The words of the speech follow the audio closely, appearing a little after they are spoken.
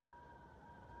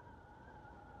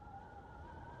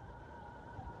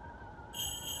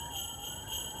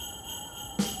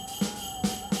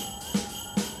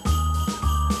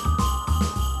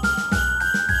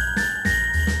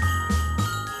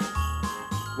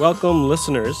Welcome,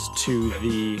 listeners, to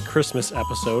the Christmas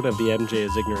episode of the MJ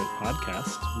is Ignorant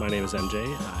podcast. My name is MJ.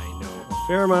 I know a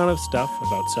fair amount of stuff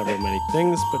about several many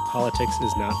things, but politics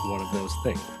is not one of those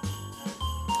things.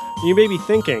 You may be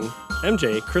thinking,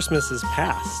 MJ, Christmas is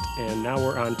past, and now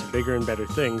we're on to bigger and better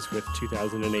things with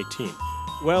 2018.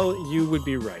 Well, you would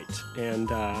be right, and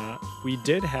we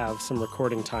did have some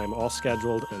recording time all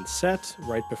scheduled and set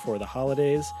right before the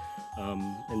holidays.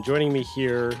 And joining me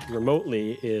here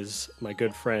remotely is my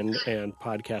good friend and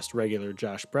podcast regular,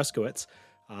 Josh Breskowitz.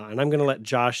 And I'm going to let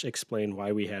Josh explain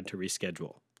why we had to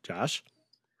reschedule. Josh?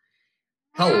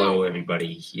 Hello,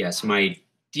 everybody. Yes, my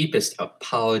deepest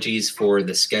apologies for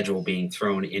the schedule being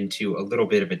thrown into a little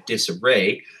bit of a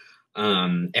disarray.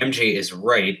 MJ is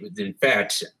right. In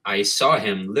fact, I saw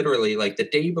him literally like the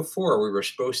day before we were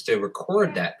supposed to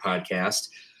record that podcast,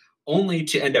 only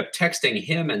to end up texting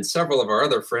him and several of our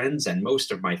other friends and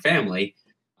most of my family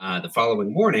the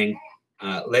following morning,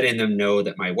 letting them know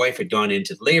that my wife had gone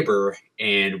into labor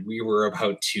and we were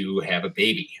about to have a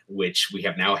baby, which we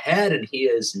have now had, and he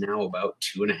is now about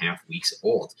 2.5 weeks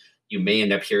old. You may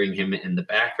end up hearing him in the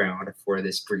background for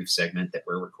this brief segment that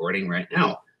we're recording right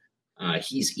now.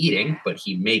 He's eating, but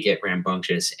he may get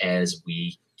rambunctious as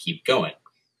we keep going.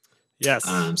 Yes.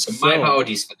 So my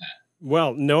apologies for that.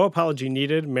 Well, no apology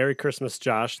needed. Merry Christmas,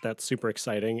 Josh. That's super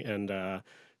exciting. And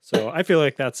so I feel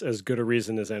like that's as good a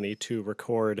reason as any to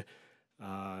record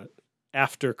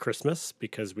after Christmas,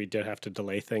 because we did have to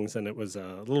delay things, and it was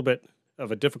a little bit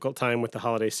of a difficult time with the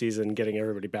holiday season getting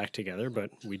everybody back together.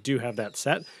 But we do have that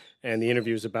set, and the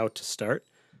interview is about to start.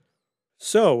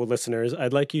 So, listeners,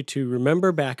 I'd like you to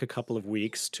remember back a couple of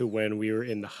weeks to when we were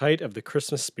in the height of the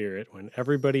Christmas spirit, when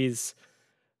everybody's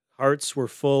hearts were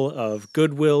full of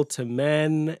goodwill to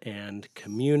men and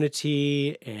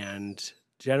community and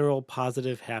general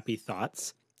positive, happy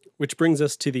thoughts. Which brings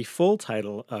us to the full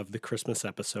title of the Christmas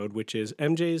episode, which is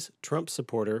MJ's Trump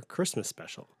Supporter Christmas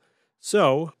Special.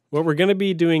 So, what we're going to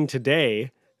be doing today,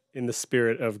 in the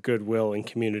spirit of goodwill and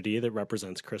community that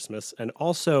represents Christmas, and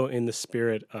also in the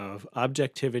spirit of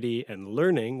objectivity and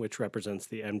learning, which represents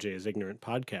the MJ is Ignorant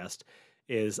podcast,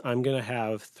 is I'm going to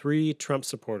have 3 Trump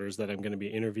supporters that I'm going to be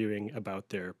interviewing about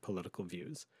their political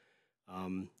views.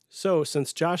 So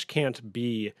since Josh can't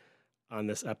be on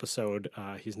this episode,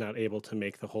 he's not able to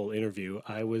make the whole interview,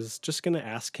 I was just going to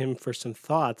ask him for some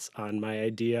thoughts on my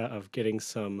idea of getting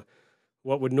some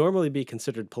what would normally be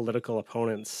considered political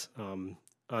opponents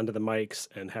onto the mics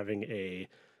and having a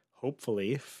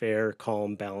hopefully fair,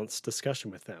 calm, balanced discussion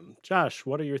with them. Josh,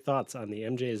 what are your thoughts on the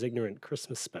MJ is Ignorant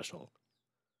Christmas special?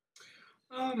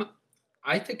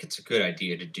 I think it's a good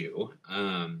idea to do.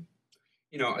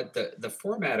 The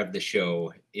format of the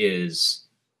show is,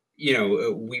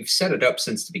 we've set it up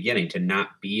since the beginning to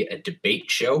not be a debate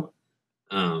show.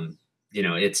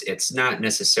 It's not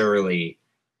necessarily.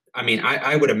 I mean,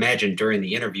 I would imagine during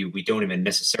the interview we don't even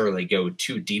necessarily go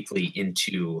too deeply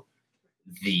into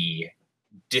the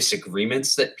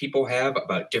disagreements that people have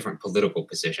about different political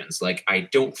positions. Like, I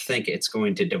don't think it's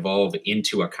going to devolve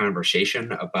into a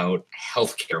conversation about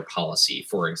healthcare policy,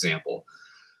 for example.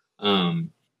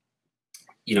 Given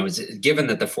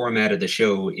that the format of the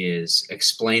show is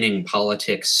explaining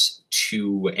politics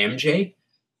to MJ,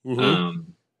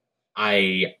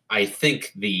 I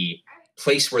think the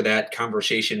place where that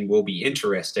conversation will be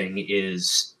interesting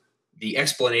is the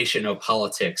explanation of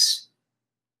politics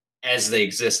as they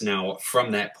exist now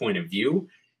from that point of view.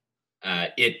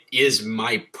 It is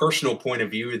my personal point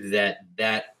of view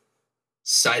that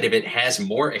side of it has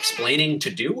more explaining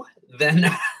to do than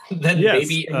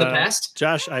maybe in the past.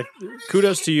 Josh,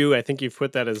 kudos to you. I think you've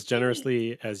put that as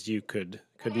generously as you could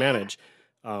manage.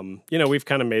 We've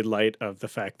kind of made light of the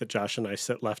fact that Josh and I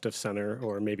sit left of center,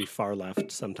 or maybe far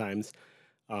left sometimes.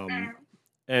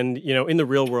 And in the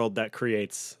real world, that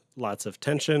creates lots of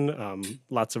tension,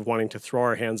 lots of wanting to throw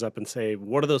our hands up and say,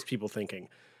 what are those people thinking?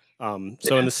 Go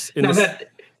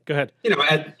ahead.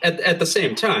 At the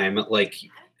same time, like,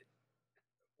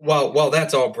 while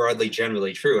that's all broadly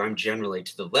generally true, I'm generally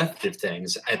to the left of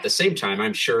things. At the same time,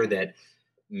 I'm sure that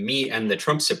me and the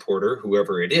Trump supporter,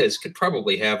 whoever it is, could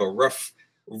probably have a rough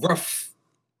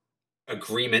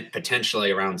agreement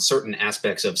potentially around certain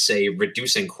aspects of, say,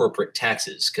 reducing corporate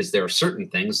taxes, because there are certain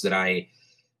things that I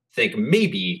think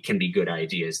maybe can be good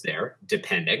ideas there,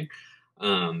 depending.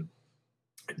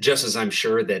 Just as I'm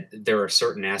sure that there are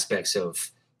certain aspects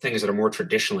of things that are more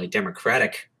traditionally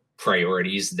Democratic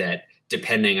priorities that,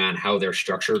 depending on how they're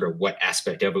structured or what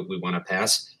aspect of it we want to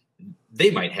pass,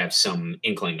 they might have some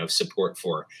inkling of support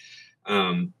for.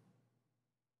 That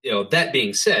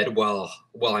being said, while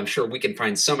I'm sure we can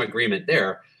find some agreement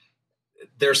there,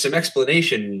 there's some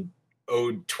explanation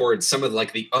owed towards some of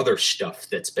like the other stuff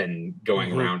that's been going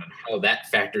Mm-hmm. around and how that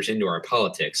factors into our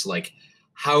politics. Like,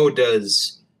 how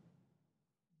does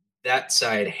that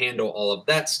side handle all of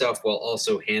that stuff while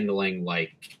also handling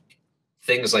like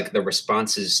things like the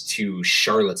responses to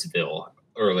Charlottesville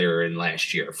earlier in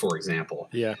last year, for example,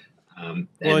 Yeah. Well,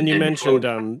 and and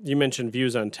how you mentioned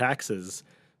views on taxes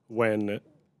when,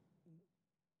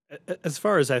 as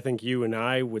far as I think you and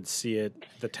I would see it,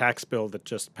 the tax bill that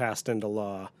just passed into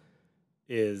law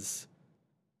is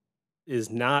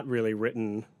not really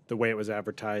written the way it was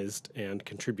advertised and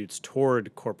contributes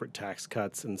toward corporate tax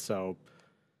cuts, and so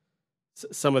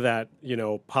some of that,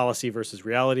 policy versus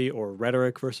reality or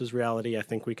rhetoric versus reality, I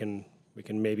think we can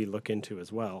maybe look into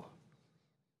as well.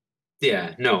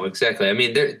 yeah, no, exactly. I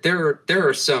mean, there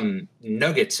are some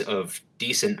nuggets of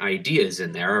decent ideas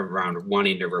in there around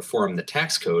wanting to reform the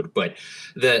tax code, but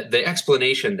the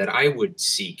explanation that I would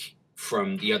seek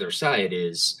from the other side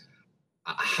is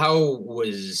how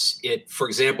was it, for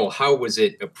example, how was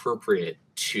it appropriate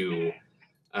to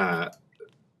uh,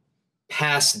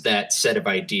 pass that set of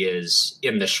ideas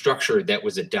in the structure that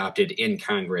was adopted in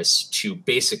Congress to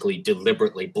basically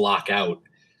deliberately block out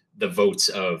the votes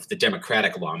of the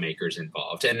Democratic lawmakers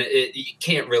involved. And you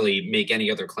can't really make any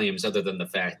other claims other than the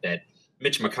fact that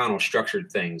Mitch McConnell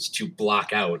structured things to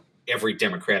block out every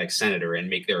Democratic senator and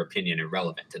make their opinion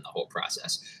irrelevant in the whole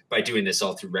process by doing this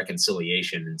all through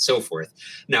reconciliation and so forth.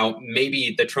 Now,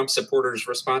 maybe the Trump supporters'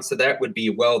 response to that would be,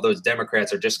 well, those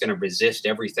Democrats are just going to resist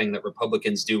everything that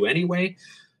Republicans do anyway.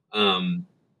 Um,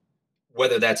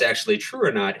 whether that's actually true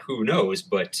or not, who knows?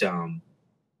 But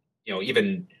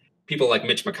even people like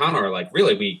Mitch McConnell are like,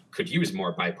 really, we could use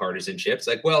more bipartisanship. It's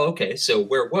like, well, okay, so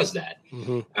where was that?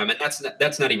 Hmm. And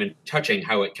that's not even touching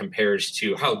how it compares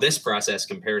to how this process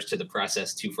compares to the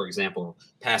process to, for example,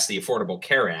 pass the Affordable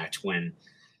Care Act. When,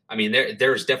 I mean,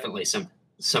 there's definitely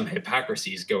some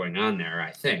hypocrisies going on there,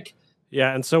 I think.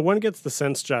 Yeah, and so one gets the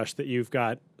sense, Josh, that you've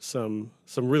got some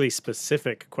really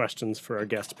specific questions for our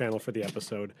guest panel for the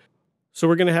episode. So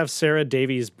we're going to have Sarah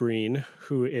Davies Breen,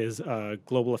 who is a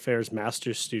global affairs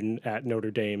master's student at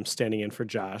Notre Dame, standing in for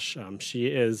Josh. She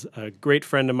is a great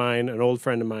friend of mine, an old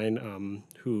friend of mine,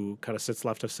 who kind of sits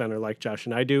left of center like Josh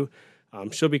and I do.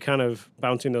 She'll be kind of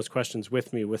bouncing those questions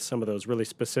with me with some of those really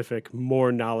specific,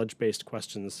 more knowledge-based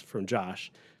questions from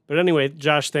Josh. But anyway,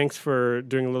 Josh, thanks for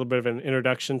doing a little bit of an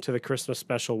introduction to the Christmas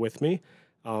special with me.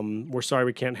 We're sorry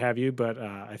we can't have you, but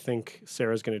I think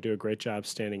Sarah's going to do a great job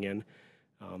standing in.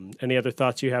 Any other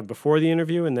thoughts you have before the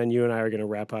interview? And then you and I are going to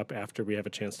wrap up after we have a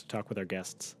chance to talk with our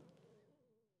guests.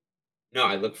 No,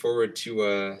 I look forward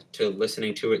to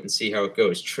listening to it and see how it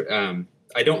goes.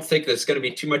 I don't think there's going to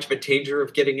be too much of a danger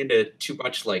of getting into too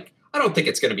much like. I don't think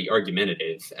it's going to be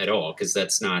argumentative at all because that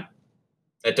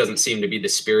doesn't seem to be the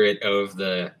spirit of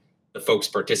the folks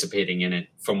participating in it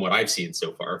from what I've seen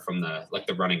so far from the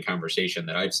running conversation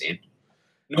that I've seen.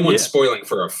 No one's Yeah, spoiling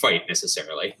for a fight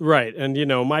necessarily. right. And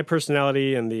my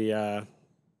personality and the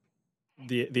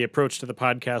approach to the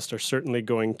podcast are certainly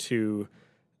going to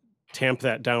tamp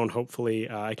that down. Hopefully,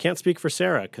 I can't speak for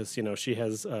Sarah because she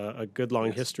has a good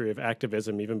long history of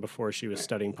activism even before she was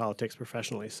studying politics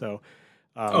professionally. So.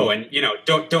 Oh, and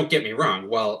don't get me wrong.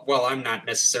 While I'm not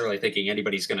necessarily thinking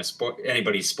anybody's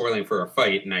spoiling for a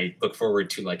fight, and I look forward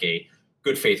to like a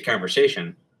good faith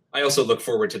conversation. I also look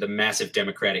forward to the massive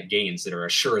Democratic gains that are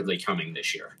assuredly coming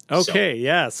this year. Okay,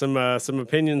 yeah, some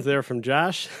opinions there from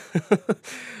Josh.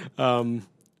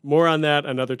 More on that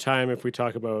another time if we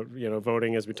talk about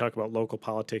voting, as we talk about local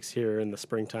politics here in the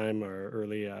springtime or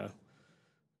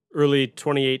early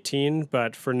 2018.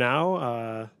 But for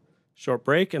now, short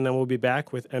break, and then we'll be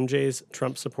back with MJ's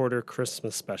Trump supporter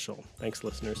Christmas special. Thanks,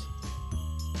 listeners.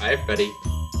 Bye, everybody.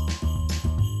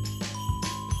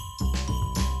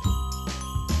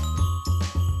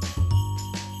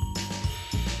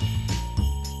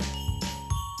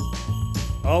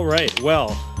 All right. Well,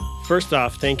 first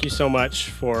off, thank you so much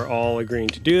for all agreeing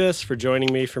to do this, for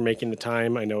joining me, for making the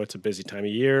time. I know it's a busy time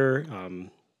of year.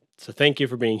 So thank you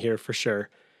for being here for sure.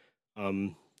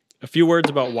 A few words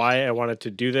about why I wanted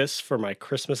to do this for my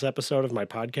Christmas episode of my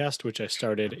podcast, which I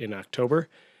started in October.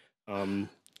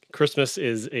 Christmas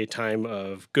is a time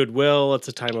of goodwill. It's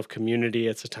a time of community.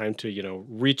 It's a time to,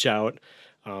 reach out.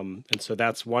 And so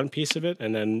that's one piece of it.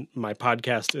 And then my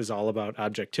podcast is all about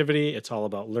objectivity. It's all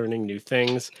about learning new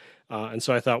things. And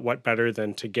so I thought, what better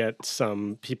than to get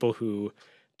some people who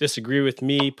disagree with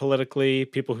me politically,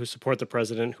 people who support the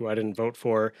president who I didn't vote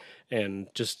for, and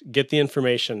just get the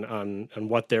information on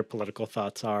what their political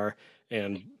thoughts are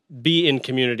and be in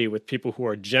community with people who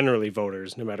are generally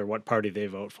voters, no matter what party they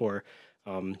vote for,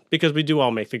 because we do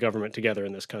all make the government together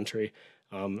in this country.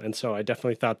 And so I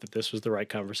definitely thought that this was the right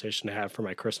conversation to have for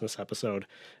my Christmas episode.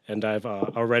 And I've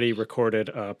already recorded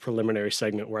a preliminary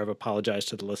segment where I've apologized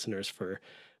to the listeners for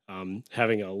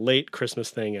having a late Christmas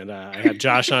thing. And I had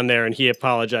Josh on there and he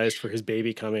apologized for his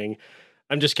baby coming.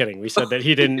 I'm just kidding. We said that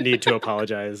he didn't need to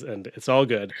apologize and it's all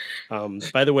good.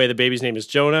 By the way, the baby's name is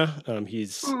Jonah.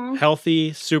 He's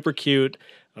healthy, super cute.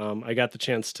 I got the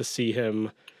chance to see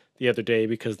him the other day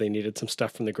because they needed some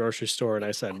stuff from the grocery store. And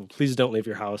I said, well, please don't leave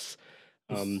your house.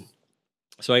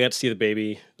 So I got to see the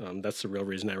baby. That's the real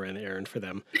reason I ran the errand for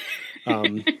them.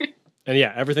 And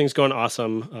yeah, everything's going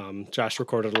awesome. Josh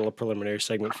recorded a little preliminary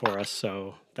segment for us,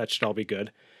 so that should all be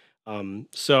good. And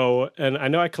I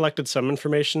know I collected some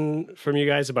information from you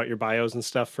guys about your bios and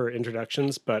stuff for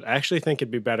introductions, but I actually think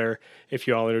it'd be better if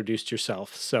you all introduced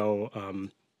yourself. So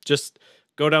just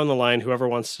go down the line. Whoever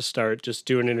wants to start, just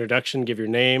do an introduction, give your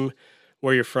name,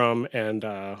 where you're from, and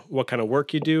what kind of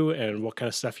work you do, and what kind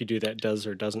of stuff you do that does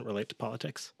or doesn't relate to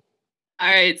politics. All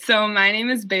right, so my name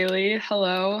is Bailey.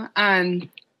 Hello.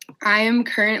 I am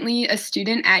currently a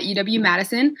student at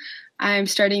UW-Madison. I'm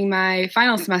starting my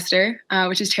final semester,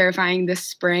 which is terrifying this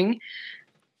spring.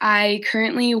 I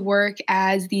currently work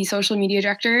as the social media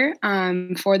director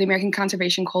for the American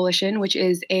Conservation Coalition, which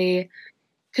is a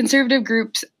conservative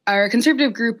group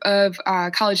of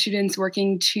college students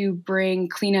working to bring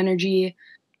clean energy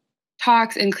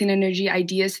talks and clean energy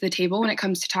ideas to the table when it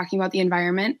comes to talking about the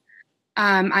environment.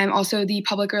 I'm also the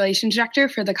public relations director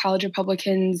for the College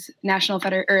Republicans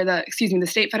the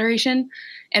State Federation,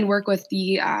 and work with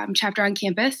the chapter on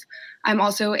campus. I'm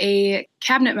also a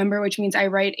cabinet member, which means I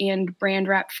write and brand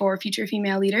rep for Future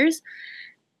Female Leaders.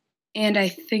 And I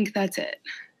think that's it.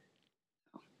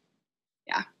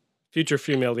 Yeah. Future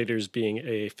Female Leaders being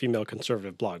a female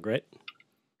conservative blog, right?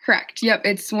 Correct. Yep.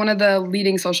 It's one of the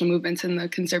leading social movements in the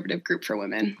conservative group for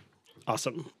women.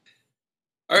 Awesome.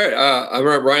 All right, I'm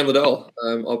Ryan Liddell.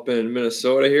 I'm up in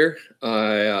Minnesota here.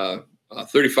 I'm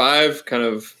 35, kind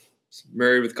of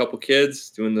married with a couple kids,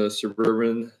 doing the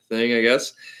suburban thing, I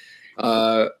guess.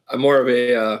 I'm more of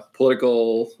a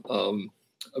political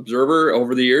observer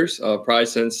over the years, probably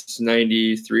since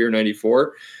 93 or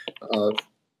 94.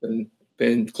 Been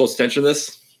paying close attention to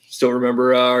this. Still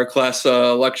remember our class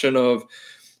election of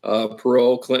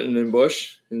Perot, Clinton, and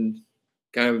Bush, and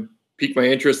kind of piqued my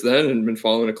interest then and been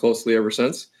following it closely ever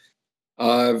since.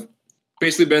 I've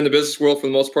basically been in the business world for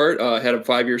the most part. I had a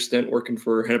 5-year stint working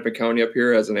for Hennepin County up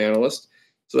here as an analyst.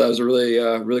 So that was a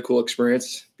really cool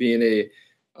experience, being a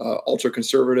ultra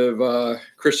conservative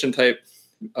Christian type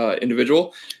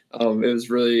individual. It was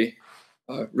really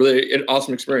an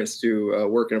awesome experience to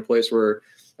work in a place where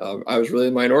I was really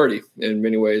a minority in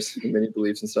many ways, in many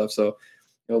beliefs and stuff. So,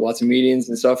 lots of meetings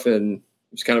and stuff, and it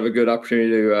was kind of a good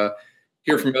opportunity to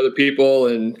hear from other people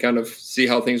and kind of see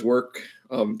how things work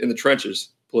in the trenches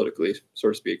politically, so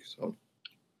to speak. So.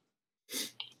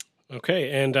 Okay,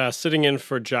 and sitting in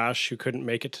for Josh, who couldn't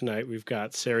make it tonight, we've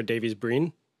got Sarah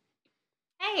Davies-Breen.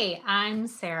 Hey, I'm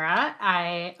Sarah.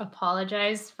 I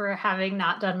apologize for having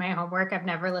not done my homework. I've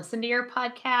never listened to your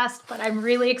podcast, but I'm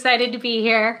really excited to be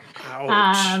here.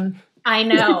 Ouch. I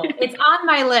know. It's on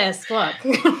my list. Look.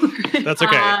 That's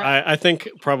okay. I think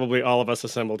probably all of us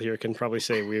assembled here can probably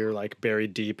say we're like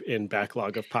buried deep in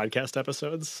backlog of podcast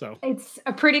episodes. So it's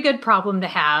a pretty good problem to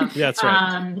have. Yeah, that's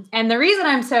right. And the reason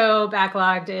I'm so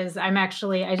backlogged is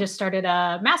I just started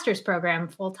a master's program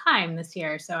full time this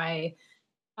year. So I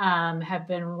have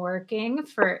been working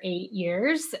for 8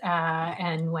 years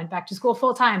and went back to school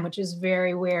full time, which is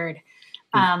very weird.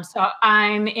 So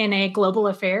I'm in a global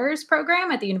affairs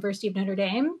program at the University of Notre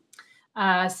Dame.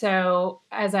 So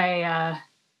as I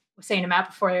was saying to Matt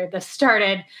before this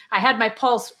started, I had my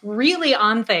pulse really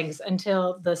on things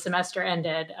until the semester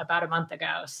ended about a month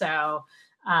ago. So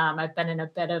I've been in a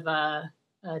bit of a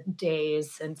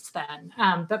daze since then.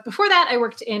 But before that, I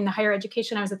worked in higher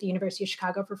education. I was at the University of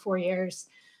Chicago for 4 years.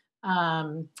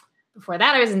 Before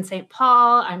that, I was in St.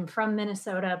 Paul. I'm from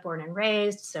Minnesota, born and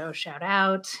raised, so shout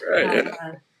out. Right,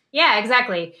 yeah,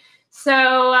 exactly.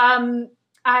 So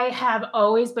I have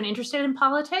always been interested in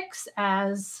politics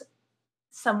as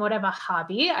somewhat of a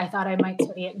hobby. I thought I might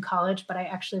study it in college, but I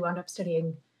actually wound up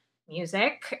studying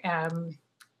music,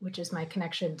 which is my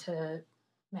connection to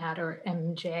Matt or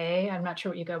MJ. I'm not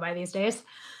sure what you go by these days.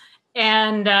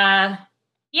 And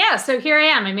yeah, so here I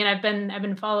am. I mean, I've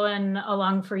been following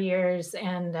along for years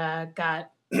and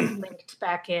got linked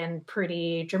back in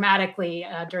pretty dramatically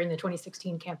during the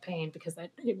 2016 campaign because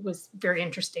it was very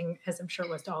interesting, as I'm sure it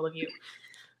was to all of you.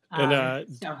 And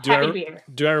so happy to be here.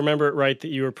 Do I remember it right that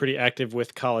you were pretty active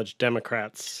with college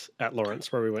Democrats at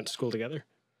Lawrence, where we went to school together?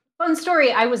 Fun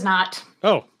story, I was not.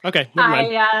 Oh, okay. Never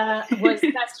mind. I was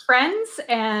best friends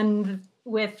and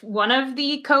with one of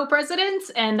the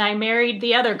co-presidents, and I married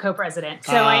the other co-president.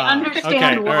 So I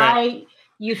understand why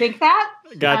you think that.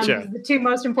 Gotcha. The two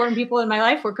most important people in my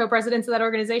life were co-presidents of that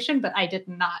organization, but I did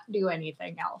not do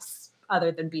anything else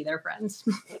other than be their friends.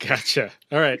 Gotcha.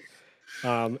 All right.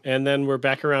 And then we're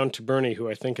back around to Bernie, who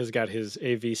I think has got his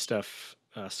AV stuff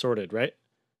sorted, right?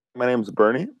 My name's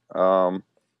Bernie.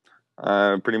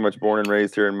 I'm pretty much born and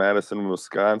raised here in Madison,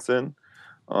 Wisconsin.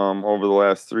 Over the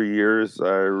last 3 years, I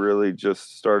really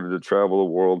just started to travel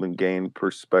the world and gain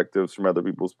perspectives from other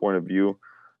people's point of view.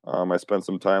 I spent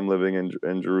some time living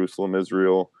in Jerusalem,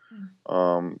 Israel.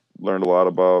 Learned a lot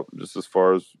about just as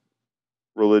far as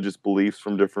religious beliefs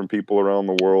from different people around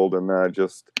the world, and I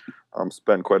just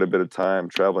spent quite a bit of time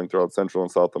traveling throughout Central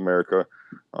and South America.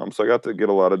 So I got to get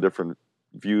a lot of different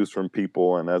views from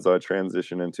people, and as I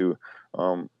transition into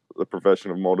the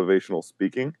profession of motivational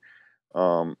speaking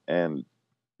and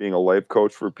being a life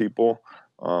coach for people,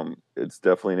 it's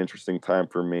definitely an interesting time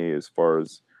for me as far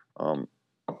as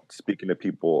speaking to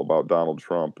people about Donald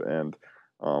Trump and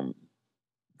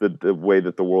the way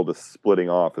that the world is splitting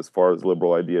off as far as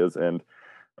liberal ideas and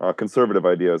conservative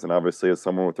ideas. And obviously, as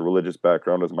someone with a religious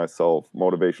background as myself,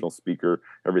 motivational speaker,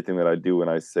 everything that I do and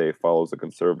I say follows a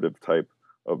conservative type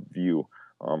of view.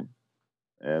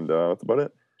 And that's about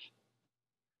it.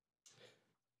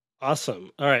 Awesome.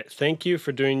 All right. Thank you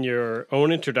for doing your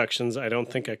own introductions. I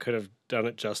don't think I could have done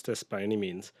it justice by any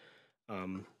means.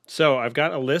 So I've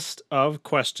got a list of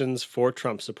questions for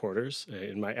Trump supporters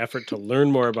in my effort to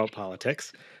learn more about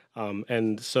politics.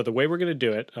 And so the way we're going to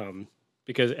do it,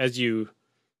 because as you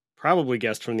probably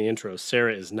guessed from the intro,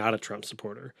 Sarah is not a Trump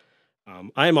supporter.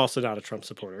 I am also not a Trump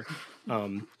supporter.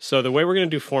 So the way we're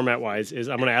going to do format-wise is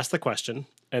I'm going to ask the question,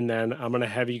 and then I'm going to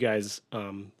have you guys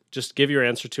just give your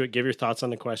answer to it, give your thoughts on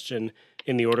the question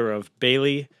in the order of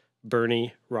Bailey,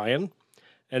 Bernie, Ryan.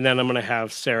 And then I'm going to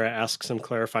have Sarah ask some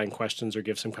clarifying questions or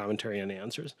give some commentary on the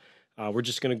answers. We're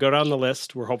just going to go down the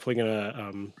list. We're hopefully going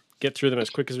to get through them as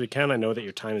quick as we can. I know that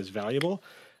your time is valuable.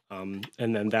 And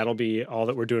then that'll be all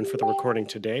that we're doing for the recording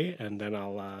today. And then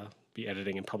I'll be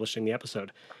editing and publishing the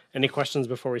episode. Any questions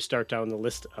before we start down the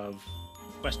list of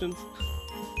questions?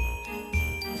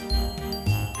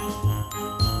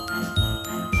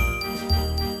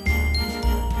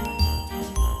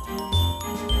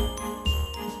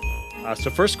 So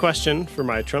first question for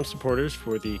my Trump supporters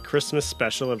for the Christmas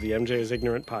special of the MJ is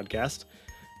Ignorant podcast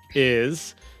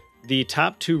is the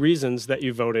top 2 reasons that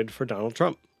you voted for Donald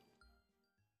Trump.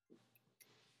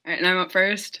 All right, and I'm up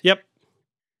first? Yep.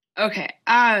 Okay.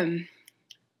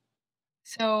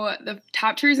 So the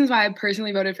top 2 reasons why I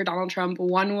personally voted for Donald Trump,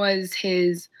 one was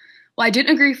I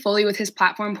didn't agree fully with his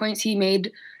platform points. He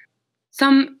made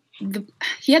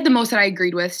he had the most that I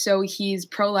agreed with. So he's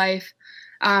pro-life.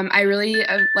 I really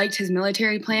liked his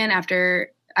military plan after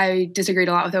I disagreed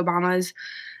a lot with Obama's.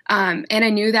 And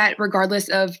I knew that regardless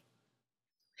of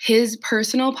his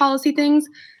personal policy things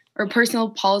or personal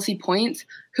policy points,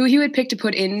 who he would pick to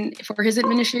put in for his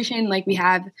administration, like we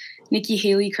have Nikki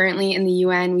Haley currently in the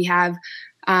UN, we have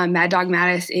Mad Dog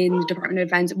Mattis in the Department of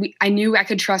Defense. I knew I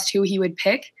could trust who he would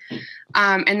pick.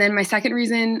 And then my second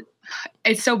reason,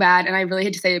 it's so bad, and I really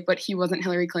hate to say it, but he wasn't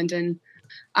Hillary Clinton.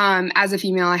 As a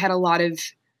female, I had a lot of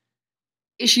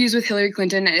issues with Hillary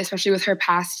Clinton, especially with her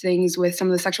past things, with some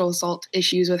of the sexual assault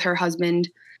issues with her husband,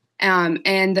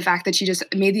 and the fact that she just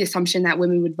made the assumption that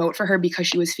women would vote for her because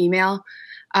she was female.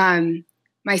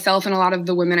 Myself and a lot of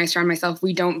the women I surround myself,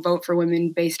 we don't vote for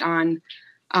women based on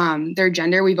their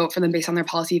gender. We vote for them based on their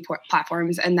policy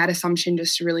platforms, and that assumption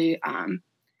just really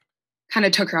kind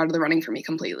of took her out of the running for me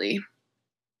completely.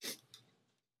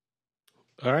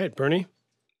 All right, Bernie.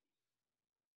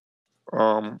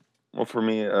 Well, for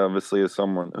me, obviously, as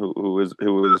someone who is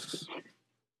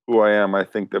who I am, I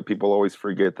think that people always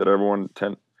forget that everyone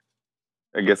different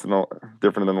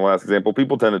than the last example,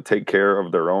 people tend to take care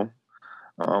of their own.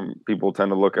 People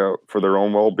tend to look out for their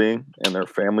own well-being and their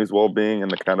family's well-being and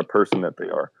the kind of person that they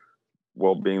are.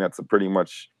 Well-being, that's pretty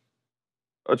much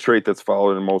a trait that's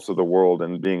followed in most of the world.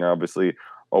 And being obviously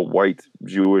a white,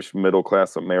 Jewish,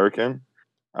 middle-class American,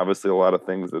 obviously a lot of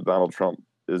things that Donald Trump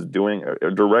is doing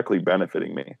are directly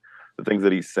benefiting me. The things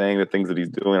that he's saying, the things that he's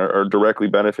doing are directly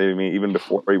benefiting me even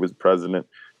before he was president,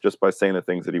 just by saying the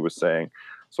things that he was saying.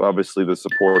 So obviously the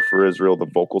support for Israel, the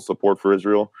vocal support for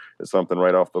Israel is something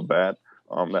right off the bat.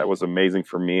 That was amazing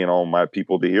for me and all my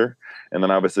people to hear. And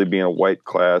then obviously being a white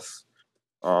class,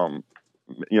 a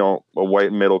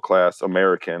white middle class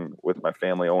American with my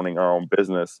family owning our own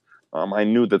business, I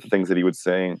knew that the things that he was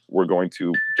saying were going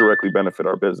to directly benefit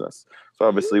our business. So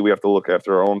obviously we have to look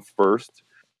after our own first.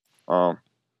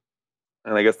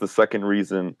 And I guess the second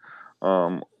reason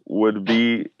would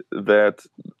be that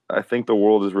I think the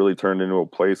world has really turned into a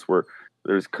place where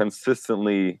there's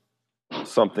consistently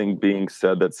something being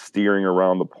said that's steering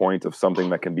around the point of something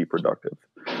that can be productive.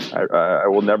 I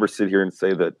will never sit here and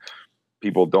say that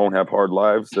people don't have hard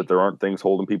lives, that there aren't things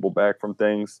holding people back from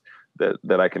things,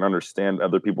 that I can understand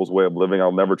other people's way of living.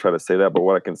 I'll never try to say that, but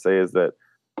what I can say is that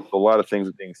a lot of things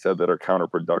are being said that are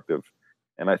counterproductive.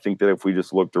 And I think that if we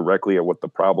just look directly at what the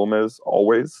problem is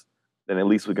always, then at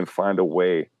least we can find a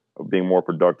way of being more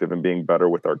productive and being better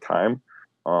with our time,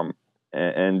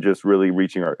 and just really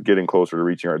getting closer to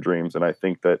reaching our dreams. And I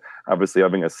think that obviously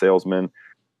having a salesman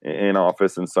in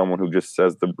office and someone who just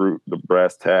says the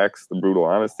brass tacks, the brutal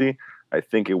honesty, I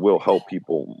think it will help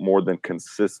people more than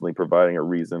consistently providing a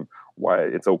reason why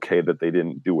it's okay that they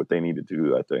didn't do what they needed to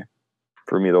do that day.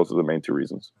 For me, those are the main two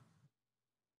reasons.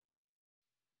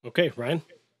 Okay, Ryan?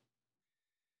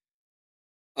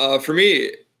 For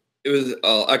me, it was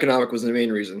economic was the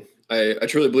main reason. I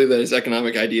truly believe that his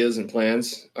economic ideas and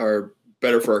plans are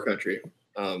better for our country.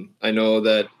 I know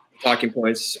that talking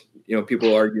points,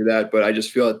 people argue that, but I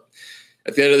just feel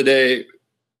at the end of the day,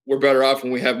 we're better off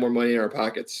when we have more money in our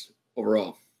pockets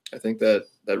overall. I think that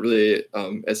really,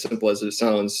 as simple as it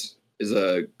sounds, is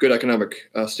a good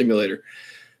economic stimulator.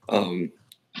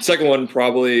 Second one,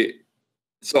 probably.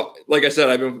 So like I said,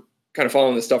 I've been kind of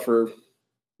following this stuff for,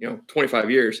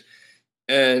 25 years.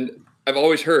 And I've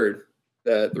always heard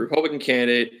that the Republican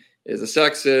candidate is a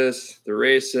sexist, they're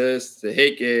racist, they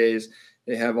hate gays.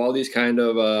 They have all these kind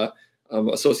of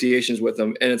associations with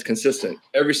them, and it's consistent.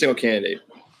 Every single candidate,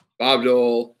 Bob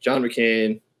Dole, John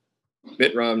McCain,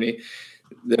 Mitt Romney,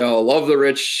 they all love the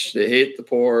rich, they hate the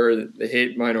poor, they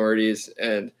hate minorities,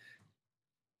 and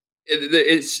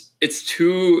it's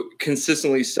too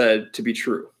consistently said to be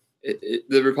true.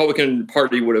 The Republican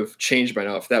Party would have changed by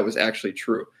now if that was actually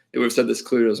true. They would have said this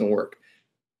clearly doesn't work.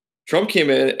 Trump came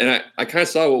in, and I kind of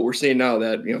saw what we're seeing now,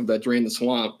 that that drain the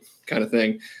swamp kind of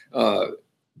thing.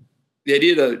 The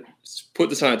idea to put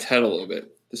this on its head a little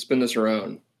bit, to spin this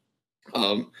around.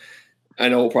 I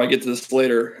know we'll probably get to this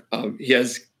later. He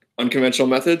has unconventional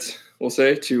methods, we'll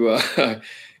say, to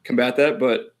combat that,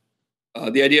 but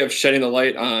the idea of shedding the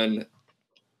light on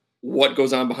what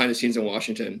goes on behind the scenes in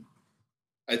Washington,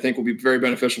 I think will be very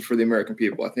beneficial for the American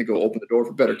people. I think it will open the door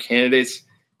for better candidates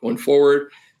going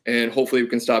forward, and hopefully we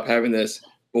can stop having this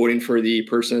voting for the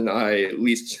person I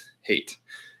least hate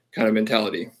kind of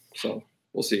mentality. So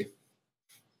we'll see.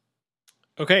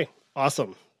 Okay,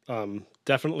 awesome.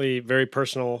 Definitely very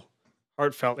personal,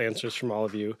 heartfelt answers from all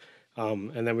of you.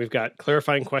 And then we've got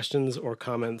clarifying questions or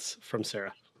comments from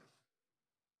Sarah.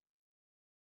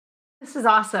 This is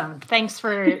awesome. Thanks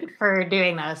for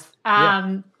doing this.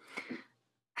 Yeah.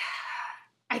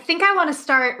 I think I want to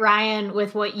start, Ryan,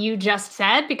 with what you just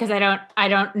said, because I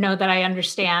don't know that I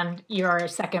understand your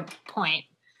second point.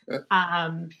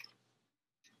 I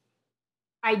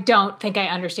don't think I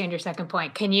understand your second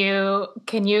point. Can you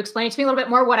explain it to me a little bit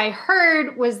more? What I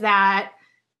heard was that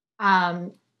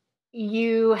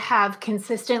you have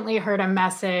consistently heard a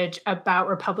message about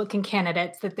Republican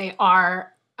candidates that they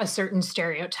are a certain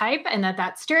stereotype, and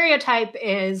that stereotype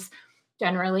is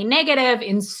generally negative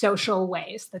in social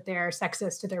ways, that they're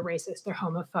sexist, they're racist, they're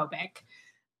homophobic.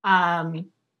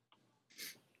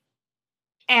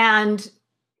 And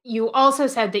you also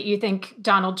said that you think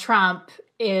Donald Trump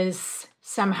is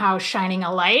somehow shining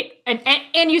a light.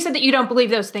 And you said that you don't believe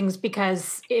those things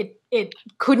because it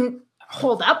couldn't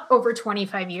hold up over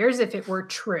 25 years if it were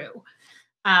true,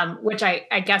 which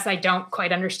I guess I don't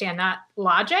quite understand that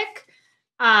logic.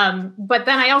 But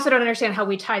then I also don't understand how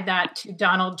we tied that to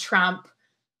Donald Trump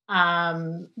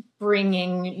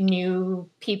bringing new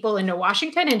people into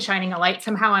Washington and shining a light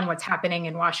somehow on what's happening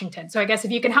in Washington. So I guess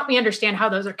if you can help me understand how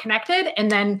those are connected. And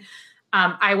then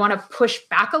I want to push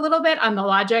back a little bit on the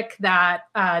logic that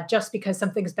just because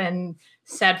something's been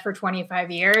said for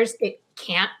 25 years, it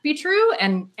can't be true.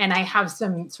 And I have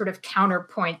some sort of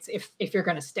counterpoints if you're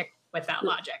going to stick with that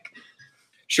logic.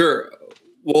 Sure.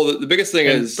 Well, the biggest thing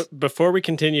is... Before we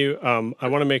continue, I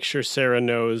want to make sure Sarah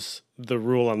knows the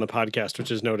rule on the podcast, which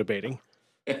is no debating.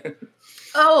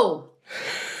 Oh.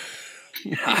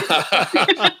 You got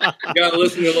to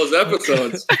listen to those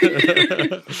episodes.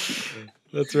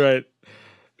 That's right.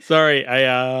 Sorry,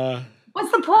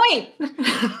 What's the point?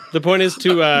 The point is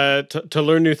to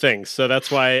learn new things. So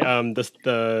that's why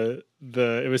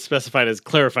it was specified as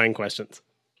clarifying questions.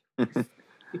 All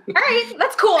right,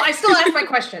 that's cool. I still ask my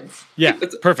questions. Yeah,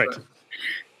 perfect.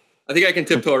 I think I can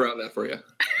tiptoe around that for you.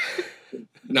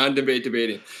 Non-debate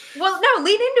debating. Well, no,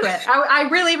 lead into it.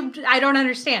 I don't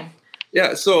understand.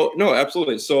 Yeah. So no,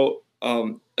 absolutely. So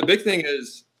a big thing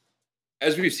is,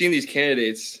 as we've seen these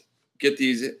candidates get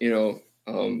these,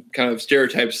 kind of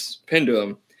stereotypes pinned to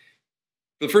them,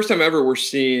 for the first time ever, we're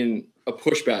seeing a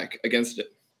pushback against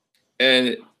it.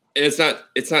 And it's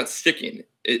not sticking.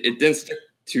 It didn't stick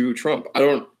to Trump. I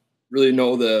don't really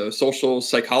know the social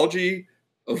psychology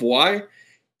of why.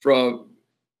 From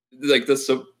like this,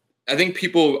 I think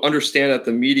people understand that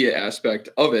the media aspect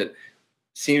of it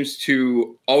seems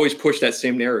to always push that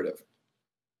same narrative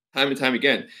time and time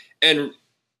again. And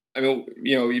I mean,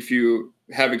 if you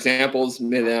have examples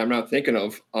that I'm not thinking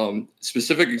of,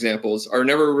 specific examples are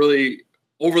never really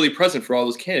overly present for all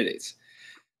those candidates.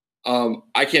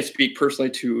 I can't speak personally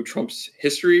to Trump's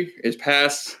history, his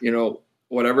past,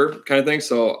 whatever kind of thing.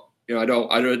 So, I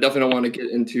definitely don't want to get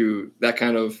into that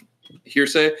kind of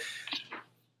hearsay,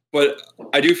 but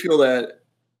I do feel that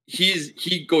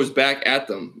he goes back at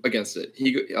them against it.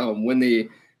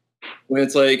 When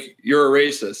it's like, you're a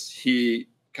racist, he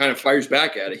kind of fires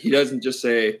back at it. He doesn't just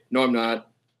say, no, I'm not,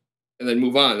 and then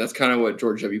move on. That's kind of what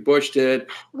George W. Bush did.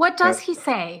 What does he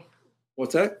say?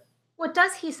 What's that? What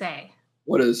does he say?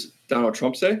 What does Donald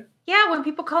Trump say? Yeah, when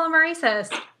people call him a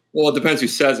racist. Well, it depends who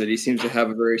says it. He seems to have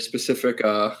a very specific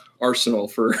arsenal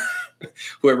for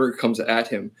whoever comes at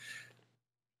him.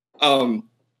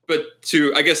 But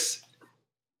I guess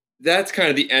that's kind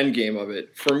of the end game of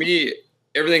it. For me,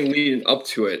 everything leading up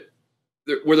to it,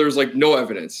 where there's like no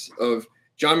evidence of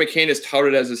John McCain is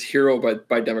touted as this hero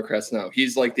by Democrats now.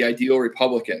 He's like the ideal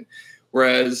Republican.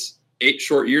 Whereas 8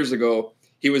 short years ago,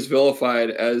 he was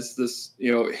vilified as this,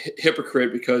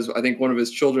 hypocrite because I think one of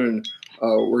his children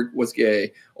was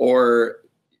gay, or,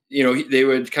 they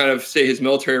would kind of say his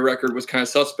military record was kind of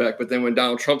suspect. But then when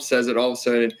Donald Trump says it, all of a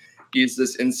sudden he's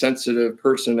this insensitive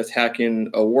person attacking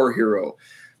a war hero.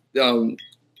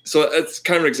 So that's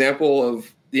kind of an example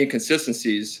of the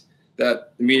inconsistencies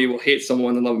that the media will hate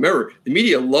someone and love. Remember, the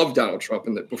media loved Donald Trump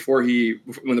when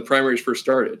the primaries first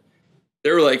started.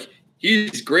 They were like,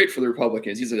 he's great for the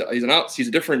Republicans. He's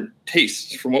a different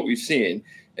taste from what we've seen.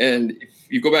 And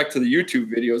if you go back to the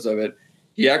YouTube videos of it,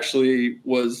 he actually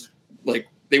was like,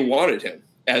 they wanted him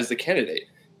as the candidate.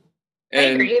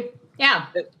 And, I agree. Yeah.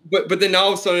 But then now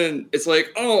all of a sudden it's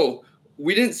like, oh,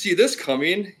 we didn't see this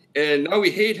coming, and now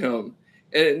we hate him.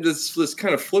 And this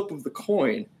kind of flip of the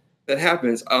coin that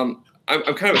happens. I'm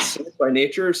kind of a cynic by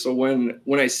nature, so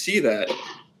when I see that,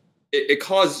 it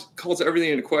calls everything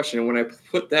into question. And when I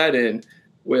put that in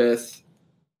with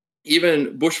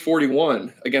even Bush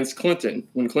 41 against Clinton,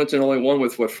 when Clinton only won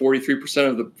with 43%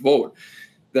 of the vote,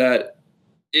 that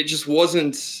it just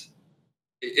wasn't.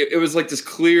 It was like this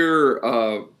clear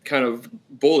kind of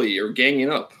bully or ganging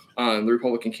up on the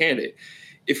Republican candidate.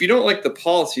 If you don't like the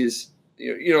policies,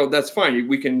 that's fine.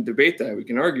 We can debate that. We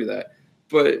can argue that.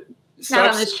 But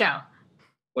not on this show.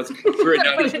 Not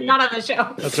on the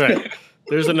show. That's right.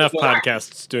 There's enough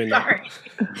podcasts doing that.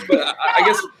 But I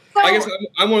guess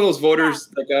I'm one of those voters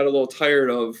that got a little tired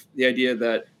of the idea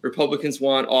that Republicans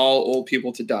want all old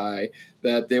people to die,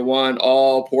 that they want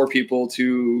all poor people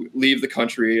to leave the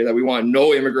country, that we want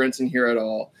no immigrants in here at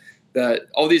all, that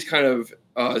all these kind of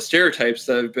stereotypes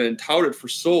that have been touted for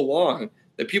so long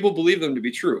that people believe them to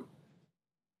be true.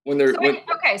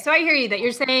 So I hear you, that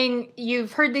you're saying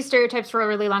you've heard these stereotypes for a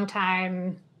really long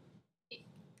time,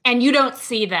 and you don't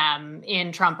see them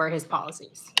in Trump or his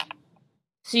policies.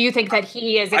 So you think that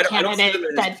he is a candidate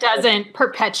that doesn't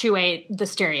perpetuate the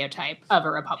stereotype of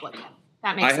a Republican?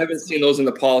 That makes sense. I haven't seen those in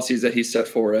the policies that he set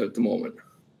forward at the moment.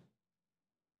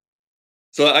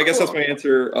 So I guess that's my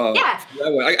answer. Yeah.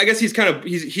 I guess he's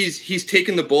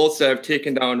taken the bullets that have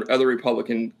taken down other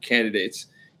Republican candidates,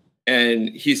 and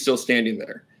he's still standing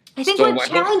there. I think what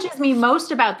challenges me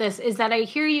most about this is that I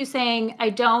hear you saying, I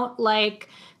don't like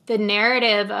the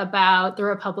narrative about the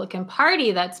Republican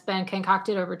Party that's been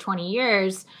concocted over 20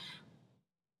 years.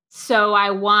 So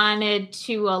I wanted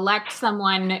to elect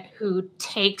someone who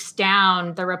takes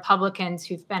down the Republicans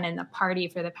who've been in the party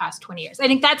for the past 20 years. I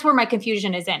think that's where my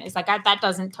confusion is in. It's like, that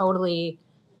doesn't totally,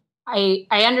 I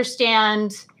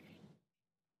understand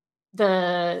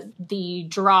the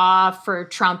draw for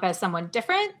Trump as someone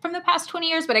different from the past 20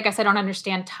 years, but I guess I don't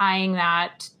understand tying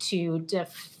that to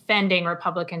defending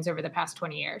Republicans over the past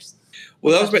 20 years.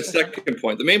 Well, that was my second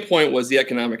point. The main point was the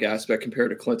economic aspect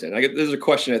compared to Clinton. There's a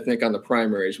question, I think, on the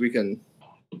primaries.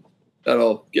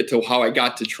 That'll get to how I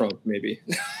got to Trump, maybe.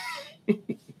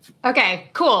 Okay,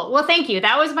 cool. Well, thank you.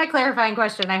 That was my clarifying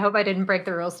question. I hope I didn't break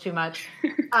the rules too much.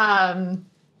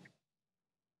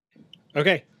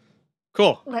 Okay.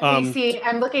 Cool. Let me see.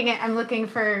 I'm looking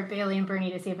for Bailey and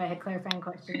Bernie to see if I had clarifying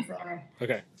questions there.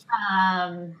 Okay.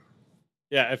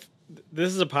 Yeah, if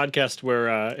this is a podcast where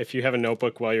if you have a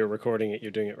notebook while you're recording it,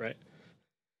 you're doing it right.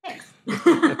 Thanks.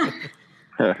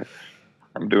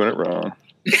 I'm doing it wrong.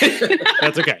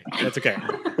 That's okay. That's okay.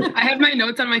 I have my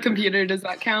notes on my computer. Does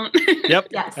that count? Yep.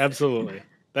 Yes. Absolutely.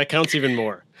 That counts even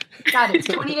more. God, it's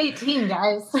 2018,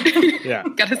 guys. Yeah.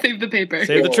 Gotta save the paper.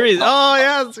 Save the trees. Oh,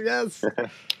 yes. Yes.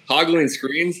 Hoggling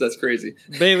screens? That's crazy.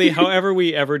 Bailey, however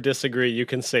we ever disagree, you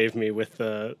can save me with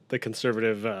the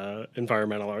conservative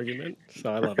environmental argument.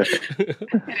 So I love it.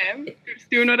 I'm just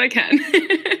doing what I can.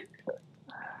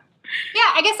 Yeah,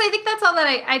 I guess I think that's all that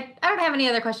I don't have any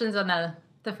other questions on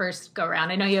the first go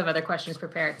round. I know you have other questions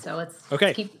prepared, so let's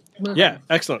keep moving. Yeah,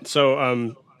 excellent.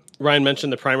 So Ryan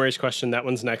mentioned the primaries question. That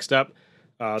one's next up.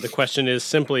 The question is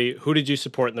simply, who did you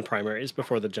support in the primaries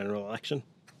before the general election?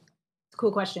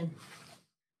 Cool question.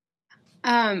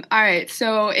 All right.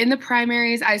 So in the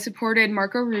primaries, I supported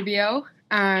Marco Rubio.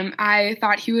 I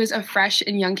thought he was a fresh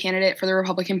and young candidate for the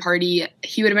Republican Party.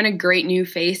 He would have been a great new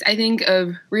face, I think,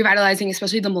 of revitalizing,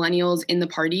 especially the millennials in the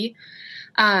party.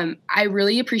 I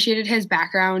really appreciated his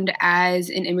background as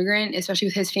an immigrant, especially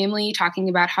with his family, talking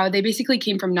about how they basically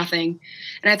came from nothing.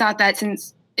 And I thought that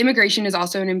since immigration is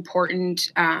also an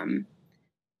important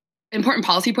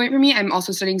policy point for me, I'm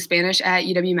also studying Spanish at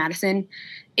UW-Madison.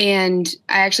 And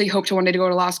I actually hope to one day to go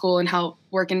to law school and help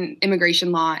work in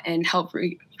immigration law and help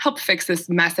fix this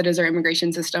mess that is our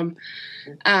immigration system.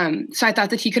 So I thought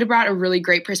that he could have brought a really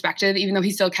great perspective, even though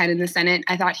he's still kind of in the Senate.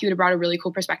 I thought he would have brought a really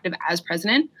cool perspective as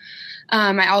president.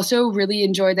 I also really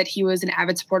enjoyed that he was an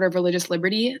avid supporter of religious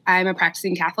liberty. I'm a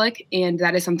practicing Catholic, and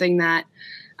that is something that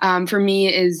for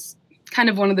me is kind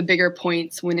of one of the bigger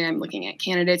points when I'm looking at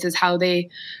candidates is how they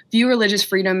view religious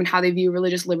freedom and how they view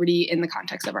religious liberty in the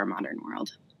context of our modern world.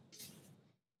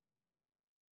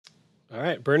 All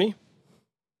right, Bernie?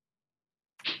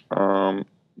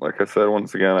 Like I said,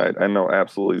 once again, I know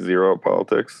absolutely zero about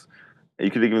politics.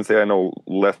 You could even say I know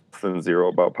less than zero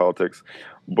about politics.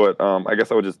 But I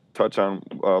guess I would just touch on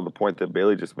the point that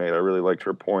Bailey just made. I really liked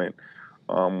her point,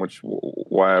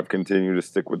 why I've continued to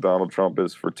stick with Donald Trump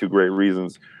is for two great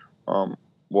reasons. Well,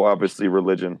 obviously,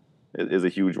 religion is a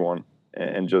huge one.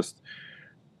 And just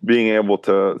being able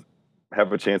to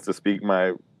have a chance to speak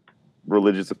my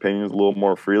religious opinions a little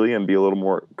more freely and be a little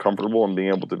more comfortable and being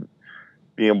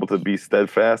able to be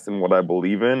steadfast in what I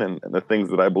believe in and the things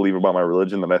that I believe about my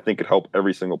religion that I think could help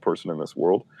every single person in this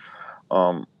world.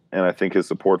 And I think his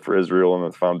support for Israel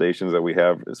and the foundations that we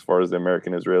have as far as the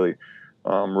American-Israeli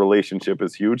relationship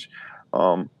is huge.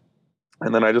 And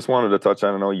then I just wanted to touch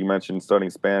on, I know you mentioned studying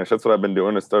Spanish. That's what I've been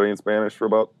doing, is studying Spanish for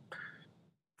about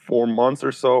 4 months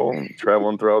or so,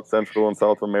 traveling throughout Central and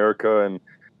South America.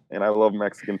 And I love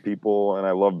Mexican people, and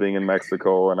I love being in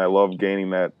Mexico, and I love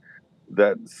gaining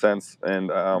that sense.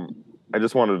 And I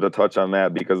just wanted to touch on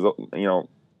that because,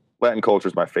 Latin culture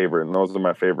is my favorite, and those are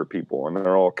my favorite people, and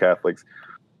they're all Catholics.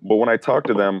 But when I talk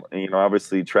to them,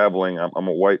 obviously traveling, I'm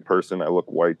a white person. I look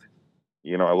white.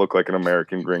 I look like an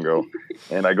American gringo.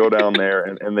 And I go down there,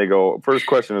 and they go, first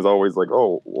question is always like,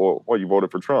 oh, well, you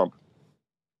voted for Trump?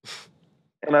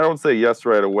 And I don't say yes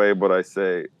right away, but I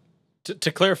say...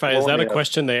 To clarify, is that a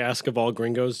question they ask of all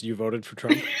gringos? You voted for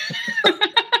Trump?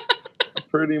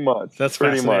 Pretty much. That's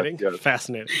pretty fascinating. Much, yes.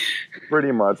 Fascinating.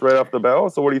 Pretty much. Right off the bat. Oh,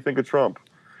 so what do you think of Trump?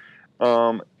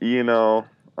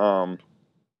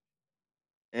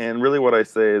 And really what I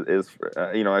say is,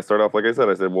 I start off, like I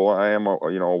said, well, I am a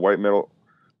white middle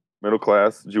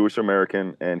class Jewish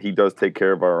American, and he does take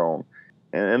care of our own.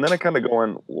 And then I kind of go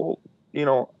in, well,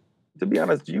 to be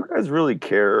honest, do you guys really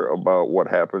care about what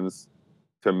happens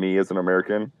to me as an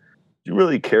American? Do you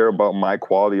really care about my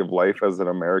quality of life as an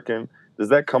American? Does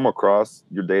that come across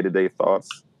your day-to-day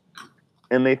thoughts?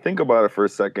 And they think about it for a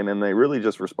second, and they really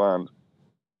just respond,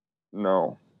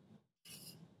 no,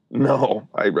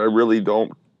 I really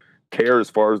don't care as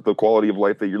far as the quality of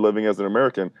life that you're living as an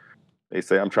American. They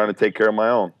say, I'm trying to take care of my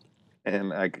own.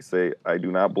 And I say, I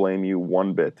do not blame you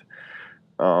one bit.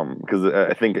 Because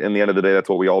I think in the end of the day, that's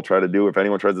what we all try to do. If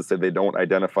anyone tries to say they don't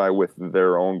identify with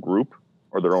their own group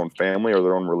or their own family or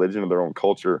their own religion or their own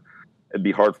culture, it'd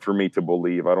be hard for me to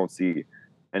believe. I don't see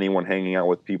anyone hanging out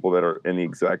with people that are in the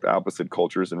exact opposite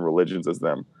cultures and religions as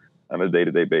them on a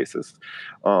day-to-day basis.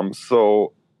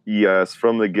 So yes,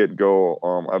 from the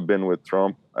get-go, I've been with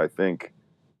Trump. I think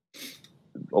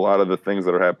a lot of the things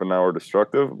that are happening now are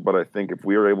destructive, but I think if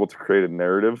we are able to create a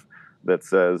narrative that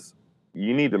says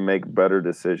you need to make better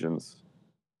decisions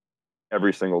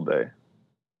every single day,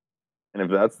 and if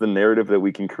that's the narrative that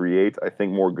we can create, I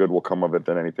think more good will come of it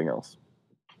than anything else.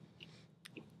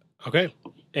 Okay.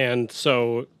 And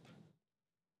so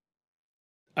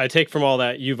I take from all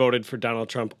that you voted for Donald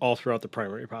Trump all throughout the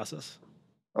primary process.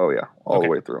 Oh, yeah. All the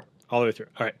way through. All the way through.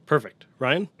 All right. Perfect.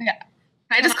 Ryan? Yeah.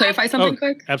 I just clarify something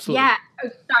quick? Absolutely. Yeah.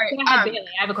 Sorry. Go ahead, Bailey.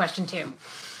 I have a question too.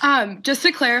 Just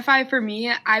to clarify for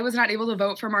me, I was not able to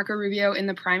vote for Marco Rubio in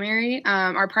the primary.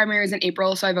 Our primary is in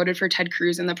April, so I voted for Ted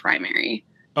Cruz in the primary.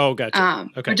 Oh, gotcha.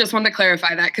 Okay. I just wanted to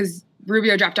clarify that because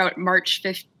Rubio dropped out March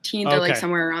 15th or like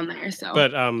somewhere around there. So,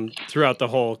 but throughout the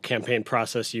whole campaign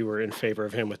process, you were in favor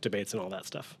of him with debates and all that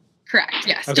stuff. Correct.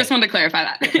 Yes. Okay. Just wanted to clarify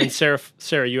that. And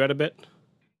Sarah, you had a bit?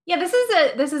 Yeah,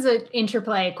 this is an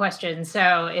interplay question.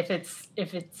 So if it's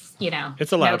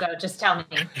it's allowed. No go, just tell me.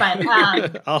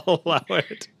 But I'll allow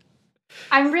it.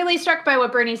 I'm really struck by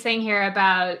what Bernie's saying here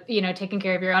about taking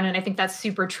care of your own, and I think that's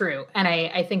super true. And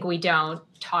I think we don't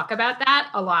talk about that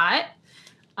a lot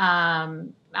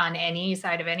on any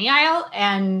side of any aisle.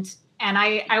 And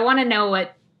I want to know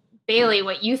what Bailey,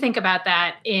 what you think about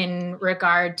that in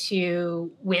regard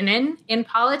to women in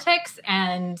politics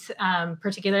and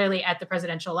particularly at the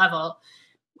presidential level.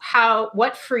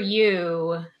 What for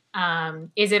you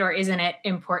is it or isn't it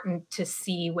important to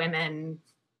see women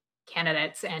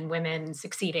candidates and women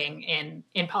succeeding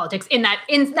in politics in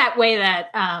that way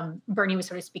that Bernie was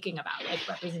sort of speaking about, like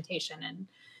representation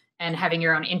and having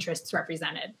your own interests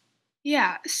represented?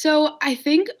 Yeah. So I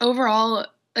think overall,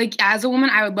 like as a woman,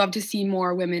 I would love to see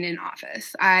more women in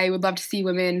office. I would love to see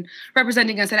women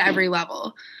representing us at every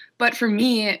level. But for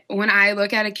me, when I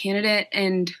look at a candidate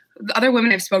and the other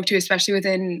women I've spoke to, especially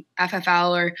within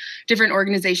FFL or different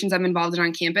organizations I'm involved in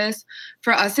on campus,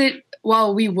 for us,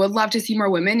 while we would love to see more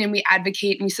women and we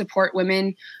advocate and we support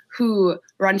women who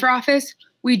run for office,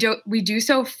 we do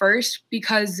so first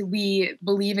because we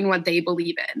believe in what they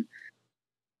believe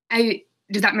in.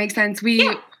 Does that make sense? We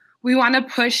want to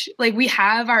push, like we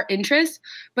have our interests,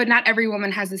 but not every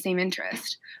woman has the same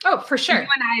interest. Oh, for sure. You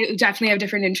and I definitely have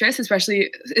different interests, especially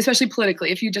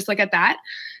politically, if you just look at that.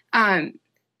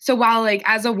 So while like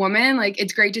as a woman, like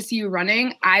it's great to see you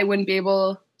running, I wouldn't be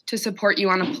able to support you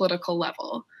on a political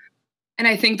level. And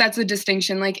I think that's a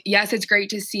distinction. Like, yes, it's great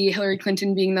to see Hillary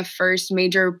Clinton being the first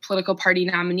major political party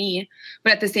nominee,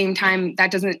 but at the same time,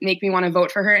 that doesn't make me want to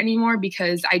vote for her anymore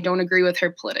because I don't agree with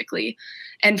her politically.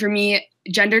 And for me,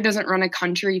 gender doesn't run a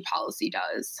country, policy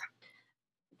does.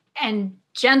 And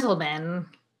gentlemen,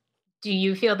 do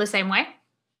you feel the same way?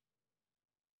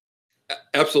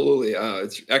 Absolutely.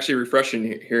 It's actually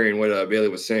refreshing hearing what Bailey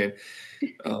was saying.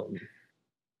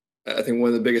 I think one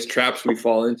of the biggest traps we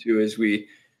fall into is we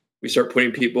start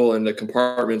putting people into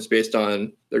compartments based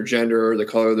on their gender or the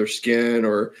color of their skin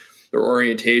or their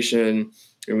orientation.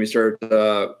 And we start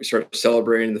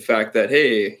celebrating the fact that,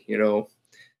 hey,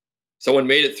 someone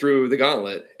made it through the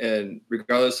gauntlet, and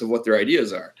regardless of what their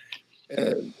ideas are.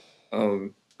 And I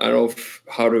don't know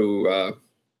how to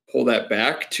pull that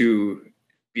back to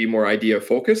be more idea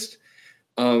focused.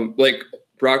 Like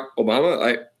Barack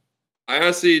Obama, I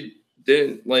honestly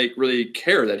didn't really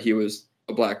care that he was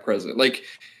a black president. Like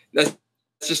that's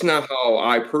just not how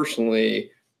I personally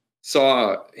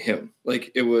saw him. Like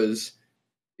it was,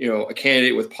 a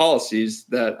candidate with policies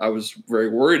that I was very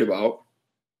worried about.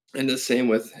 And the same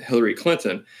with Hillary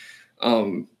Clinton.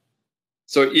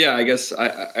 So yeah, I guess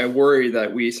I worry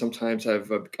that we sometimes have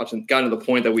gotten to the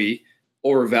point that we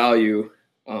overvalue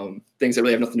things that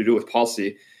really have nothing to do with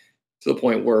policy to the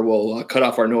point where we'll cut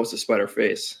off our nose to spite our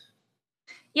face.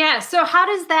 Yeah. So how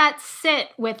does that sit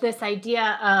with this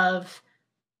idea of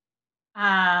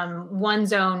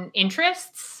one's own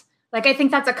interests? Like, I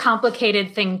think that's a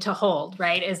complicated thing to hold,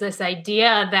 right? Is this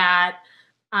idea that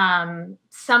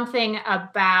something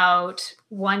about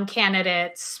one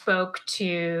candidate spoke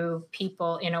to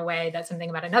people in a way that something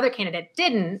about another candidate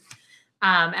didn't.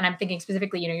 And I'm thinking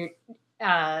specifically,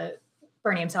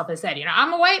 Bernie himself has said,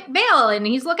 I'm a white male and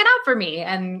he's looking out for me.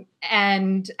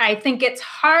 And I think it's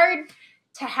hard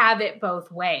to have it both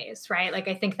ways, right? Like,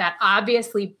 I think that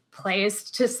obviously plays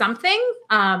to something,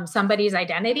 somebody's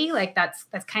identity. Like that's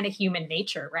kind of human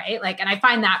nature, right? Like, and I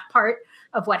find that part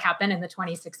of what happened in the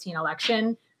 2016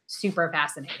 election super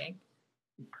fascinating.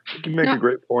 You make a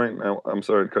great point. I'm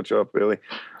sorry to cut you off, Bailey.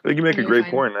 I think you make a great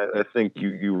point. I think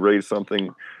you raised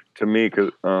something to me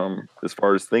as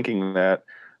far as thinking that.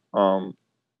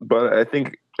 But I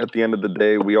think at the end of the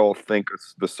day, we all think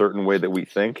the certain way that we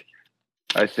think.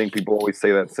 I think people always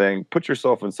say that saying, put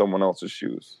yourself in someone else's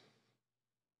shoes.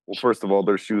 Well, first of all,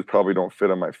 their shoes probably don't fit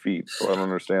on my feet, so I don't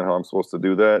understand how I'm supposed to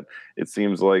do that. It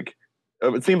seems like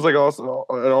also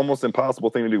an almost impossible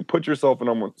thing to do. Put yourself in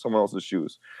someone else's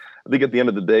shoes. I think at the end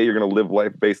of the day, you're going to live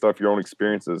life based off your own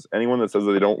experiences. Anyone that says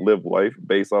that they don't live life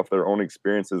based off their own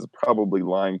experiences is probably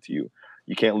lying to you.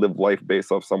 You can't live life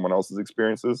based off someone else's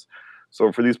experiences.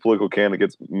 So for these political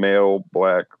candidates, male,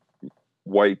 black,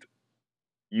 white,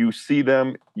 you see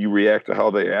them, you react to how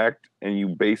they act, and you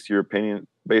base your opinion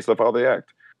based off how they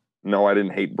act. No, I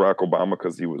didn't hate Barack Obama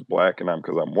because he was black and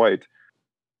because I'm white.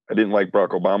 I didn't like Barack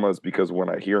Obama is because when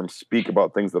I hear him speak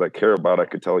about things that I care about, I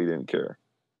could tell he didn't care.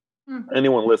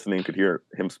 Anyone listening could hear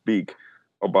him speak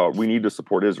about we need to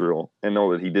support Israel and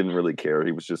know that he didn't really care.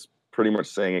 He was just pretty much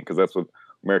saying it because that's what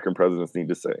American presidents need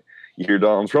to say. You hear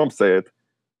Donald Trump say it,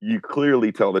 you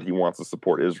clearly tell that he wants to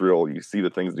support Israel. You see the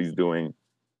things that he's doing.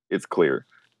 It's clear.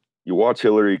 You watch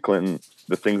Hillary Clinton,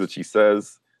 the things that she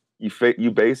says,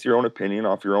 you base your own opinion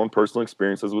off your own personal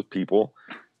experiences with people.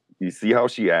 You see how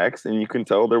she acts, and you can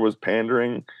tell there was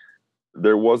pandering.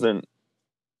 There wasn't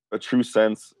a true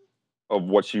sense of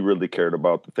what she really cared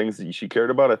about. The things that she cared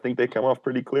about, I think they come off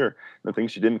pretty clear. The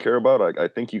things she didn't care about, I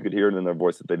think you could hear it in their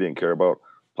voice that they didn't care about.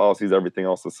 Policies, everything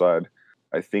else aside,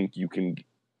 I think you can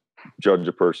judge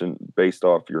a person based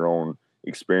off your own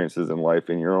experiences in life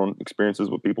and your own experiences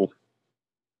with people.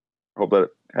 I hope that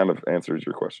kind of answers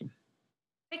your question.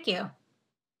 Thank you.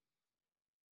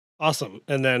 Awesome.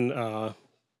 And then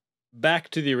back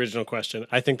to the original question.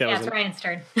 I think that was Ryan's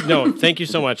turn. No, thank you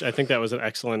so much. I think that was an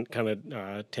excellent kind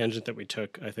of tangent that we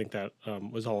took. I think that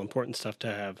was all important stuff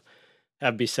to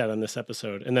have be said on this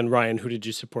episode. And then Ryan, who did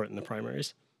you support in the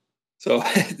primaries? So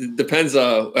it depends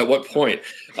at what point.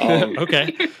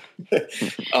 Okay.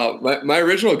 My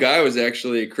original guy was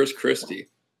actually Chris Christie.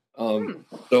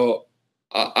 So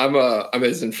I'm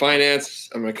in finance.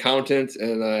 I'm an accountant,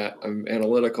 and I'm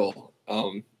analytical.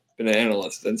 Been an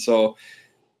analyst, and so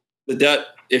the debt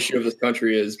issue of this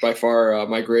country is by far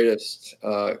my greatest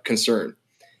concern.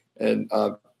 And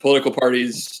political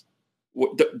parties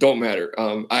don't matter.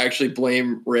 I actually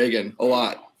blame Reagan a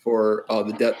lot for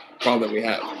the debt problem that we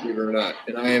have, believe it or not.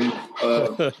 And I am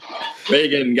a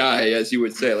Reagan guy, as you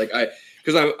would say,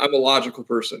 because I'm a logical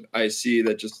person. I see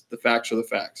that just the facts are the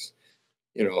facts,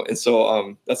 And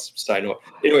so that's a side note.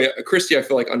 Anyway, Christie, I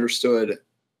feel like understood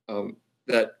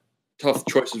that tough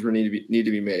choices need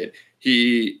to be made.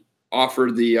 He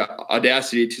offered the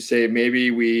audacity to say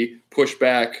maybe we push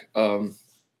back the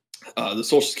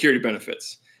Social Security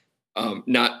benefits.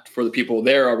 Not for the people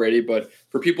there already, but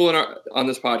for people on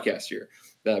this podcast here,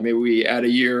 that maybe we add a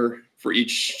year for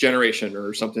each generation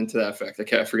or something to that effect.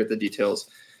 I forget the details.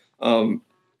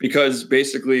 Because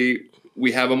basically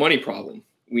we have a money problem.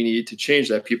 We need to change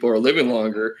that. People are living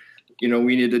longer.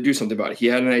 We need to do something about it. He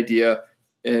had an idea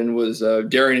and was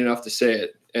daring enough to say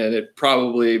it. And it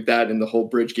probably, that and the whole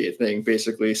Bridgegate thing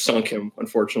basically sunk him,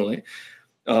 unfortunately.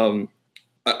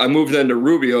 I moved then to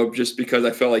Rubio just because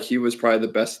I felt like he was probably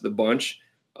the best of the bunch.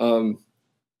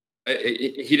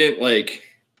 He didn't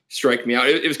strike me out.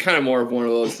 It was kind of more of one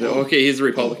of those, okay, he's a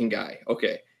Republican guy.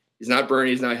 Okay. He's not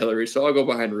Bernie, he's not Hillary, so I'll go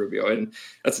behind Rubio. And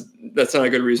that's not a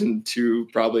good reason to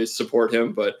probably support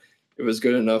him, but it was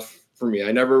good enough for me.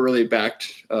 I never really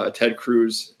backed Ted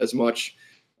Cruz as much.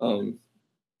 I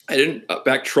didn't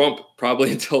back Trump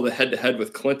probably until the head-to-head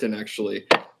with Clinton, actually.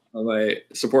 I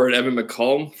supported Evan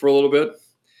McCollum for a little bit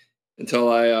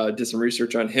until I did some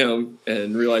research on him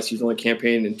and realized he's only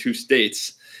campaigned in 2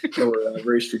 states that were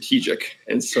very strategic.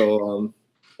 And so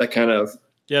that kind of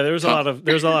there was a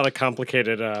lot of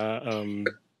complicated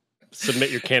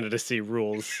submit your candidacy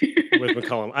rules with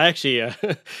McCollum. I actually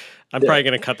I'm probably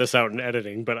going to cut this out in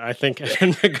editing, but I think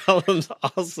Evan McCollum's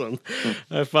awesome.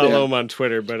 I follow him on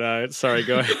Twitter, but sorry,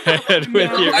 go ahead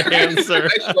with your answer.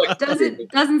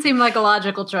 Doesn't seem like a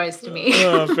logical choice to me.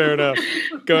 Oh, fair enough.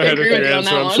 Go ahead with your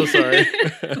answer. I'm so sorry.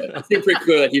 It seemed pretty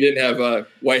clear that he didn't have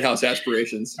White House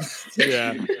aspirations.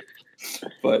 Yeah.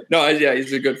 But no,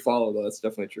 he's a good follow, though. That's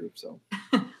definitely true. So.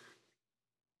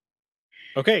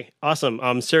 Okay,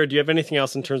 awesome. Sarah, do you have anything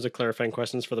else in terms of clarifying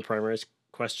questions for the primaries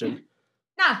question?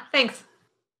 Nah, thanks.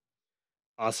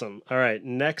 Awesome. All right,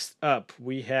 next up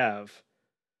we have...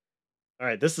 All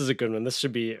right, this is a good one. This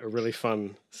should be a really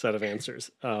fun set of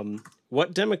answers.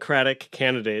 What Democratic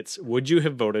candidates would you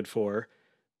have voted for,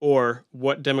 or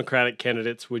what Democratic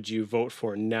candidates would you vote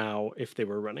for now if they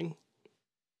were running?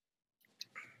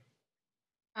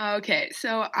 Okay,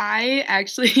 so I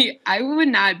would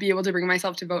not be able to bring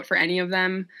myself to vote for any of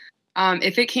them.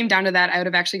 If it came down to that, I would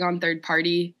have actually gone third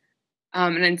party.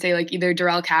 And I'd say either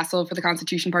Darrell Castle for the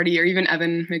Constitution Party or even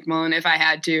Evan McMullin if I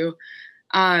had to.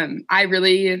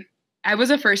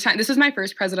 This was my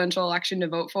first presidential election to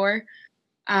vote for.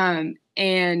 And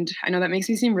I know that makes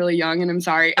me seem really young, and I'm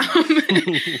sorry.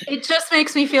 It just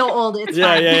makes me feel old. It's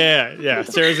fine. Yeah.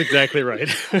 Sarah's exactly right.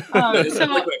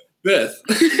 Beth.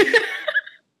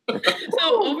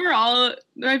 So overall,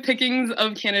 my pickings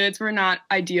of candidates were not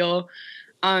ideal.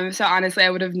 So honestly,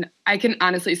 I can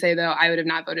honestly say though, I would have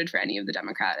not voted for any of the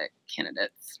Democratic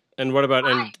candidates. And what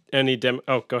about any go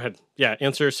ahead. Yeah,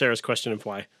 answer Sarah's question of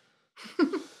why.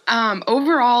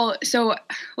 Overall, so a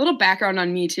little background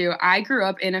on me too. I grew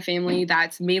up in a family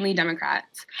that's mainly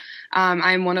Democrats.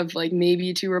 I'm one of like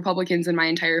maybe 2 Republicans in my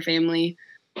entire family.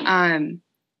 I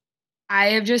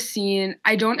have just seen,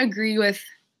 I don't agree with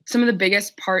some of the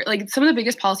biggest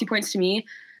policy points to me,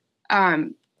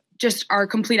 just are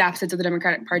complete opposites of the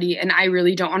Democratic Party. And I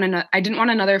really I didn't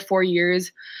want another 4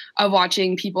 years of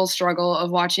watching people struggle,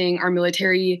 of watching our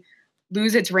military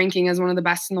lose its ranking as one of the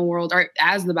best in the world, or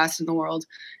as the best in the world.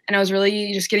 And I was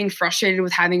really just getting frustrated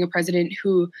with having a president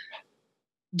who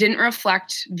didn't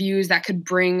reflect views that could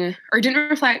bring, or didn't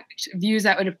reflect views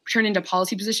that would turn into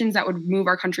policy positions that would move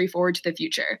our country forward to the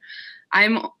future.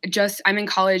 I'm in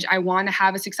college. I want to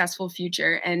have a successful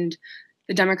future, and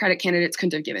the Democratic candidates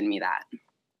couldn't have given me that.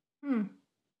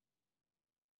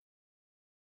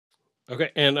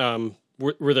 Okay. And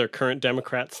were there current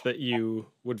Democrats that you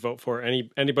would vote for?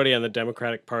 Anybody on the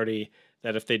Democratic Party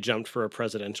that if they jumped for a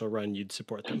presidential run, you'd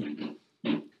support them?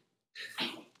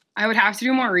 I would have to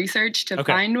do more research to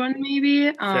find one,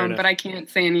 maybe, but I can't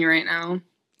say any right now.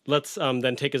 Let's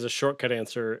then take as a shortcut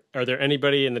answer. Are there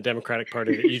anybody in the Democratic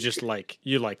Party that you just like?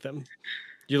 You like them?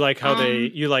 You like how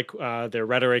you like their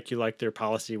rhetoric? You like their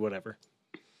policy? Whatever.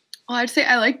 Well, I'd say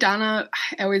I like Donna.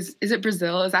 Is it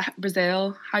Brazil? Is that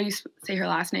Brazil? How do you say her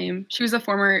last name? She's like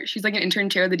an intern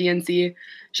chair of the DNC.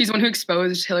 She's the one who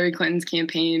exposed Hillary Clinton's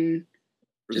campaign.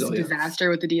 Just disaster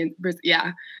with the DNC.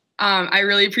 Yeah. I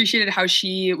really appreciated how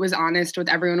she was honest with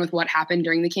everyone with what happened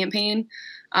during the campaign.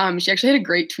 She actually had a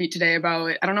great tweet today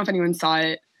about, I don't know if anyone saw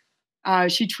it.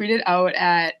 She tweeted out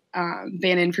at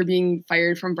Bannon for being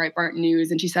fired from Breitbart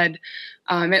News. And she said,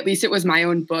 at least it was my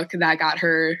own book that got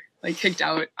her like kicked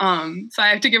out. So I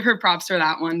have to give her props for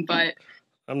that one, but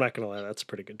I'm not going to lie. That's a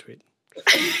pretty good tweet.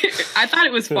 I thought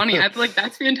it was funny. I feel like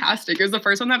that's fantastic. It was the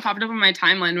first one that popped up on my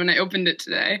timeline when I opened it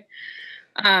today.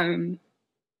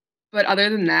 But other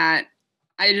than that,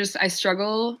 I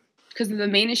struggle because the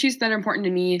main issues that are important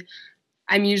to me,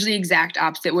 I'm usually exact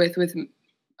opposite with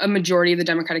a majority of the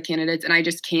Democratic candidates. And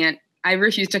I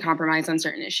refuse to compromise on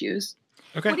certain issues.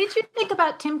 Okay. What did you think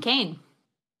about Tim Kaine?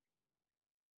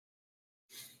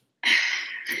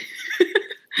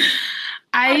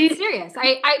 I'm serious.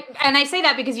 I say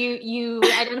that because you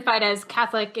identified as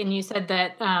Catholic and you said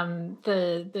that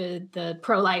the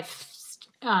pro-life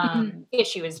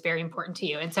issue is very important to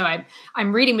you. And so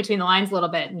I'm reading between the lines a little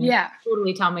bit and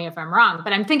totally tell me if I'm wrong,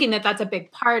 but I'm thinking that that's a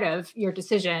big part of your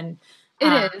decision.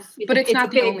 It is, but it's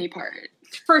not the only part.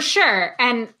 For sure.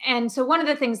 And so one of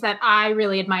the things that I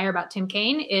really admire about Tim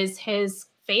Kaine is his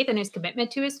faith and his commitment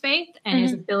to his faith and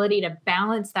his ability to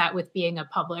balance that with being a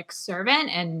public servant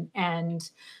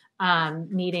and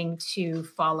needing to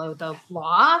follow the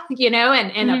law,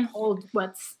 and uphold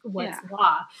what's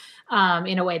law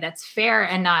in a way that's fair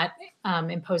and not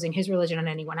imposing his religion on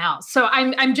anyone else. So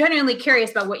I'm genuinely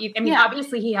curious about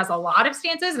obviously he has a lot of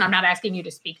stances and I'm not asking you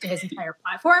to speak to his entire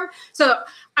platform. So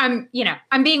I'm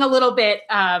being a little bit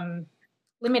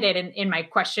limited in my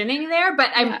questioning there,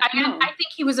 but I think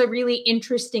he was a really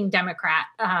interesting Democrat,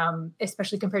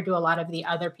 especially compared to a lot of the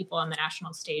other people on the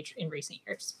national stage in recent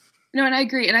years. No, and I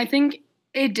agree. And I think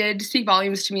it did speak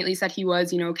volumes to me, at least, that he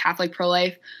was, Catholic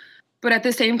pro-life. But at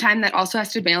the same time, that also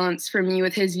has to balance for me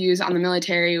with his views on the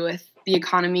military, with the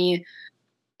economy.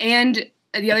 And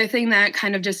the other thing that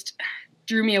kind of just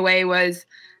drew me away was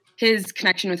his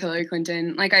connection with Hillary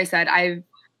Clinton. Like I said, I've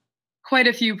quite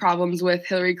a few problems with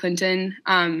Hillary Clinton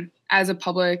as a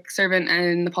public servant and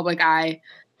in the public eye.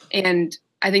 And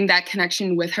I think that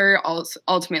connection with her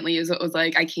ultimately is what was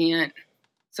like, I can't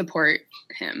support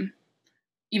him.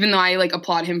 Even though I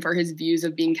applaud him for his views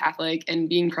of being Catholic and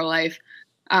being pro-life,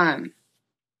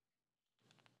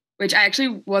 which I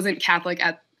actually wasn't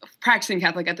practicing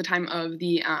Catholic at the time of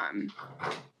the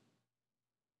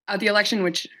election,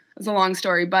 which is a long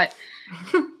story, but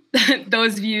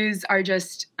those views are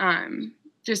just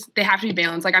they have to be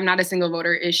balanced. Like I'm not a single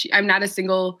voter issue. I'm not a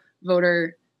single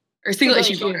voter or single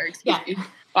issue voter. Excuse me.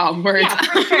 Wow, words. Yeah,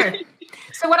 for sure.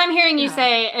 So what I'm hearing you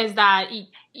say is that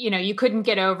you couldn't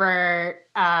get over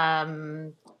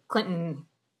Clinton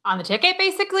on the ticket,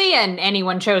 basically, and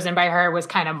anyone chosen by her was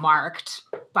kind of marked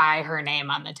by her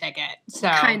name on the ticket. So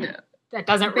that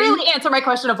doesn't really answer my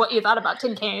question of what you thought about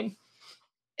Tim Kaine.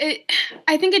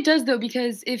 I think it does, though,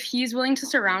 because if he's willing to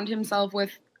surround himself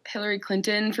with Hillary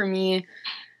Clinton, for me,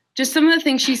 just some of the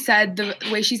things she said, the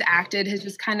way she's acted has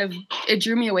just it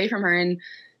drew me away from her.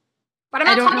 But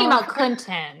I'm not talking about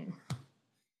Clinton.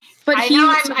 But I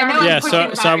know.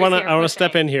 So I want to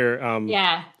step in here.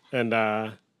 And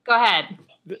go ahead.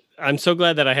 I'm so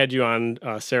glad that I had you on,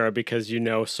 Sarah, because you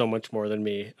know so much more than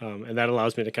me, and that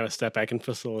allows me to kind of step back and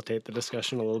facilitate the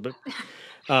discussion a little bit.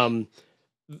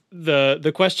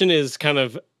 The question is kind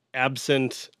of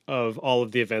absent of all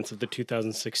of the events of the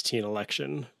 2016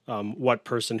 election. What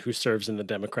person who serves in the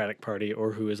Democratic Party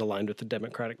or who is aligned with the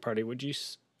Democratic Party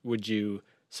would you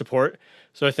support?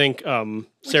 So I think which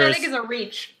I think is a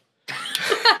reach.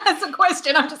 That's a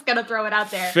question. I'm just gonna throw it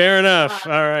out there. Fair enough.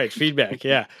 All right, feedback.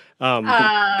 Yeah.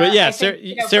 But yeah,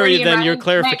 Sarah, then your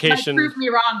clarification might prove me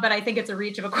wrong, but I think it's a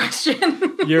reach of a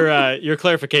question. your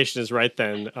clarification is right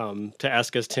then. To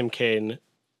ask us Tim Kaine,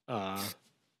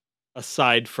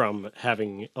 aside from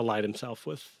having allied himself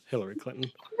with Hillary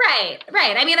Clinton.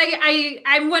 Right. I mean,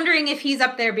 I'm wondering if he's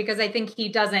up there because I think he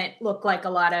doesn't look like a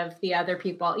lot of the other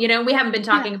people. You know, we haven't been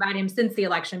talking about him since the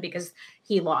election because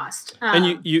he lost.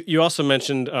 And you also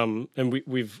mentioned, and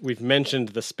we've mentioned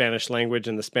the Spanish language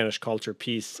and the Spanish culture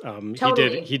piece.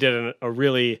 Totally. He did a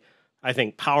really, I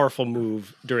think, powerful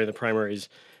move during the primaries,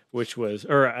 which was,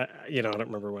 I don't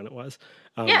remember when it was.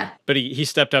 But he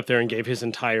stepped up there and gave his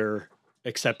entire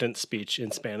acceptance speech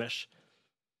in Spanish.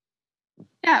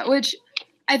 Yeah, which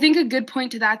I think a good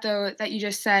point to that, though, that you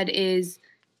just said is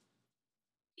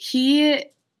you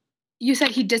said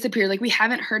he disappeared. Like, we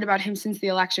haven't heard about him since the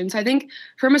election. So I think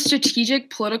from a strategic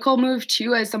political move,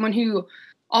 too, as someone who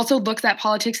also looks at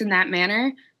politics in that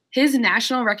manner, his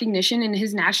national recognition and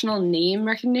his national name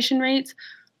recognition rates,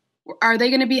 are they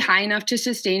going to be high enough to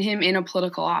sustain him in a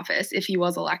political office if he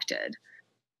was elected?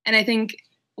 And I think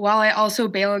while I also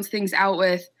balance things out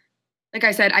with, like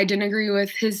I said, I didn't agree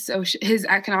with his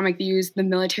economic views, the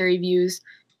military views.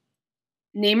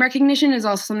 Name recognition is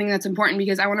also something that's important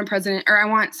because I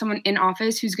want someone in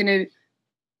office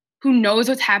who knows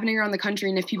what's happening around the country.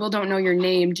 And if people don't know your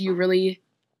name, do you really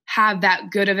have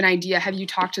that good of an idea? Have you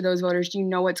talked to those voters? Do you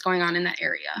know what's going on in that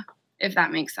area? If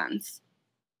that makes sense.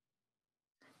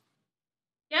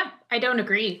 Yeah, I don't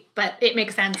agree, but it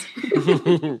makes sense.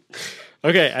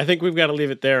 Okay, I think we've got to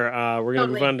leave it there. We're going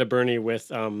to move on to Bernie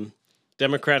with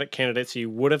Democratic candidates you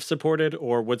would have supported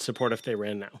or would support if they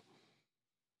ran now.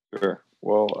 Sure.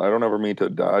 Well, I don't ever mean to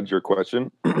dodge your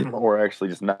question or actually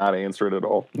just not answer it at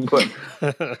all. But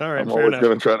all right, I'm always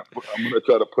going to try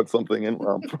to put something in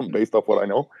based off what I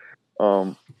know.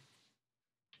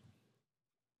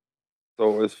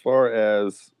 So as far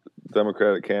as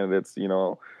Democratic candidates,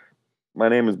 my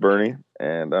name is Bernie,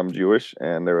 and I'm Jewish,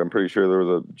 and I'm pretty sure there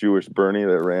was a Jewish Bernie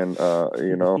that ran,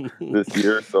 this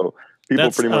year. So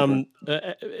people pretty much.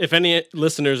 If any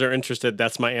listeners are interested,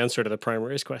 that's my answer to the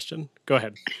primaries question. Go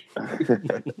ahead.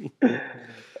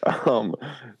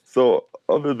 So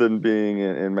other than being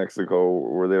in Mexico,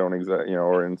 where they don't exactly,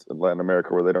 or in Latin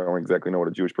America, where they don't exactly know what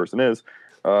a Jewish person is,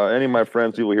 any of my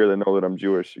friends, people here that know that I'm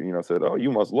Jewish, said, "Oh,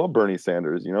 you must love Bernie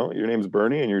Sanders. Your name's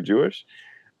Bernie and you're Jewish."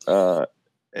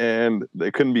 And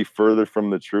they couldn't be further from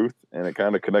the truth. And it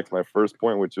kind of connects my first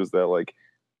point, which was that,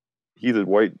 he's a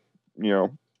white,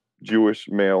 Jewish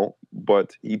male,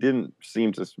 but he didn't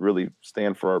seem to really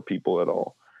stand for our people at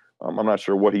all. I'm not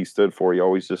sure what he stood for. He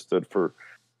always just stood for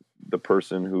the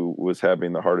person who was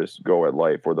having the hardest go at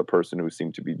life, or the person who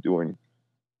seemed to be done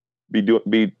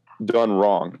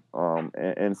wrong.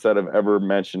 Instead of ever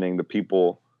mentioning the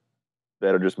people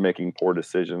that are just making poor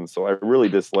decisions. So I really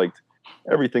disliked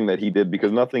everything that he did,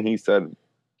 because nothing he said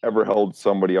ever held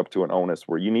somebody up to an onus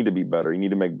where you need to be better. You need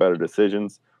to make better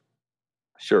decisions.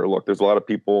 Sure, look, there's a lot of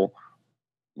people,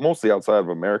 mostly outside of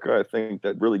America, I think,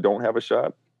 that really don't have a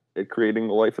shot at creating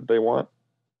the life that they want.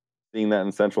 Seeing that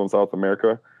in Central and South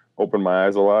America opened my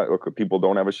eyes a lot. Look, people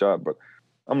don't have a shot, but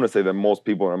I'm going to say that most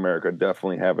people in America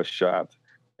definitely have a shot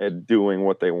at doing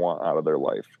what they want out of their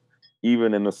life.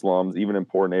 Even in the slums, even in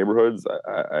poor neighborhoods.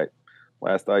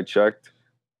 Last I checked,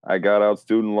 I got out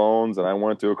student loans and I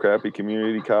went to a crappy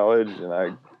community college, and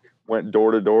I went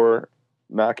door to door,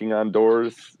 knocking on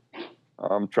doors,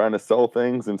 trying to sell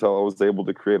things until I was able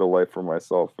to create a life for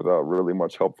myself without really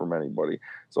much help from anybody.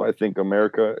 So I think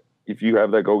America, if you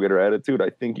have that go-getter attitude, I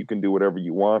think you can do whatever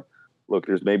you want. Look,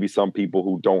 there's maybe some people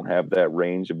who don't have that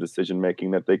range of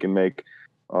decision-making that they can make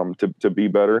to be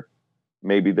better.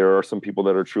 Maybe there are some people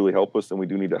that are truly helpless and we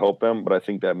do need to help them. But I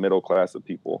think that middle class of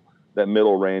people, that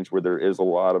middle range where there is a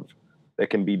lot of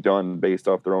that can be done based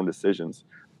off their own decisions,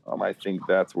 I think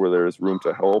that's where there is room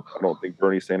to help. I don't think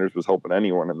Bernie Sanders was helping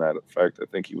anyone in that effect. I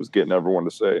think he was getting everyone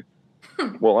to say,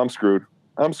 well, I'm screwed.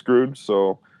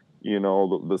 So,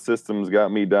 the system's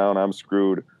got me down. I'm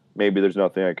screwed. Maybe there's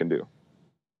nothing I can do.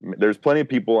 There's plenty of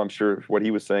people, I'm sure what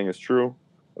he was saying is true.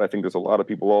 But I think there's a lot of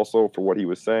people also, for what he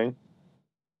was saying,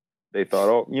 they thought,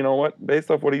 oh, you know what?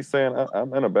 Based off what he's saying,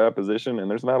 I'm in a bad position and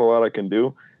there's not a lot I can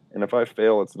do. And if I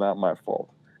fail, it's not my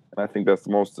fault. And I think that's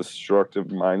the most destructive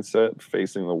mindset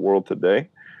facing the world today.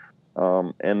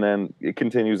 And then it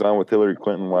continues on with Hillary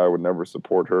Clinton, why I would never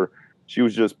support her. she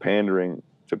was just pandering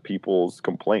to people's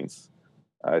complaints.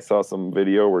 I saw some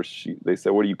video where they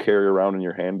said, "What do you carry around in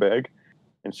your handbag?"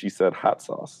 And she said, "Hot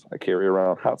sauce. I carry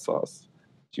around hot sauce."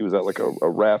 She was at like a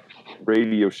rap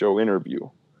radio show interview.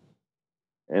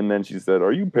 And then she said,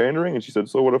 "Are you pandering?" And she said,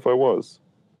 "So what if I was?"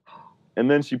 And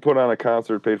then she put on a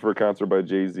concert, paid for a concert by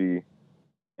Jay-Z,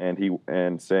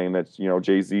 and saying that,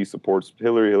 Jay-Z supports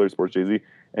Hillary supports Jay-Z,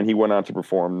 and he went on to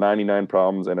perform 99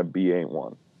 Problems and a B Ain't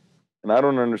One. And I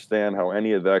don't understand how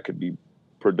any of that could be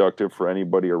productive for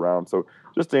anybody around. So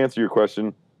just to answer your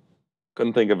question,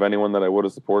 couldn't think of anyone that I would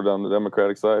have supported on the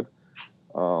Democratic side.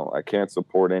 I can't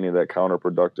support any of that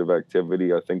counterproductive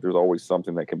activity. I think there's always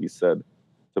something that can be said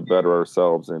to better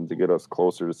ourselves and to get us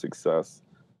closer to success.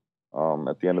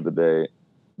 At the end of the day,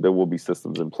 there will be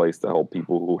systems in place to help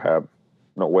people who have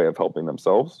no way of helping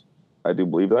themselves. I do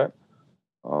believe that.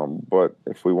 But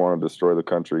if we want to destroy the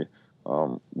country,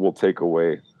 we'll take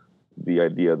away the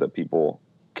idea that people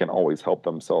can always help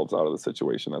themselves out of the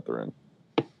situation that they're in.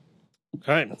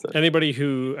 All right. Anybody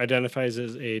who identifies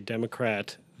as a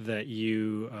Democrat that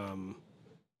you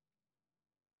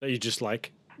just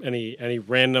like? Any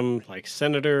random like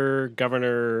senator,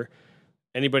 governor,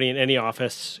 anybody in any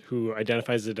office who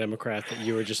identifies as a Democrat that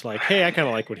you were just like, hey, I kind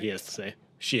of like what he has to say.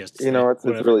 She has to say. It's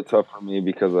really tough for me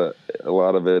because a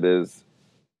lot of it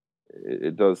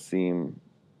does seem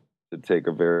to take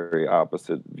a very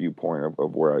opposite viewpoint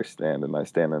of where I stand, and I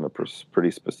stand in a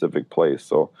pretty specific place.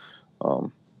 So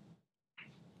I'm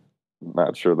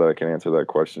not sure that I can answer that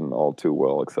question all too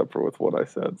well, except for with what I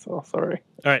said. So sorry.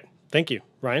 All right. Thank you.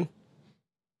 Ryan?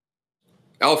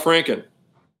 Al Franken.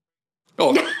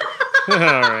 Oh. All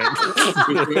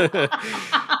right.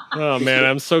 Oh, man,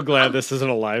 I'm so glad this isn't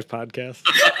a live podcast.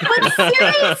 But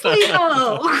seriously,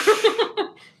 though.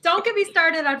 Don't get me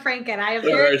started on Franken. I have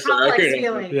very complex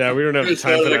feelings. Yeah, we don't have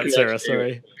time for that, Sarah.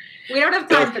 Sorry. We don't have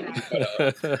time for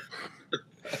that.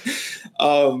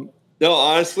 No,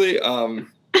 honestly,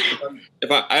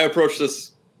 if I approach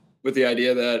this with the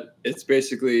idea that it's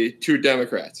basically two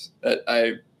Democrats that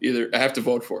I have to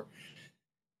vote for.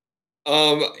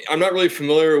 I'm not really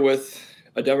familiar with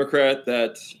a Democrat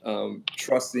that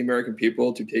trusts the American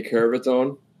people to take care of its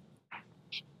own,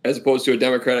 as opposed to a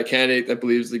Democratic candidate that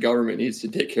believes the government needs to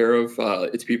take care of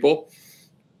its people.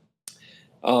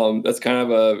 That's kind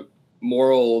of a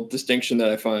moral distinction that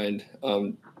I find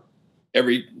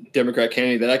every Democrat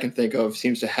candidate that I can think of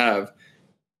seems to have.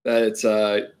 That it's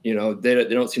they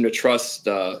don't seem to trust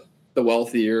the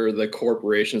wealthy or the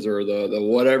corporations or the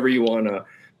whatever you want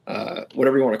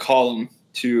to call them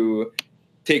to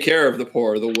take care of the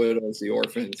poor, the widows, the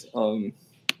orphans.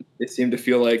 They seem to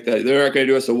feel like that they're not going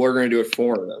to do it, so we're going to do it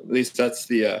for them. At least that's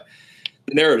the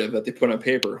narrative that they put on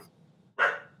paper.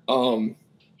 So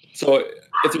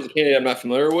if there's a candidate I'm not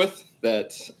familiar with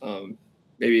that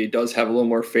maybe does have a little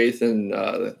more faith in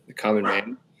the common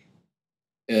man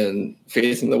and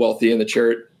faith in the wealthy and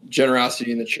the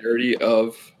generosity and the charity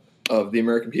of the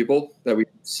American people that we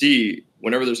see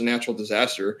whenever there's a natural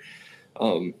disaster,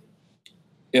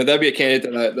 that'd be a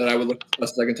candidate that I would look a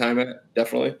second time at,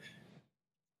 definitely.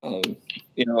 I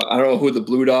don't know who the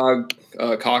Blue Dog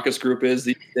caucus group is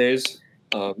these days.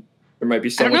 There might be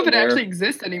someone. I don't know if it there. actually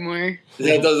exists anymore.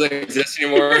 That doesn't exist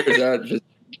anymore. Is that just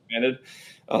expanded?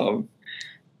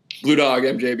 Blue Dog,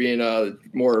 MJ being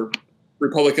more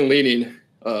Republican-leaning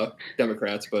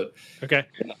Democrats, but okay,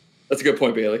 that's a good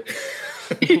point, Bailey.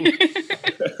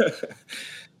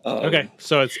 Okay,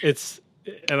 so it's,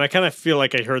 and I kind of feel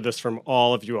like I heard this from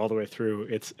all of you all the way through.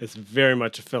 It's very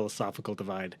much a philosophical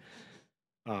divide.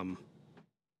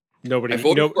 Nobody. I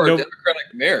voted for a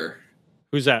Democratic mayor.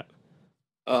 Who's that?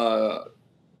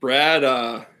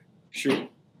 Brad. Shoot,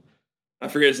 I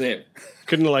forget his name.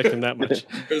 Couldn't have liked him that much.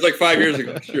 It was like 5 years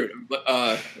ago. Shoot,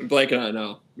 I'm blanking on it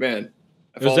now. Man,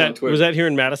 was that here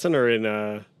in Madison or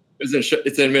in?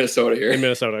 It's in Minnesota here. In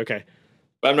Minnesota, okay.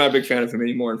 But I'm not a big fan of him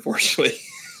anymore, unfortunately.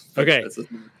 Okay.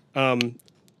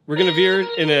 We're going to veer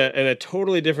in a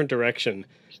totally different direction.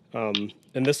 And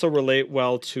this will relate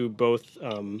well to both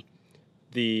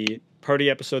the party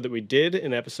episode that we did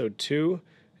in episode 2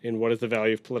 in What is the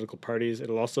Value of Political Parties.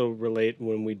 It'll also relate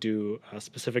when we do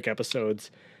specific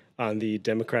episodes on the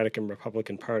Democratic and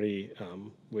Republican Party,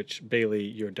 which, Bailey,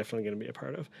 you're definitely going to be a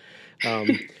part of.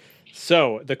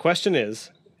 So the question is,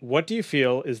 what do you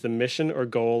feel is the mission or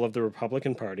goal of the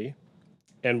Republican Party?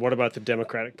 And what about the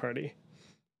Democratic Party?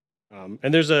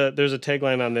 And there's a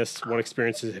tagline on this. What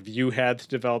experiences have you had to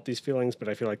develop these feelings? But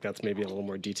I feel like that's maybe a little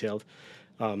more detailed.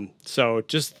 So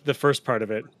just the first part of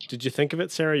it. Did you think of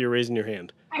it, Sarah? You're raising your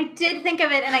hand. I did think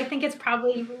of it, and I think it's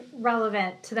probably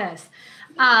relevant to this.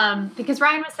 Because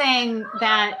Ryan was saying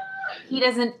that he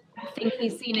doesn't think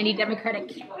he's seen any Democratic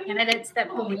candidates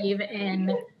that believe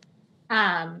in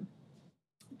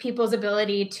people's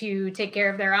ability to take care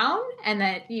of their own, and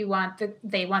that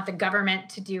they want the government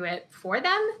to do it for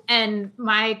them. And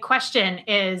my question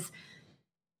is,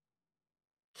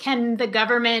 can the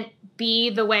government be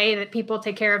the way that people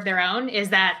take care of their own? Is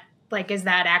that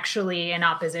actually in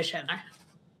opposition?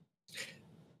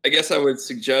 I guess I would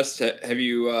suggest, have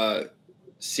you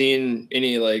seen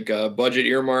any budget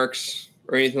earmarks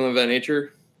or anything of that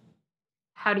nature?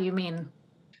 How do you mean?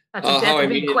 That's a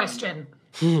big question.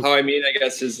 How I mean, I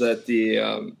guess, is that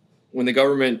when the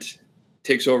government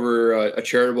takes over a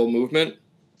charitable movement,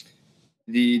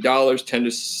 the dollars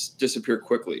tend to disappear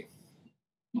quickly.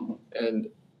 And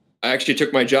I actually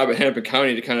took my job at Hennepin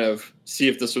County to kind of see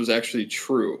if this was actually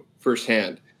true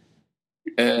firsthand.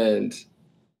 And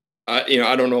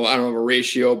I don't know, I don't have a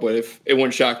ratio, but it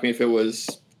wouldn't shock me if it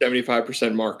was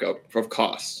 75% markup of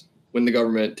costs when the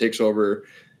government takes over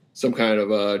some kind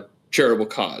of a charitable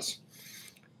cause.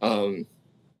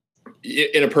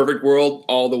 In a perfect world,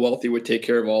 all the wealthy would take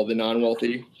care of all the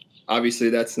non-wealthy.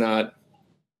 Obviously, that's not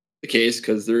the case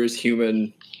because there is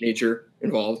human nature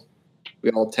involved. We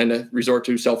all tend to resort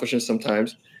to selfishness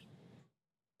sometimes.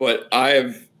 But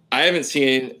I haven't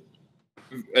seen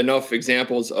enough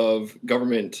examples of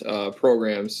government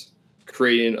programs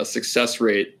creating a success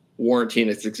rate warranting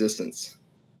its existence,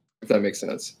 if that makes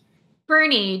sense.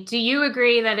 Bernie, do you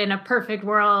agree that in a perfect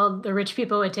world, the rich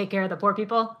people would take care of the poor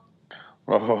people?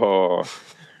 Oh,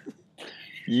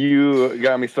 you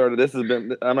got me started.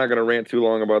 I'm not going to rant too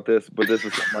long about this, but this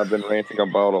is something I've been ranting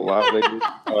about a lot lately.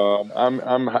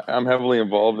 I'm heavily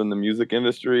involved in the music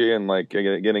industry and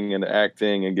getting into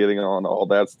acting and getting on all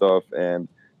that stuff. And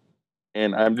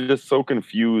I'm just so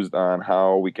confused on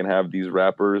how we can have these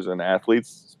rappers and athletes,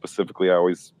 specifically, I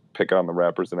always pick on the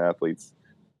rappers and athletes,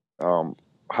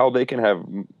 how they can have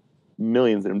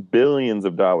millions and billions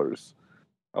of dollars,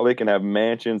 how they can have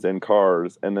mansions and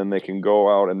cars, and then they can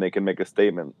go out and they can make a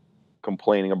statement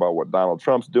complaining about what Donald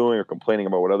Trump's doing or complaining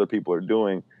about what other people are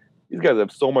doing. These guys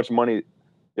have so much money.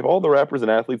 If all the rappers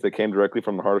and athletes that came directly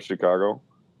from the heart of Chicago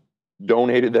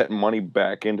donated that money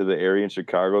back into the area in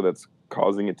Chicago that's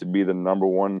causing it to be the number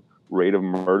one rate of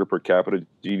murder per capita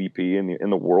GDP in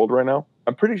the world right now,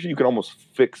 I'm pretty sure you could almost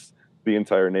fix the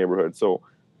entire neighborhood. So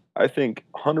I think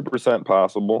 100%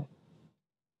 possible.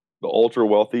 The ultra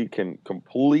wealthy can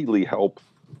completely help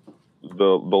the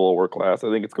lower class. I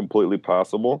think it's completely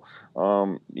possible.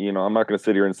 I'm not going to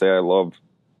sit here and say I love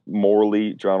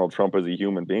morally Donald Trump as a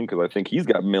human being because I think he's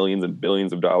got millions and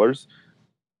billions of dollars.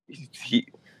 He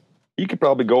could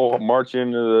probably go march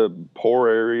into the poor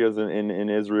areas in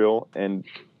Israel and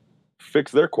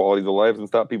fix their qualities of life and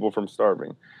stop people from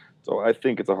starving. So I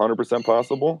think it's 100%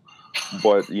 possible.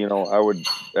 But, I would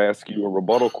ask you a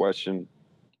rebuttal question.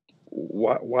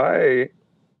 Why,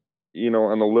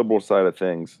 on the liberal side of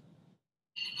things,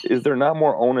 is there not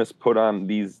more onus put on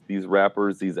these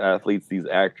rappers, these athletes, these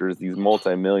actors, these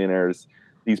multimillionaires,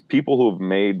 these people who have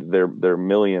made their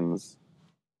millions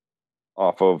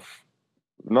off of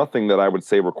nothing that I would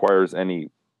say requires any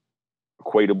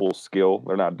equatable skill?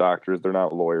 They're not doctors, they're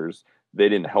not lawyers. They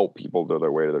didn't help people to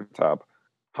their way to the top.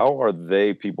 How are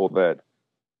they people that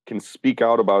can speak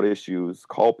out about issues,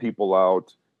 call people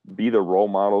out, be the role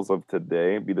models of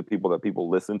today, be the people that people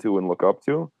listen to and look up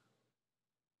to,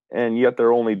 and yet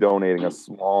they're only donating a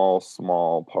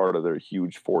small part of their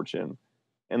huge fortune,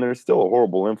 and they're still a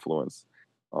horrible influence.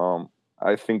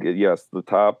 I think, yes, the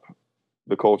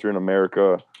culture in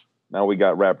America, now we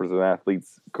got rappers and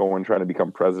athletes trying to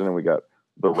become president. We got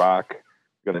The Rock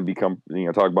going to become,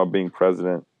 talk about being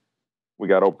president. We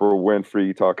got Oprah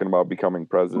Winfrey talking about becoming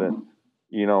president.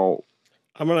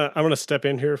 I'm gonna step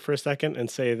in here for a second and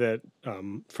say that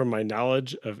from my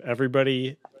knowledge of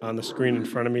everybody on the screen in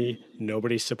front of me,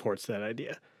 nobody supports that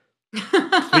idea.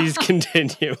 Please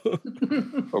continue.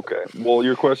 Okay. Well,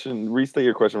 restate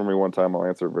your question for me one time. I'll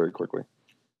answer it very quickly.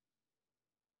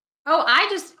 Oh,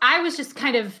 I was just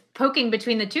kind of poking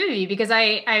between the two of you because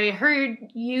I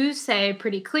heard you say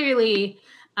pretty clearly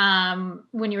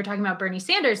when you were talking about Bernie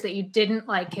Sanders that you didn't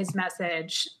like his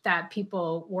message that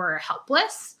people were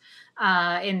helpless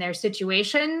in their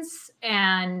situations,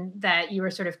 and that you were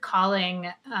sort of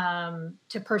calling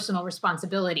to personal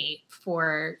responsibility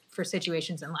for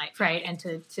situations in life, right? And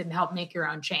to help make your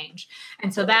own change.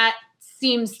 And so that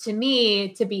seems to me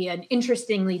to be an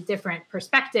interestingly different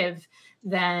perspective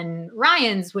than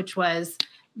Ryan's, which was,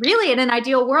 really, in an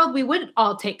ideal world, we would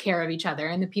all take care of each other,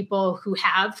 and the people who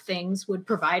have things would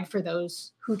provide for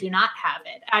those who do not have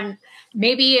it. And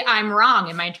maybe I'm wrong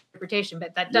in my interpretation,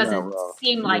 but that doesn't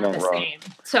seem like the same.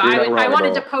 So I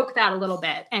wanted to poke that a little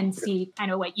bit and see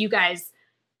kind of what you guys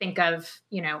think of,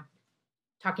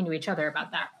 talking to each other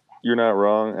about that. You're not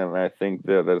wrong, and I think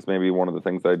that that's maybe one of the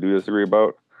things I do disagree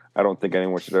about. I don't think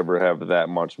anyone should ever have that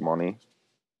much money.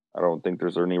 I don't think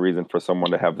there's any reason for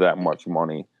someone to have that much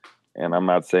money. And I'm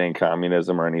not saying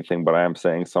communism or anything, but I am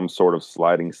saying some sort of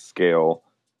sliding scale.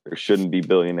 There shouldn't be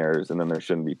billionaires, and then there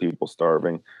shouldn't be people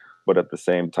starving. But at the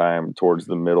same time, towards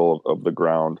the middle of the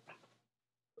ground,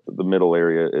 the middle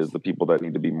area is the people that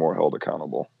need to be more held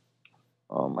accountable.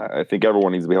 I think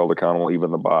everyone needs to be held accountable,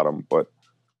 even the bottom. But,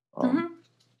 I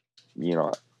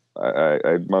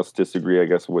must disagree, I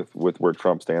guess, with where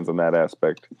Trump stands on that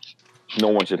aspect. No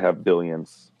one should have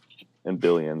billions and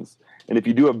billions. And if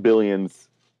you do have billions,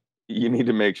 you need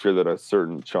to make sure that a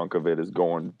certain chunk of it is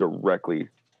going directly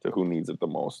to who needs it the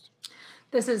most.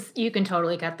 You can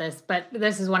totally cut this, but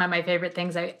this is one of my favorite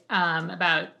things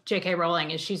about J.K.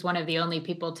 Rowling is she's one of the only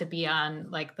people to be on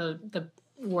like the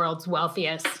world's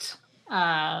wealthiest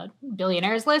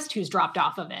billionaires list who's dropped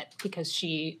off of it because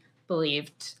she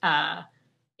believed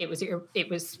it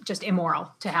was just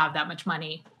immoral to have that much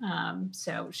money.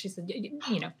 So she said,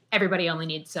 everybody only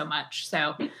needs so much.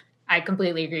 So I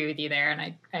completely agree with you there.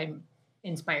 And I'm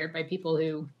inspired by people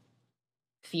who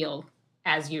feel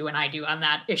as you and I do on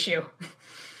that issue.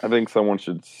 I think someone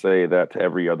should say that to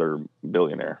every other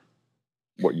billionaire,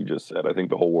 what you just said. I think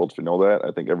the whole world should know that.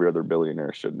 I think every other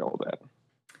billionaire should know that.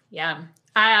 Yeah.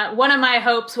 One of my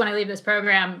hopes when I leave this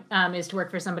program is to work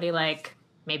for somebody like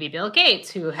maybe Bill Gates,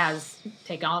 who has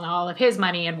taken on all of his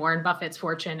money and Warren Buffett's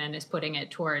fortune and is putting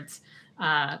it towards,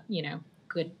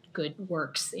 good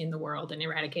works in the world and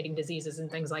eradicating diseases and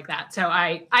things like that. So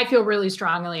I feel really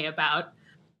strongly about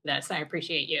this. I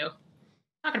appreciate you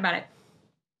talking about it.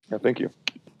 Yeah, thank you.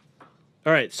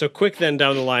 All right. So quick then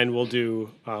down the line, we'll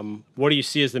do what do you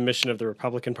see as the mission of the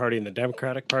Republican Party and the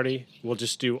Democratic Party? We'll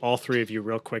just do all three of you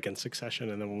real quick in succession,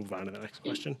 and then we'll move on to the next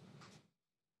question.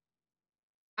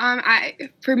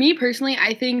 For me personally,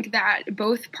 I think that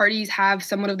both parties have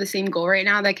somewhat of the same goal right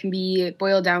now that can be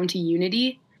boiled down to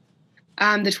unity.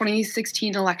 The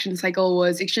 2016 election cycle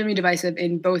was extremely divisive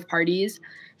in both parties.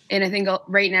 And I think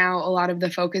right now a lot of the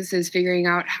focus is figuring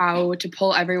out how to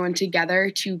pull everyone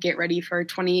together to get ready for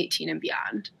 2018 and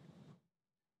beyond.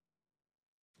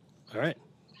 All right.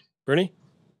 Bernie?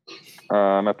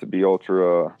 Not to be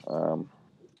ultra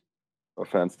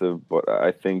offensive, but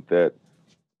I think that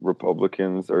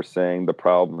Republicans are saying the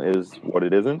problem is what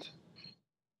it isn't.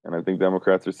 And I think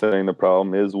Democrats are saying the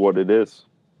problem is what it is.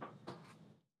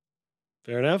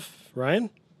 Fair enough. Ryan?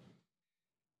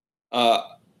 I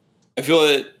feel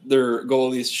that their goal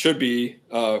at least should be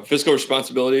fiscal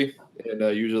responsibility and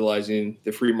utilizing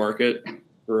the free market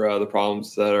for the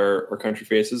problems that our country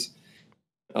faces.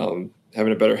 Having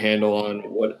a better handle on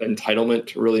what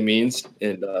entitlement really means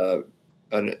and a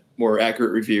more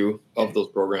accurate review of those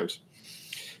programs.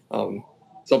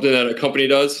 Something that a company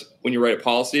does when you write a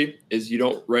policy is you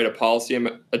don't write a policy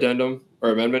addendum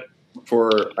or amendment for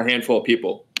a handful of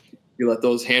people. You let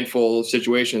those handful of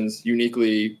situations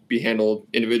uniquely be handled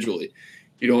individually.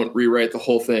 You don't rewrite the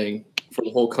whole thing for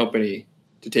the whole company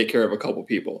to take care of a couple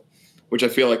people, which I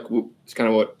feel like is kind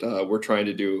of what we're trying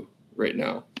to do right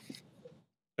now.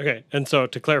 Okay. And so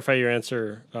to clarify your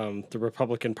answer, the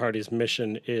Republican Party's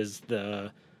mission is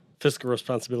the fiscal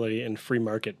responsibility and free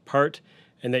market part,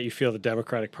 and that you feel the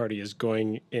Democratic Party is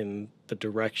going in the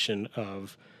direction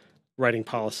of writing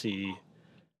policy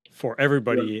for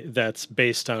everybody that's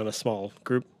based on a small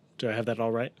group. Do I have that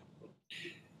all right?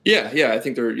 Yeah, I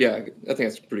think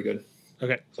that's pretty good.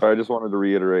 Okay. Sorry, I just wanted to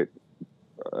reiterate.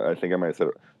 I think I might have said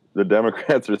it. The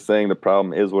Democrats are saying the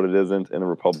problem is what it isn't, and the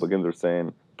Republicans are saying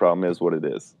the problem is what it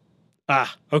is.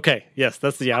 Ah, okay. Yes,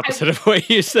 that's the opposite of what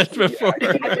you said before.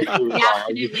 I was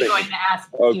absolutely going to ask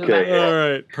you about that.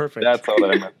 All right, perfect. That's all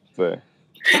that I meant to say.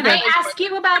 Can I ask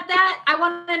you about that? I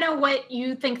want to know what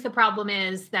you think the problem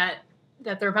is that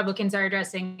the Republicans are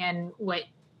addressing and what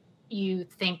you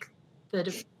think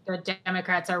the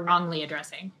Democrats are wrongly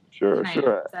addressing. Sure.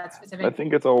 I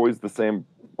think it's always the same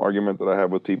argument that I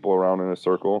have with people around in a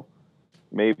circle.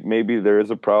 Maybe there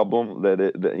is a problem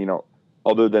that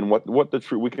other than what the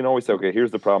truth, we can always say, okay,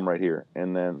 here's the problem right here.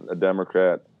 And then a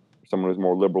Democrat, someone who's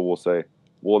more liberal will say,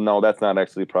 well, no, that's not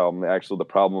actually a problem. Actually, the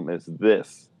problem is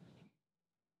this.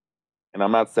 And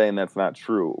I'm not saying that's not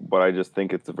true, but I just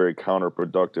think it's a very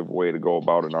counterproductive way to go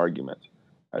about an argument.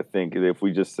 I think if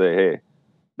we just say, hey,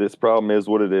 this problem is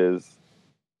what it is,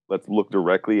 let's look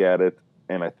directly at it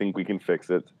and I think we can fix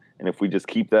it. And if we just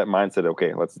keep that mindset,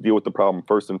 okay, let's deal with the problem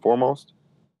first and foremost.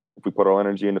 If we put our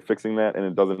energy into fixing that and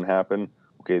it doesn't happen,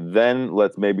 okay, then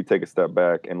let's maybe take a step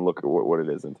back and look at what it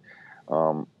isn't.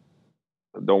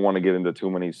 Don't want to get into too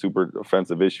many super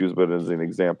offensive issues, but as an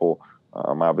example,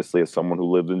 obviously as someone who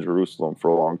lived in Jerusalem for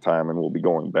a long time and will be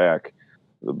going back,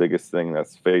 the biggest thing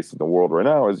that's facing the world right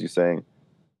now is you saying,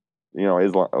 you know,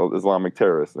 Islamic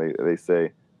terrorists. I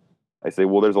say,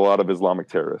 well, there's a lot of Islamic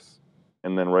terrorists.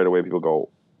 And then right away people go,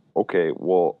 okay,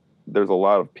 well, there's a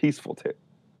lot of peaceful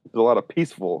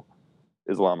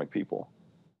Islamic people.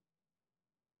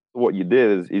 What you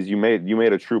did is you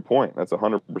made a true point. That's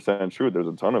 100% true. There's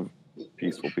a ton of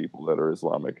peaceful people that are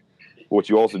Islamic. But what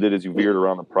you also did is you veered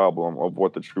around the problem of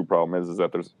what the true problem is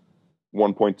that there's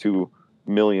 1.2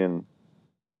 million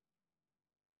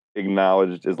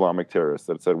acknowledged Islamic terrorists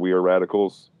that said we are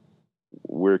radicals,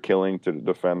 we're killing to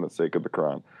defend the sake of the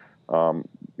Quran.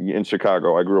 In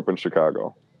Chicago, I grew up in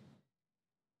Chicago.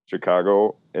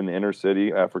 Chicago, in the inner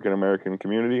city African American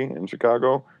community in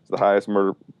Chicago, is the highest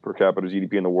murder per capita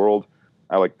GDP in the world.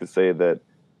 I like to say that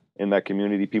in that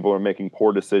community, people are making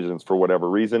poor decisions for whatever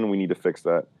reason. We need to fix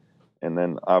that. And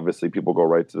then obviously people go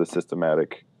right to the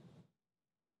systematic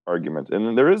argument.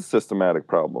 And there is systematic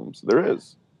problems. There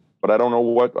is. But I don't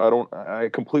know I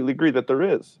completely agree that there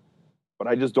is. But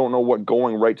I just don't know what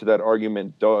going right to that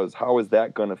argument does. How is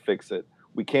that going to fix it?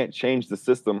 We can't change the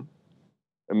system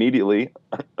immediately.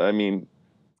 I mean,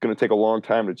 it's going to take a long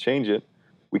time to change it.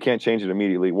 We can't change it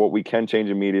immediately. What we can change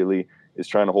immediately is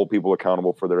trying to hold people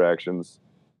accountable for their actions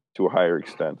to a higher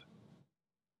extent.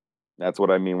 That's what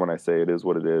I mean when I say it is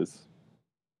what it is.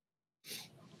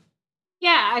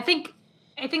 Yeah, I think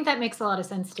that makes a lot of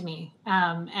sense to me.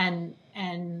 And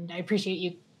I appreciate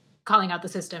you calling out the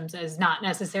systems as not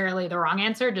necessarily the wrong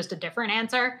answer, just a different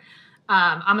answer.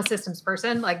 I'm a systems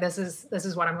person. Like this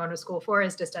is what I'm going to school for,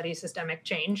 is to study systemic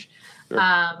change.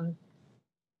 Sure.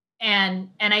 And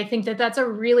I think that that's a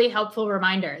really helpful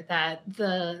reminder that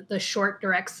the short,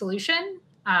 direct solution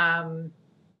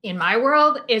in my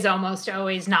world is almost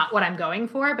always not what I'm going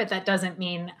for, but that doesn't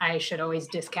mean I should always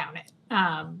discount it.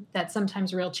 That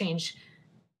sometimes real change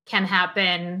can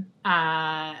happen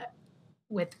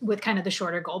with kind of the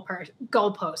shorter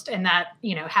goalpost, and that,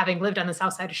 you know, having lived on the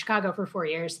south side of Chicago for 4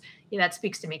 years, that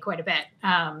speaks to me quite a bit.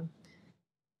 And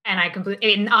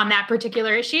on that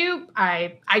particular issue,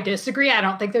 I disagree. I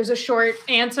don't think there's a short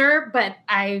answer, but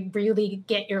I really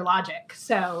get your logic.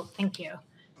 So thank you.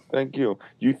 Thank you.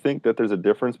 Do you think that there's a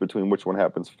difference between which one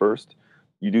happens first?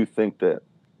 You do think that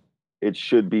it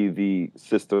should be the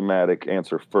systematic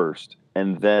answer first,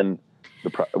 and then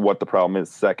what the problem is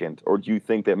second? Or do you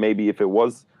think that maybe if it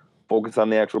was focused on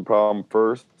the actual problem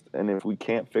first, and if we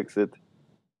can't fix it,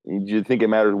 do you think it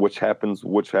matters which happens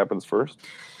first?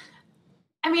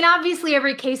 I mean, obviously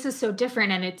every case is so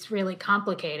different and it's really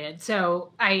complicated.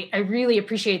 So I really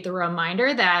appreciate the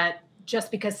reminder that just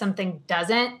because something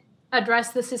doesn't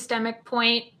address the systemic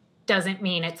point doesn't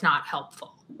mean it's not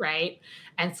helpful, right?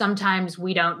 And sometimes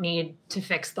we don't need to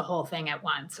fix the whole thing at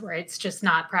once, or it's just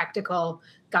not practical.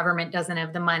 Government doesn't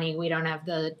have the money. We don't have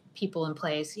the people in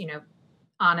place,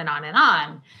 on and on and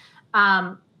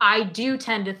on. I do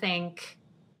tend to think,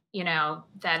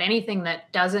 that anything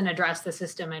that doesn't address the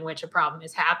system in which a problem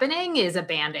is happening is a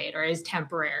Band-Aid or is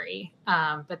temporary.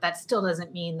 But that still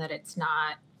doesn't mean that it's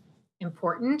not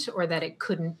important or that it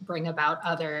couldn't bring about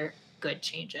other good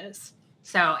changes.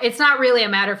 So it's not really a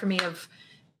matter for me of,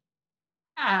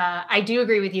 I do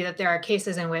agree with you that there are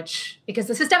cases in which, because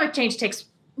the systemic change takes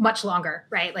much longer,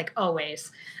 right? Like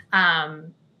always.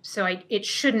 So it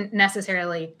shouldn't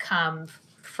necessarily come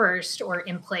first or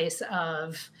in place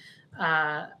of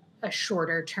a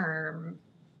shorter term,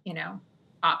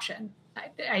 option.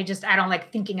 I don't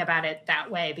like thinking about it that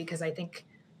way, because I think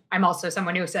I'm also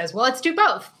someone who says, well, let's do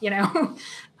both,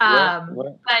 Right.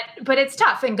 But it's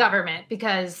tough in government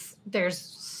because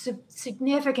there's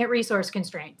significant resource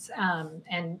constraints.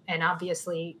 And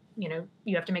obviously,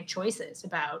 you have to make choices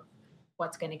about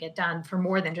what's going to get done for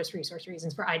more than just resource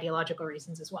reasons, for ideological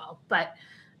reasons as well. But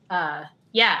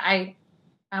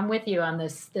I'm with you on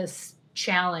this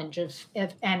challenge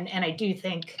and I do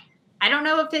think, I don't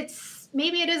know if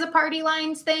maybe it is a party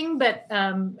lines thing, but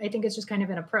I think it's just kind of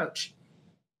an approach.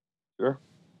 Sure.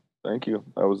 Thank you.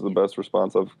 That was the best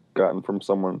response I've gotten from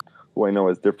someone who I know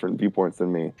has different viewpoints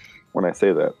than me when I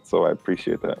say that. So I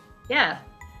appreciate that. Yeah.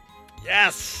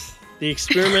 Yes. The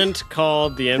experiment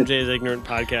called the MJ's Ignorant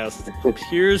Podcast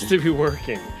appears to be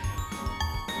working.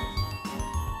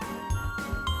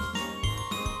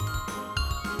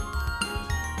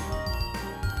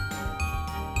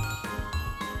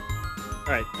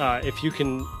 All right. If you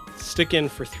can stick in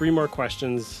for 3 more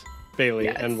questions, Bailey,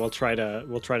 Yes. and we'll try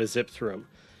to zip through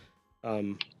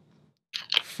them.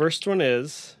 First one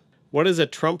is, what is a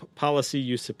Trump policy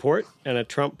you support and a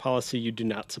Trump policy you do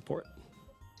not support?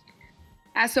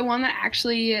 So one that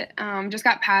actually just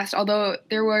got passed, although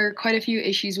there were quite a few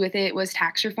issues with it, was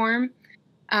tax reform.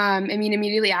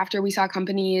 Immediately after, we saw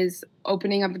companies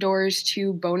opening up doors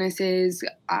to bonuses,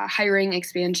 hiring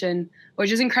expansion,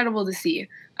 which is incredible to see.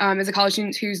 As a college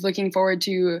student who's looking forward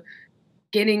to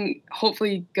getting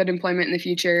hopefully good employment in the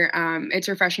future, it's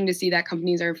refreshing to see that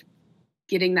companies are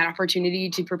getting that opportunity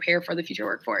to prepare for the future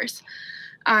workforce.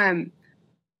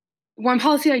 One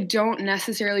policy I don't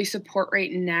necessarily support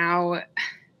right now,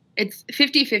 it's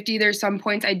 50-50. There's some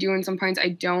points I do and some points I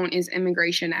don't, is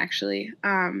immigration, actually.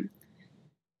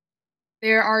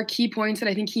 There are key points that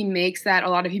I think he makes that a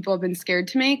lot of people have been scared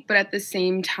to make, but at the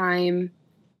same time,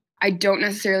 I don't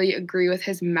necessarily agree with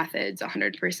his methods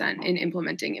 100% in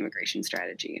implementing immigration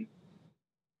strategy,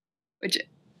 which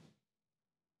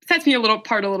sets me a little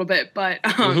bit, but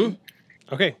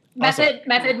Okay.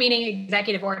 Method meaning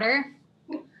executive order.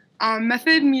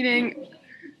 Method meaning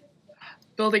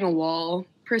building a wall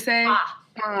per se.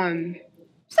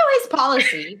 So his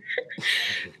policy.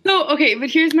 So, okay, but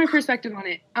here's my perspective on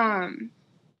it.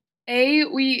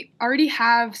 We already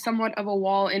have somewhat of a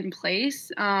wall in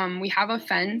place. We have a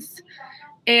fence.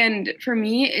 And for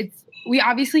me, we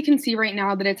obviously can see right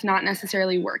now that it's not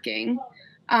necessarily working.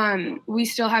 We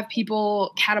still have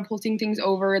people catapulting things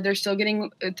over. They're still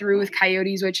getting through with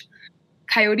coyotes, which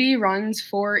coyote runs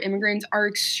for immigrants are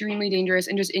extremely dangerous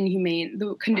and just inhumane.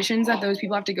 The conditions that those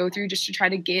people have to go through just to try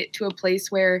to get to a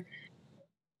place where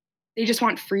they just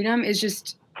want freedom is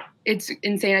just, it's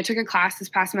insane. I took a class this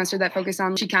past semester that focused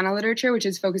on Chicana literature, which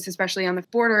is focused especially on the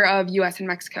border of US and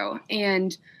Mexico.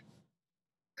 And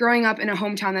growing up in a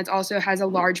hometown that also has a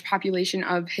large population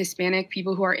of Hispanic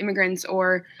people who are immigrants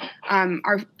or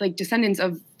are like descendants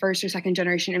of first or second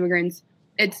generation immigrants,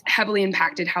 it's heavily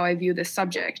impacted how I view this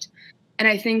subject. And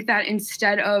I think that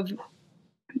instead of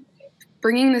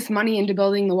bringing this money into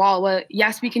building the wall, well,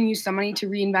 yes, we can use some money to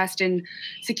reinvest in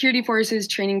security forces,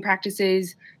 training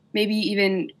practices, maybe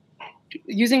even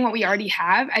using what we already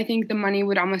have. I think the money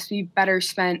would almost be better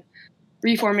spent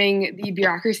reforming the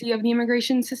bureaucracy of the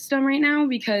immigration system right now,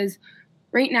 because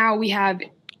right now we have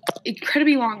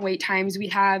incredibly long wait times. We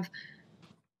have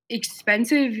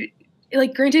expensive,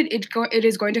 like granted, it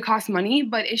is going to cost money,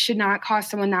 but it should not cost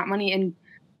someone that money and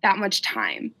that much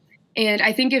time. And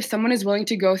I think if someone is willing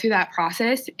to go through that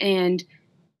process and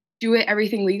do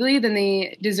everything legally, then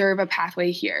they deserve a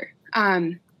pathway here.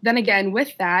 Then again,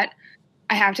 with that,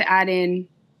 I have to add in,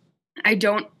 I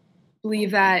don't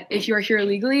believe that if you are here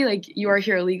legally, like you are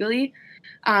here legally.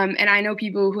 And I know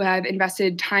people who have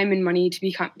invested time and money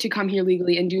to come here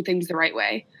legally and do things the right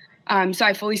way. So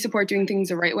I fully support doing things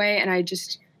the right way. And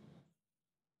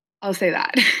I'll say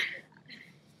that.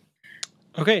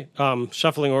 Okay.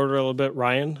 Shuffling order a little bit,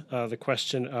 Ryan, the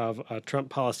question of a Trump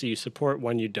policy you support,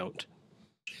 one you don't.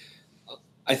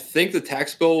 I think the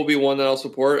tax bill will be one that I'll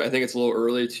support. I think it's a little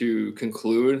early to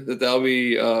conclude that that'll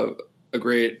be a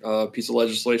great piece of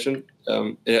legislation.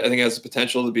 I think it has the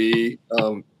potential to be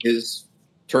his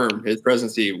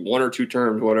presidency, 1 or 2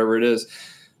 terms, whatever it is.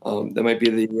 That might be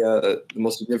the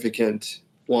most significant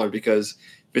one, because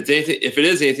if it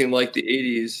is anything like the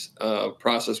 80s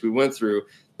process we went through,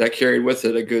 that carried with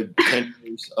it a good 10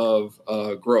 years of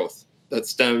growth that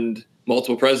stemmed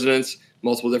multiple presidents,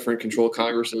 multiple different controlled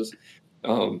Congresses.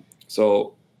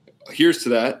 So here's to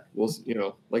that. We'll,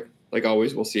 like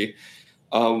always, we'll see.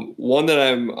 One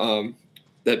that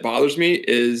that bothers me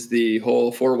is the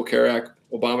whole Affordable Care Act,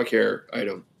 Obamacare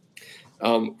item.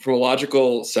 From a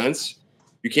logical sense,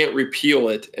 you can't repeal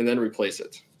it and then replace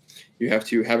it. You have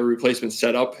to have a replacement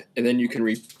set up, and then you can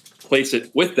replace it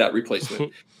with that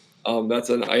replacement. That's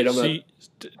an item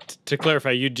to clarify,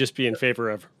 you'd just be in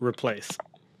favor of replace.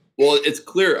 Well, it's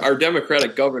clear our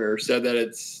Democratic governor said that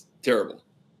it's terrible.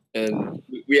 And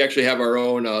we actually have our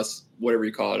own, whatever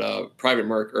you call it, private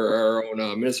market, or our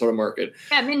own Minnesota market.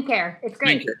 Yeah, MinCare. It's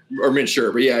great. Or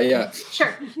MinSure, but yeah.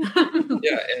 Sure.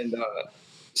 Yeah, and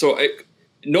so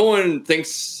no one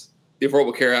thinks the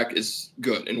Affordable Care Act is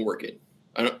good and working.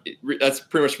 That's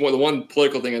pretty much the one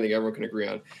political thing I think everyone can agree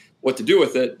on. What to do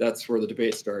with it, that's where the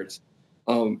debate starts.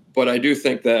 But I do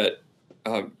think that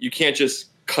you can't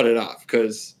just cut it off,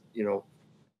 because,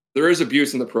 there is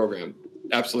abuse in the program.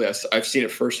 Absolutely. I've seen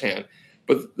it firsthand,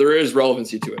 but there is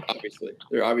relevancy to it. Obviously,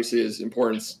 there obviously is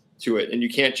importance to it, and you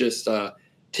can't just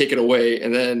take it away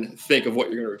and then think of what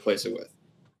you're going to replace it with.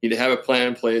 You need to have a plan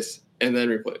in place and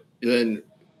then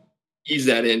ease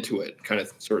that into it, kind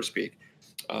of, so to speak.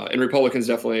 And Republicans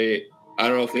definitely, I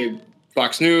don't know if they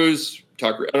Fox News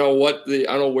talk. I don't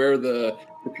know where the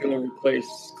repeal and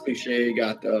replace cliche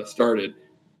got started,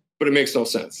 but it makes no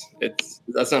sense.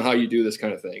 That's not how you do this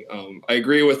kind of thing. I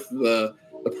agree with the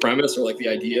premise or like the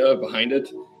idea behind it,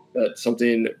 that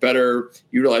something better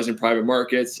utilizing private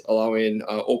markets, allowing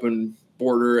open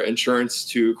border insurance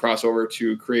to cross over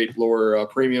to create lower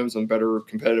premiums and better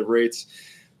competitive rates.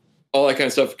 All that kind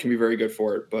of stuff can be very good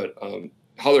for it, but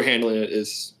how they're handling it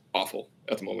is awful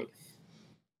at the moment.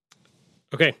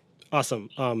 Okay, awesome.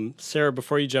 Sarah,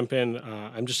 before you jump in,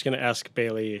 I'm just going to ask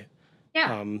Bailey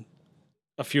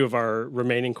a few of our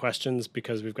remaining questions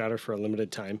because we've got her for a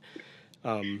limited time.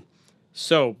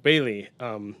 So, Bailey,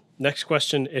 next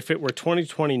question. If it were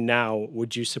 2020 now,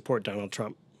 would you support Donald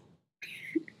Trump?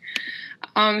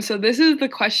 So this is the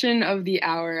question of the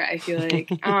hour, I feel like.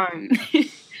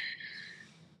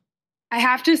 I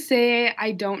have to say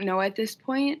I don't know at this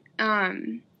point.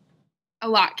 A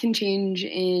lot can change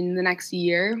in the next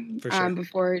year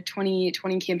before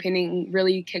 2020 campaigning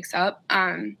really kicks up.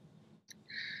 I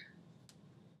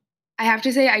have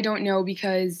to say I don't know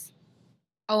because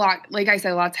a lot, like I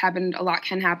said, a lot's happened, a lot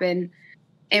can happen,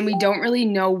 and we don't really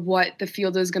know what the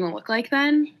field is going to look like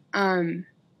then. I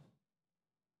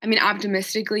mean,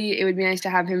 optimistically, it would be nice to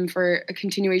have him for a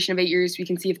continuation of 8 years. We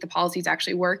can see if the policies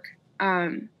actually work.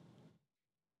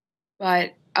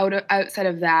 But outside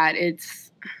of that,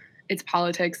 it's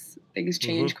politics. Things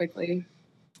change quickly.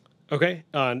 Okay.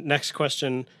 Next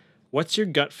question. What's your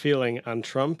gut feeling on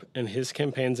Trump and his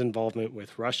campaign's involvement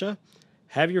with Russia?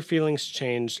 Have your feelings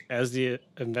changed as the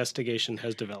investigation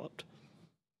has developed?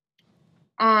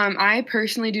 I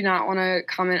personally do not want to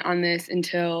comment on this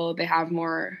until they have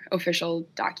more official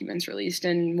documents released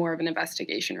and more of an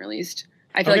investigation released.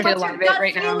 I feel like a lot of it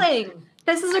right now.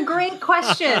 This is a great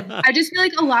question. I just feel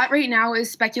like a lot right now is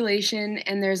speculation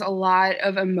and there's a lot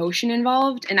of emotion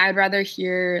involved, and I'd rather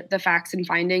hear the facts and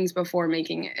findings before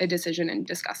making a decision and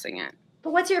discussing it.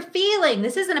 But what's your feeling?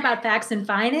 This isn't about facts and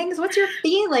findings. What's your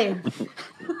feeling?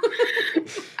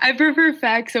 I prefer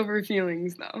facts over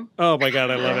feelings, though. Oh, my God.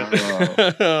 I love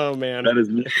it. Oh, man. That is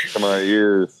music to my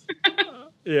ears.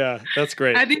 Yeah, that's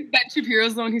great. I think Ben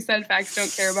Shapiro's the one who said facts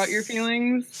don't care about your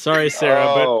feelings. Sorry, Sarah,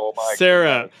 but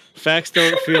Sarah, facts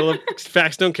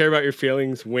don't care about your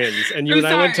feelings wins. And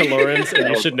I went to Lawrence, and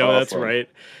you should know that's right.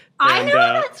 I know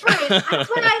that's right. That's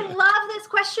why I love this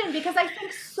question, because I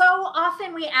think so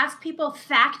often we ask people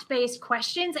fact-based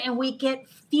questions and we get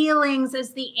feelings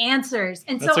as the answers.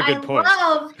 And so I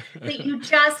love that you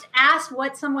just asked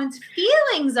what someone's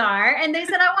feelings are, and they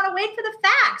said, I want to wait for the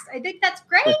facts. I think that's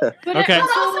great. But okay.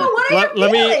 Also, what are your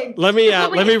feelings?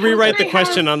 Let me rewrite the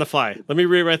question on the fly. Let me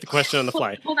rewrite the question on the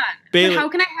fly. Hold on. Bailey, how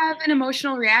can I have an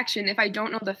emotional reaction if I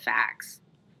don't know the facts?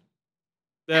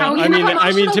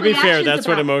 I mean, to be fair, that's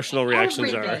what emotional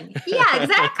reactions are. Yeah,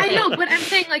 exactly. I know, but I'm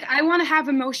saying, like, I want to have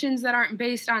emotions that aren't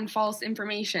based on false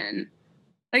information.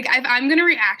 Like, if I'm going to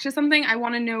react to something, I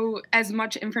want to know as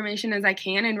much information as I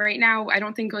can. And right now, I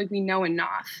don't think, like, we know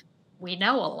enough. We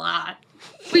know a lot.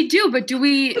 We do, but do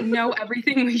we know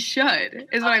everything we should?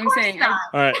 Is what I'm saying. Not.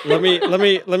 All right, let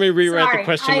me rewrite the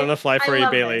question on the fly for you,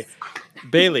 Bailey. This.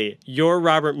 Bailey, you're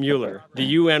Robert Mueller. The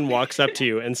UN walks up to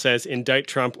you and says, "Indict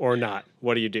Trump or not."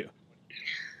 What do you do?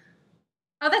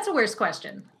 Oh, that's a worse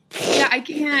question. Yeah, I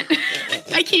can't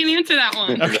answer that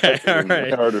one. Okay, all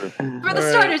right. For the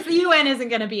starters, the UN isn't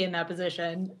going to be in that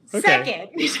position. Okay. Second,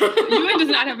 the UN does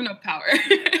not have enough power.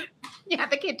 Yeah,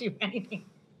 they can't do anything.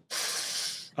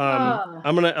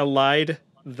 I'm going to elide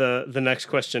the next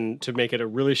question to make it a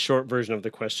really short version of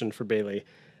the question for Bailey.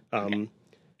 Okay.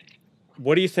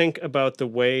 What do you think about the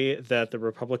way that the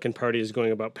Republican Party is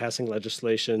going about passing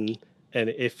legislation? And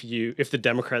if the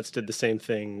Democrats did the same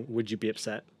thing, would you be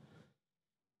upset?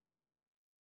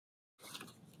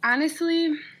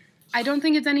 Honestly, I don't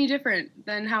think it's any different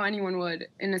than how anyone would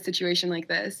in a situation like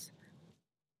this.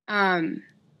 In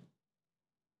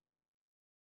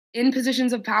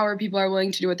positions of power, people are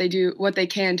willing to do what they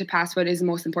can to pass what is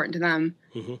most important to them.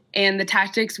 Mm-hmm. And the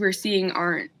tactics we're seeing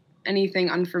aren't anything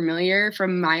unfamiliar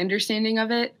from my understanding of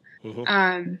it. Mm-hmm.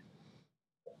 I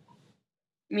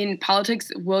mean,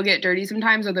 politics will get dirty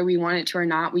sometimes, whether we want it to or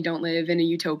not. We don't live in a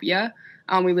utopia.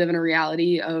 We live in a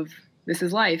reality of this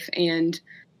is life. And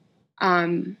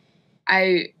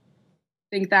I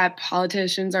think that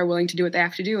politicians are willing to do what they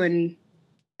have to do, and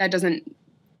that doesn't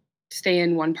stay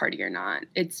in one party or not.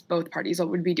 It's both parties that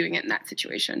would be doing it in that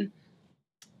situation.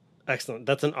 Excellent.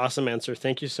 That's an awesome answer.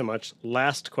 Thank you so much.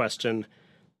 Last question.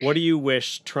 What do you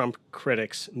wish Trump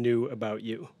critics knew about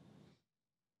you?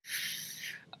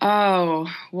 Oh,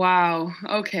 wow.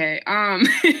 Okay.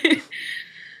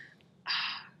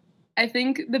 I I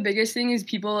think the biggest thing is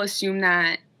people assume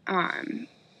that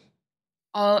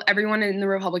everyone in the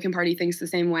Republican Party thinks the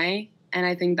same way. And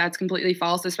I think that's completely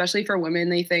false, especially for women.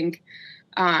 They think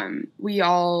we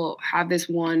all have this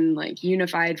one like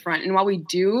unified front. And while we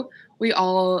do, we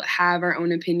all have our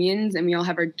own opinions and we all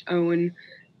have our own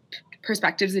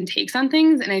perspectives and takes on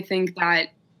things. And I think that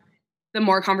the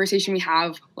more conversation we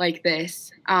have like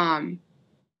this,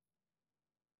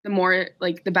 the more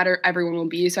like the better everyone will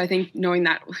be. So I think knowing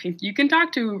that like, you can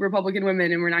talk to Republican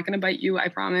women and we're not going to bite you, I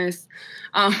promise.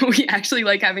 We actually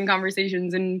like having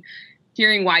conversations and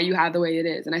hearing why you have the way it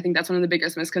is. And I think that's one of the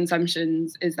biggest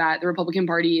misconceptions is that the Republican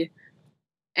Party,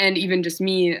 and even just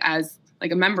me as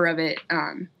like a member of it,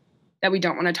 that we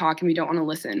don't want to talk and we don't want to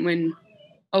listen when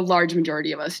a large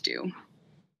majority of us do.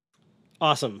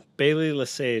 Awesome. Bailey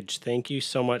Lesage, thank you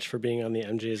so much for being on the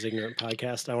MJ is Ignorant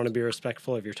podcast. I want to be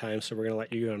respectful of your time, so we're going to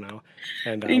let you go now.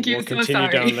 And Thank you. We'll So continue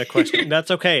sorry. down the question.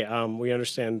 That's okay. We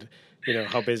understand,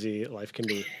 how busy life can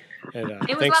be. And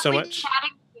thanks so much.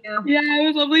 Yeah, it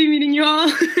was lovely meeting you all.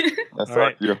 That's All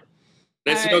right. you.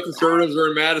 Nice to know conservatives are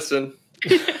in Madison.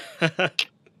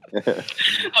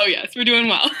 Oh, yes, we're doing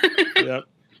well. Yep.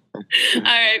 All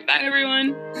right. Bye,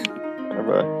 everyone.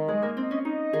 Bye-bye.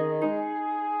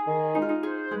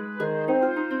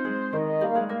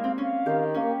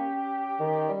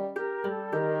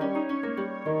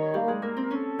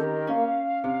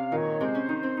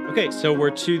 Okay, so we're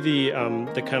to the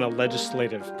kind of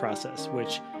legislative process,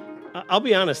 which I'll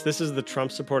be honest, this is the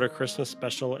Trump supporter Christmas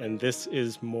special, and this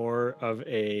is more of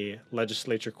a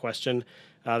legislature question.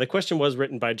 The question was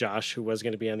written by Josh, who was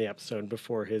going to be on the episode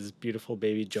before his beautiful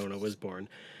baby Jonah was born.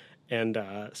 And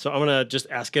so I'm going to just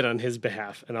ask it on his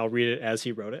behalf, and I'll read it as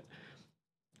he wrote it.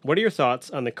 What are your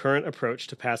thoughts on the current approach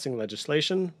to passing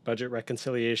legislation, budget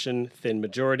reconciliation, thin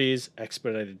majorities,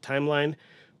 expedited timeline?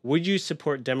 Would you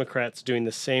support Democrats doing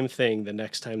the same thing the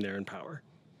next time they're in power?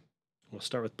 We'll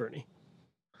start with Bernie.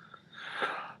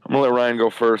 I'm going to let Ryan go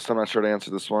first. I'm not sure to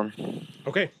answer this one.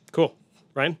 Okay, cool.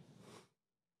 Ryan?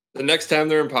 The next time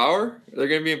they're in power, they're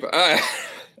going to be in power.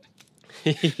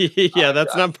 Yeah,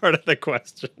 that's not part of the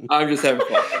question. I'm just having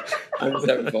fun.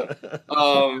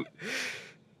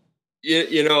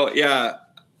 Yeah,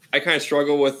 I kind of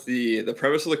struggle with the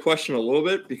premise of the question a little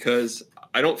bit because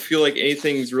I don't feel like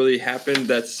anything's really happened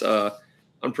that's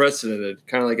unprecedented,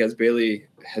 kind of like as Bailey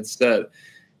had said.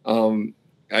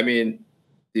 I mean,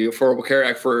 the Affordable Care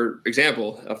Act, for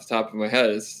example, off the top of my head,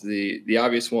 is the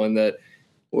obvious one that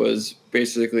was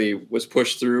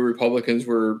pushed through. Republicans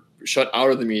were shut out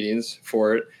of the meetings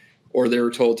for it, or they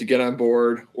were told to get on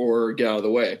board or get out of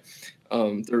the way.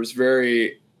 There was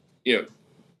when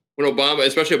Obama,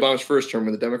 especially Obama's first term,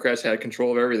 when the Democrats had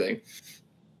control of everything,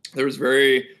 there was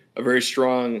a very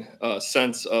strong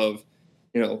sense of,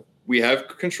 we have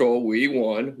control, we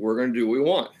won, we're going to do what we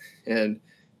want. And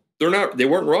they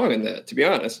weren't wrong in that, to be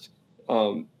honest.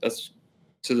 That's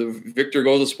to the victor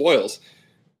goes the spoils.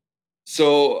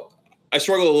 So I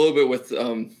struggle a little bit with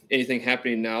anything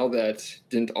happening now that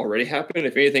didn't already happen.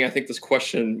 If anything, I think this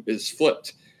question is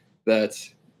flipped, that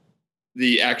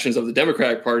the actions of the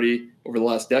Democratic Party over the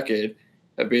last decade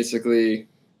have basically,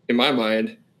 in my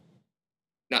mind,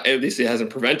 not, at least it hasn't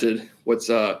prevented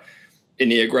what's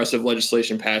any aggressive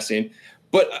legislation passing.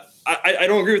 But I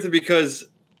don't agree with it because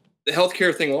the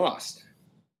healthcare thing lost.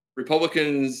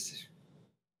 Republicans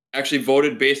actually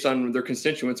voted based on their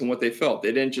constituents and what they felt.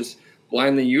 They didn't just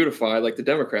blindly unify like the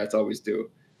Democrats always do.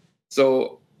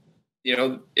 So,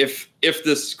 if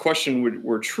this question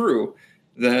were true,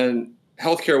 then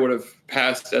healthcare would have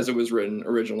passed as it was written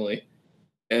originally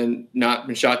and not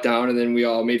been shot down. And then we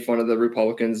all made fun of the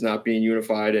Republicans not being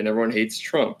unified and everyone hates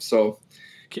Trump. So,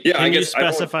 yeah, Can you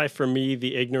specify for me,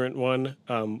 the ignorant one,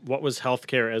 what was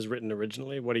healthcare as written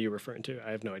originally? What are you referring to?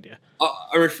 I have no idea.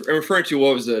 I'm referring to,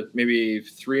 what was it, maybe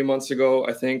 3 months ago,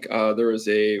 I think, there was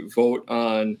a vote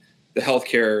on the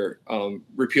healthcare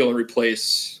repeal and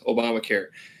replace Obamacare.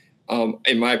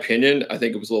 In my opinion, I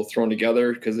think it was a little thrown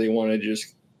together because they wanted to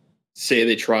just say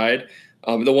they tried.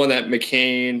 The one that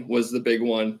McCain was the big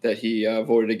one that he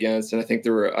voted against, and I think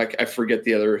there were I forget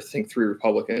the other. I think 3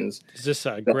 Republicans. Is this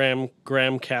a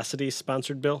Graham Cassidy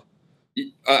sponsored bill?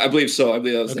 I believe so. I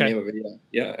believe that was the name of it.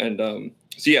 Yeah. And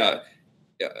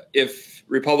if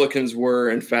Republicans were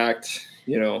in fact,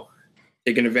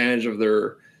 taking advantage of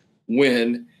their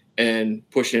win and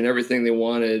pushing everything they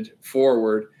wanted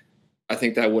forward, I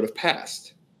think that would have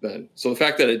passed then. So the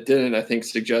fact that it didn't, I think,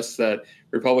 suggests that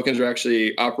Republicans are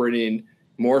actually operating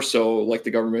more so like the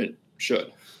government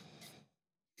should.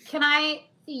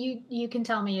 You can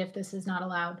tell me if this is not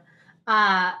allowed.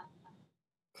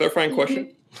 Clarifying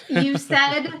question. You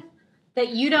said that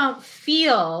you don't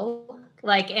feel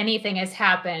like anything has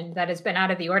happened that has been out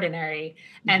of the ordinary,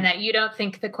 and that you don't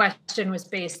think the question was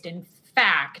based in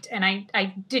fact. And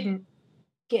I didn't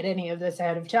get any of this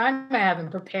ahead of time. I haven't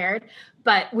prepared,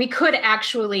 but we could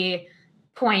actually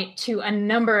point to a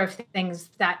number of things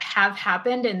that have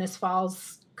happened in this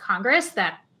fall's Congress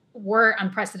that were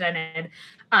unprecedented.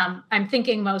 I'm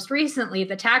thinking most recently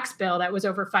the tax bill that was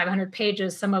over 500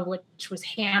 pages, some of which was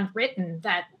handwritten,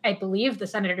 that I believe the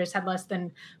senators had less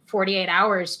than 48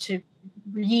 hours to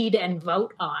read and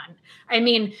vote on. I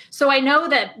mean, so I know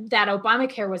that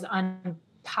Obamacare was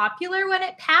unpopular when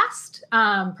it passed,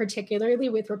 particularly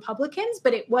with Republicans,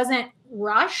 but it wasn't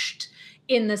rushed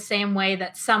in the same way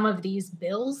that some of these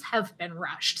bills have been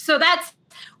rushed. So that's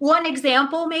one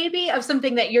example maybe of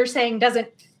something that you're saying doesn't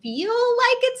feel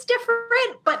like it's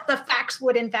different, but the facts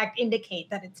would in fact indicate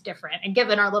that it's different. And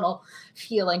given our little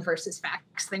feeling versus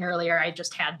facts thing earlier, I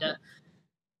just had to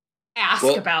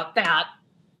ask about that.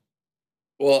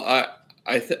 Well,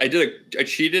 I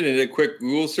cheated and did a quick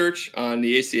Google search on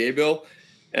the ACA bill,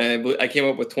 and I came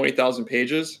up with 20,000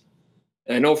 pages.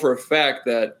 And I know for a fact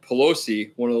that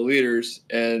Pelosi, one of the leaders,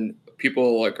 and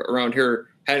people like around here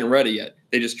hadn't read it yet.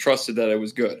 They just trusted that it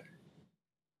was good.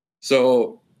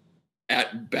 So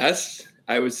at best,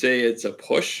 I would say it's a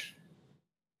push.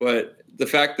 But the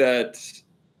fact that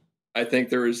I think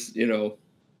there is, the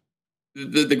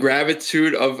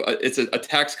gravitude of it's a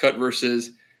tax cut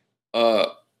versus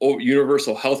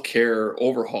universal healthcare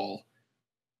overhaul.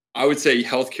 I would say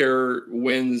healthcare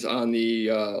wins on the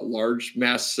large,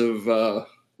 massive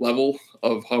level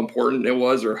of how important it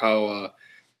was, or how.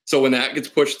 So when that gets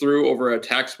pushed through over a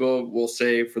tax bill, we'll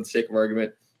say, for the sake of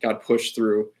argument, got pushed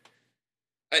through.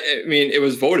 I mean, it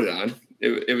was voted on.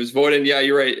 It was voted. Yeah,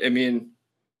 you're right. I mean,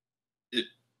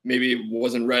 maybe it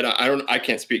wasn't read. I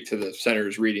can't speak to the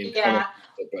senator's reading. Yeah.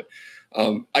 But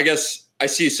I guess I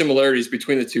see similarities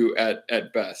between the two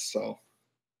at best. So.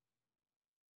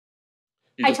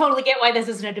 I totally get why this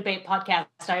isn't a debate podcast.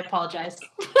 I apologize.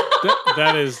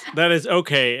 that is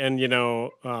okay. And,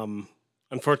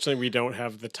 unfortunately, we don't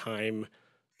have the time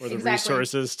or the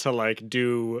resources to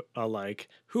do a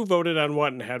who voted on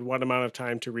what and had what amount of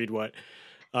time to read what.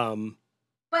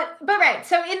 But right.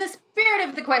 So in the spirit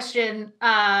of the question,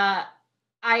 I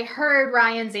heard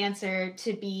Ryan's answer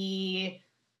to be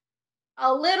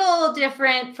a little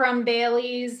different from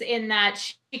Bailey's in that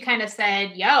she kind of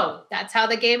said, yo, that's how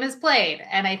the game is played.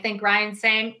 And I think Ryan's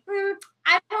saying,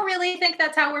 I don't really think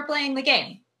that's how we're playing the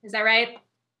game. Is that right?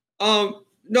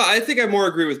 No, I think I more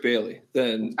agree with Bailey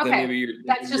than maybe you're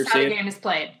that's just how the game is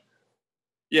played.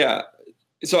 Yeah.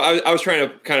 So I was trying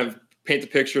to kind of paint the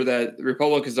picture that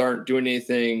Republicans aren't doing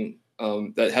anything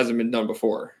that hasn't been done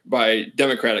before by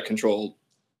Democratic-controlled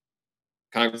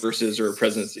Congresses or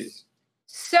presidencies.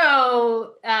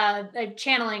 So I'm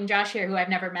channeling Josh here, who I've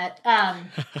never met.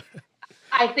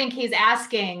 I think he's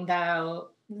asking,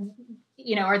 though,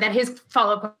 or that his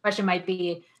follow-up question might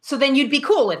be, so then you'd be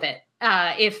cool with it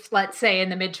if, let's say, in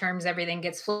the midterms, everything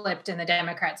gets flipped and the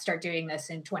Democrats start doing this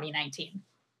in 2019.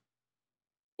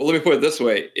 Well, let me put it this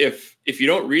way. If you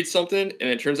don't read something and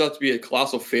it turns out to be a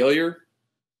colossal failure,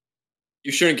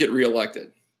 you shouldn't get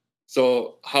reelected.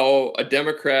 So how a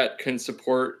Democrat can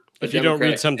support if you don't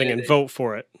read something and vote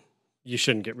for it, you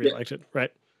shouldn't get reelected,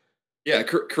 right? Yeah,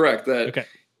 correct. That. Okay.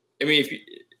 I mean, if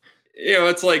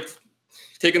it's like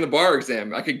taking the bar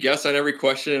exam. I could guess on every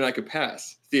question and I could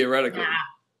pass theoretically.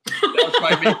 That would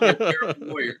probably make me a terrible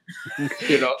lawyer.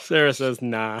 Sarah says,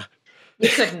 "Nah." You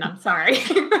couldn't. I'm sorry.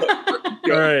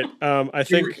 All right. I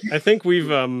think we've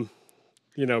beat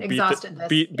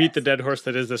the dead horse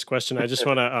that is this question. I just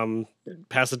want to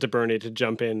pass it to Bernie to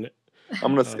jump in.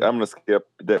 I'm gonna skip.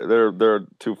 They're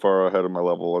too far ahead of my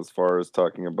level as far as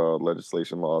talking about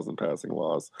legislation, laws, and passing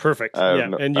laws. Perfect. I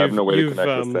have no way to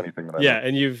connect this to anything that I know.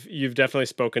 And you've definitely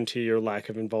spoken to your lack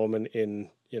of involvement in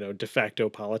de facto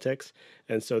politics,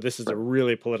 and so this is a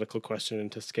really political question, and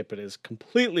to skip it is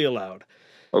completely allowed.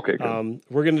 Okay. Good.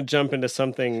 We're going to jump into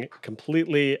something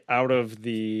completely out of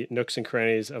the nooks and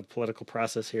crannies of political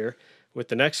process here with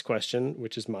the next question,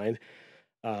 which is mine.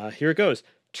 Here it goes.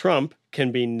 Trump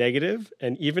can be negative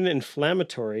and even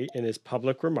inflammatory in his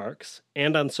public remarks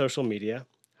and on social media.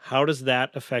 How does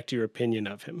that affect your opinion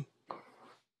of him?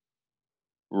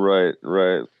 Right.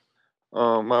 I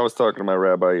was talking to my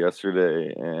rabbi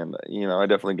yesterday, and I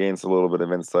definitely gained a little bit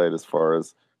of insight as far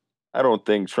as I don't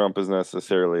think Trump is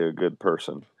necessarily a good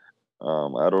person.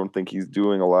 I don't think he's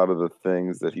doing a lot of the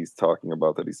things that he's talking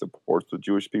about that he supports with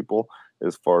Jewish people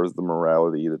as far as the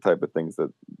morality, the type of things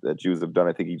that Jews have done.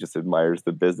 I think he just admires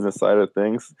the business side of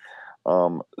things.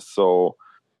 So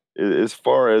as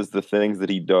far as the things that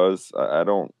he does, I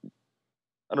don't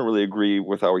I don't really agree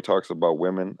with how he talks about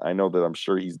women. I know that I'm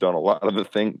sure he's done a lot of the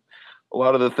things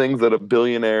that a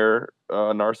billionaire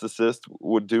narcissist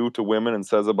would do to women and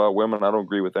says about women. I don't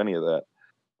agree with any of that.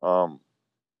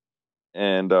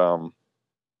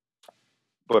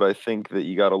 But I think that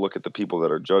you got to look at the people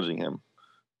that are judging him.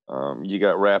 You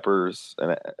got rappers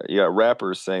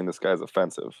saying this guy's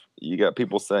offensive. You got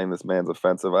people saying this man's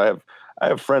offensive. I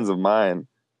have friends of mine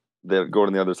that go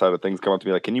to the other side of things, come up to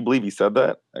me like, "Can you believe he said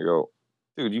that?" I go,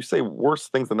 "Dude, you say worse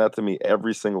things than that to me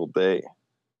every single day."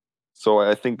 So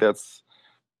I think that's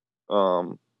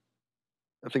a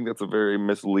very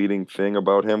misleading thing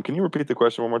about him. Can you repeat the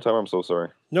question one more time? I'm so sorry.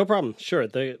 No problem. Sure.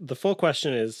 The full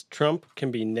question is, Trump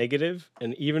can be negative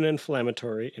and even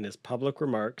inflammatory in his public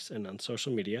remarks and on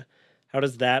social media. How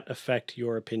does that affect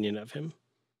your opinion of him?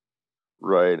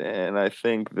 Right. And I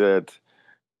think that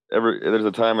there's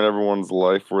a time in everyone's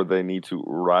life where they need to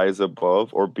rise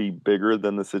above or be bigger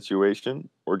than the situation,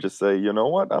 or just say, you know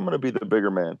what, I'm going to be the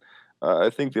bigger man. I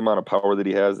think the amount of power that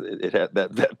he has, it had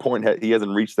that point. He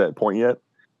hasn't reached that point yet.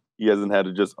 He hasn't had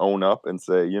to just own up and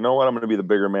say, you know what, I'm going to be the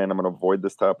bigger man. I'm going to avoid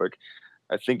this topic.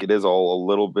 I think it is all a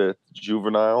little bit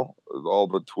juvenile. All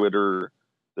the Twitter,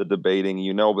 the debating,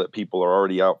 that people are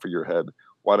already out for your head.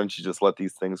 Why don't you just let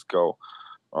these things go?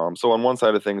 So on one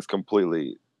side of things,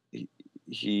 completely,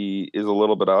 he is a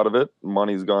little bit out of it.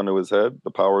 Money's gone to his head.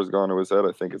 The power's gone to his head.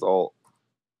 I think it's all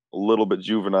a little bit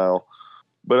juvenile.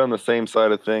 But on the same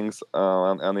side of things,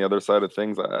 on the other side of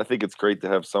things, I think it's great to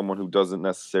have someone who doesn't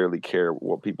necessarily care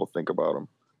what people think about him.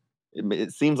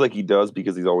 It seems like he does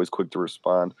because he's always quick to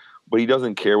respond, but he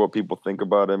doesn't care what people think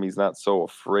about him. He's not so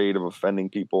afraid of offending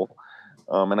people.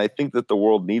 And I think that the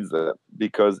world needs that,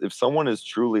 because if someone is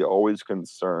truly always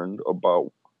concerned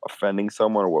about offending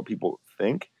someone or what people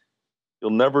think, you'll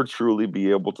never truly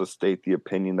be able to state the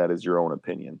opinion that is your own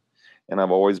opinion. And I've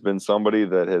always been somebody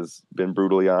that has been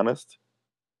brutally honest.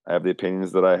 I have the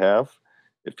opinions that I have.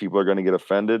 If people are going to get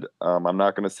offended, I'm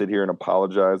not going to sit here and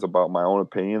apologize about my own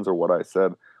opinions or what I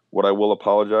said. What I will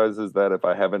apologize is that if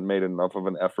I haven't made enough of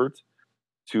an effort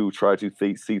to try to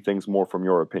see things more from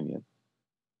your opinion.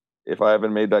 If I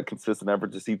haven't made that consistent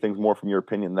effort to see things more from your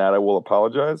opinion, that I will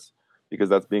apologize, because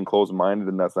that's being closed-minded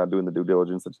and that's not doing the due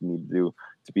diligence that you need to do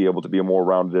to be able to be a more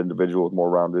rounded individual with more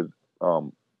rounded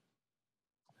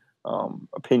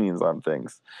opinions on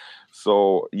things.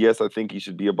 So yes, I think he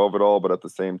should be above it all, but at the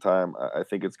same time, I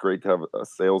think it's great to have a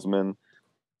salesman,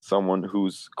 someone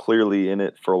who's clearly in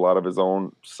it for a lot of his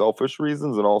own selfish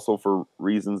reasons, and also for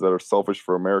reasons that are selfish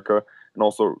for America, and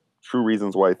also true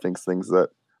reasons why he thinks things that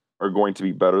are going to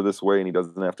be better this way, and he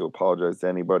doesn't have to apologize to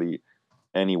anybody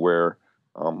anywhere.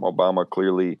 Obama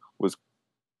clearly was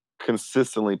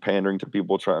consistently pandering to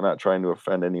people, not trying to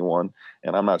offend anyone,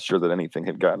 and I'm not sure that anything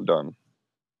had gotten done.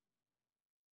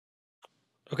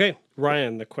 Okay,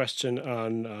 Ryan, the question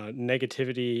on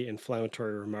negativity,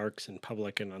 inflammatory remarks in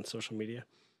public and on social media.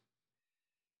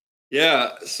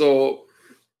 Yeah, so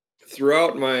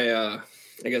throughout my, I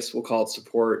guess we'll call it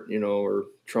support, or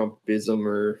Trumpism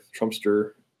or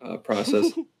Trumpster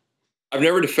process, I've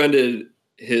never defended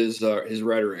his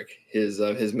rhetoric, his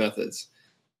methods.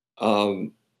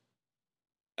 I've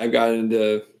gotten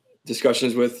into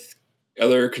discussions with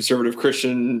other conservative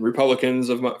Christian Republicans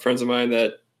friends of mine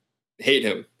that hate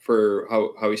him for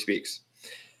how he speaks,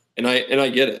 and I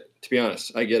get it. To be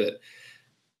honest, I get it.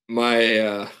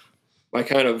 My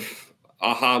kind of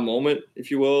aha moment, if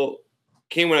you will,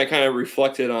 came when I kind of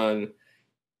reflected on,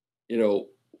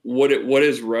 what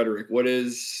is rhetoric, what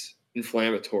is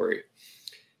inflammatory,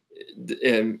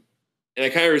 and I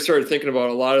kind of started thinking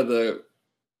about a lot of the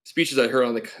speeches I heard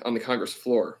on the Congress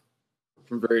floor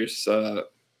from various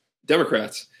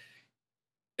Democrats,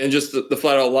 and just the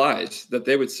flat out lies that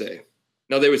they would say.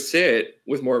 Now, they would say it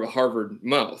with more of a Harvard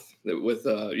mouth, with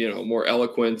more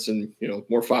eloquence and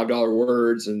more $5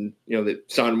 words, and they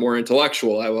sound more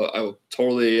intellectual. I will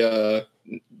totally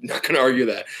not going to argue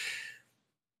that.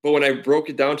 But when I broke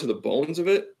it down to the bones of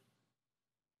it,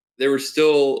 they were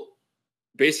still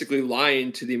basically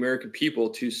lying to the American people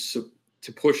to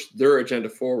push their agenda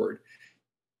forward.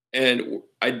 And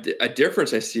a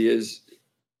difference I see is,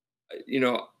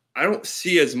 I don't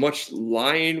see as much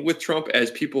lying with Trump as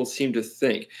people seem to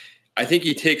think. I think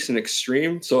he takes an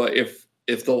extreme. So if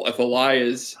a lie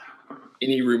is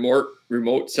any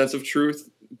remote sense of truth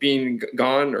being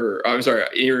gone, or I'm sorry,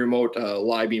 any remote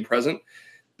lie being present,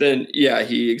 then yeah,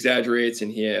 he exaggerates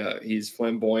and he's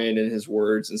flamboyant in his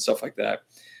words and stuff like that.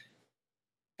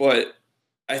 But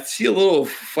I see a little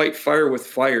fight fire with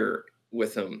fire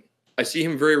with him. I see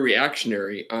him very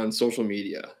reactionary on social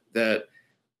media, that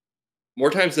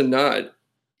more times than not,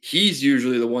 he's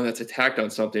usually the one that's attacked on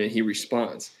something and he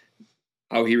responds.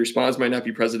 How he responds might not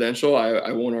be presidential.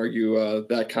 I won't argue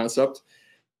that concept.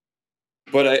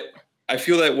 But I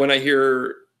feel that when I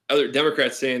hear other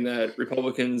Democrats saying that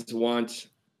Republicans want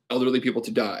elderly people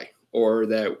to die, or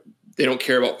that they don't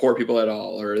care about poor people at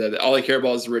all, or that all they care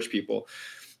about is the rich people,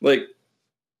 like,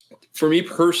 for me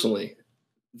personally,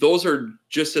 those are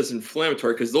just as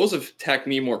inflammatory because those attack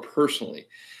me more personally.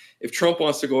 If Trump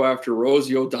wants to go after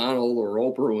Rosie O'Donnell or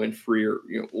Oprah Winfrey or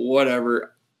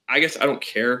whatever, I guess I don't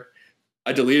care.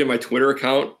 I deleted my Twitter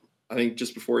account, I think,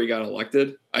 just before he got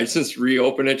elected. I since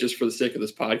reopened it just for the sake of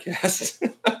this podcast.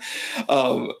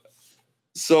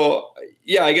 So,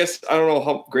 yeah, I guess I don't know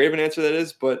how great of an answer that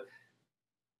is, but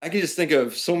I can just think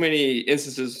of so many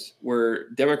instances where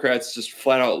Democrats just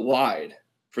flat out lied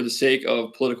for the sake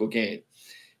of political gain,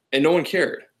 and no one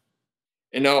cared.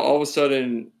 And now all of a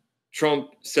sudden,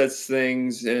 Trump sets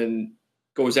things and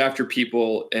goes after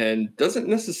people and doesn't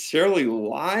necessarily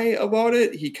lie about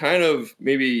it. He kind of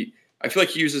I feel like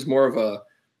he uses more of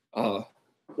a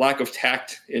lack of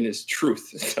tact in his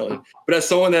truth telling. But as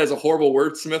someone that is a horrible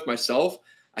wordsmith myself,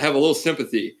 I have a little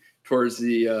sympathy towards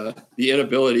the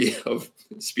inability of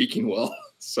speaking well.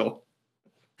 So,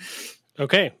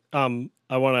 okay, I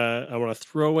want to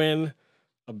throw in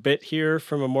a bit here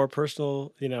from a more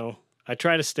personal. I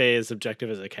try to stay as objective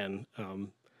as I can.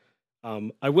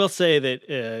 I will say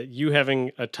that you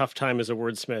having a tough time as a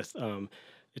wordsmith,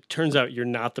 it turns out you're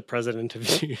not the president of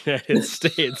the United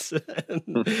States.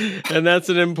 and that's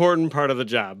an important part of the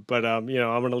job. But, I'm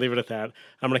going to leave it at that.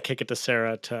 I'm going to kick it to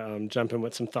Sarah to jump in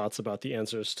with some thoughts about the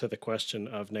answers to the question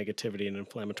of negativity and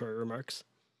inflammatory remarks.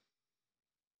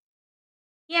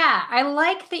 Yeah, I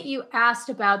like that you asked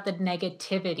about the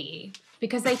negativity,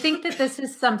 because I think that this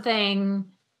is something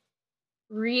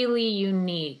really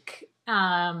unique,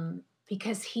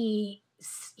 because he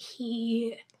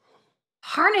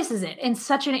harnesses it in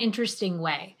such an interesting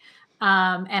way.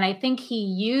 And I think he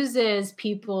uses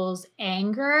people's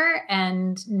anger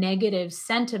and negative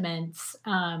sentiments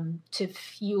to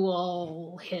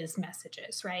fuel his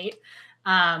messages, right?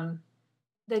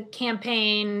 The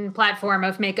campaign platform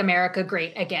of Make America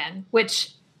Great Again,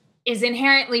 which is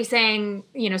inherently saying,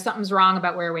 something's wrong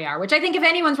about where we are, which I think if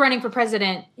anyone's running for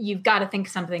president, you've got to think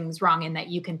something's wrong and that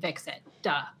you can fix it,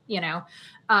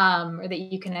 or that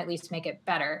you can at least make it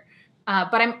better.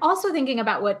 But I'm also thinking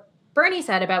about what Bernie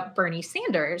said about Bernie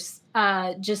Sanders,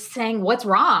 just saying what's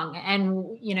wrong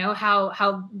and,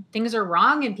 how things are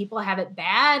wrong and people have it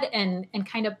bad, and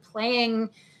kind of playing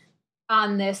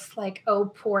on this like,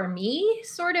 oh, poor me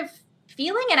sort of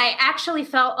feeling. And I actually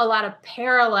felt a lot of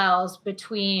parallels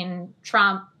between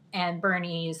Trump and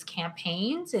Bernie's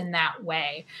campaigns in that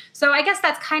way. So I guess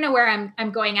that's kind of where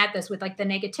I'm going at this with like the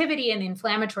negativity and the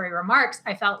inflammatory remarks.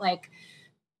 I felt like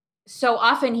so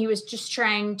often he was just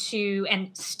trying to, and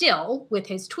still with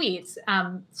his tweets,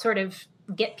 sort of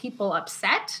get people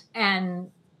upset, and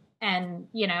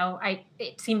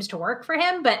it seems to work for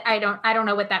him, but I don't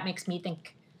know what that makes me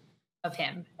think of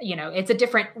him. It's a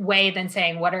different way than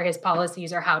saying what are his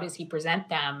policies or how does he present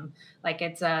them. Like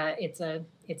it's a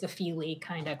feely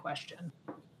kind of question.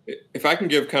 If I can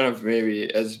give kind of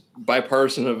maybe as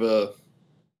bipartisan of a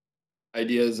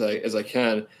idea as I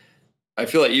can, I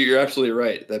feel like you're absolutely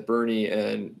right that Bernie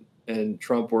and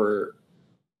Trump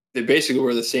they basically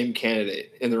were the same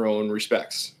candidate in their own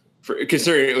respects.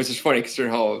 Considering it was just funny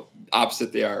considering how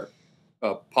opposite they are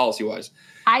policy wise.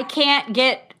 I can't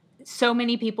get so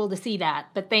many people to see that,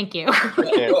 but thank you.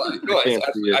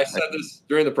 I said this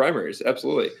during the primaries.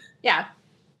 Absolutely. Yeah.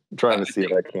 I'm trying to see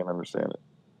it. I can't understand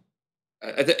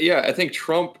it. I think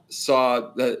Trump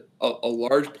saw that a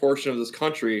large portion of this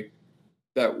country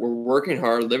that were working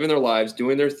hard, living their lives,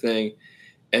 doing their thing,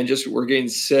 and just were getting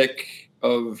sick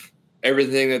of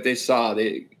everything that they saw.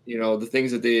 The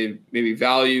things that they maybe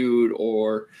valued,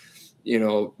 or,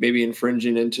 maybe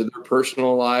infringing into their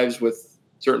personal lives with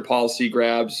certain policy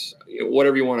grabs,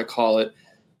 whatever you want to call it.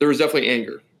 There was definitely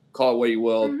anger. Call it what you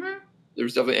will. Mm-hmm. There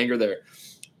was definitely anger there.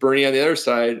 Bernie, on the other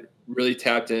side, really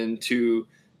tapped into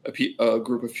a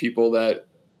group of people that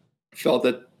felt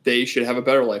that they should have a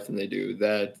better life than they do,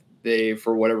 that they,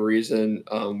 for whatever reason,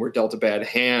 were dealt a bad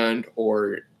hand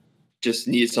or just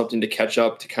needed something to catch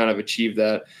up to kind of achieve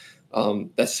that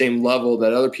same level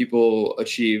that other people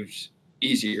achieved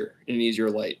in an easier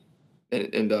light.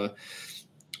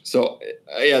 So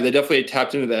they definitely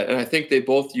tapped into that. And I think they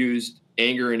both used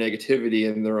anger and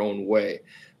negativity in their own way.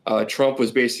 Trump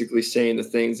was basically saying the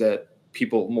things that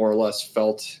people more or less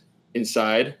felt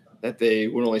inside that they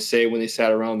would only say when they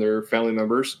sat around their family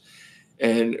members.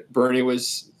 And Bernie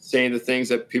was saying the things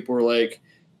that people were like,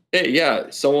 hey, yeah,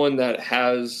 someone that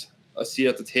has a seat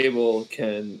at the table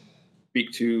can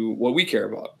speak to what we care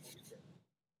about.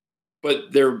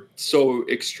 but they're so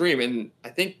extreme, and I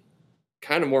think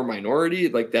kind of more minority,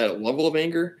 like that level of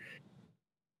anger.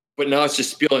 But now it's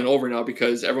just spilling over now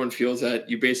because everyone feels that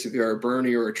you basically are a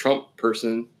Bernie or a Trump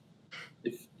person,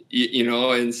 if, you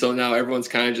know, and so now everyone's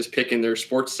kind of just picking their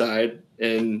sports side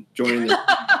and joining them,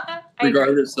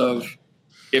 regardless of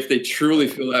if they truly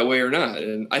feel that way or not.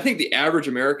 And I think the average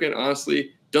American,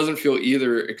 honestly, doesn't feel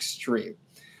either extreme.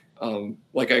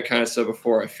 Like I kind of said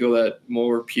before, I feel that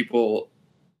more people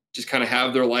just kind of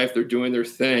have their life, they're doing their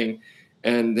thing,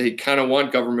 and they kind of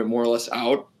want government more or less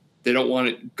out. They don't want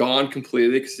it gone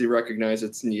completely because they recognize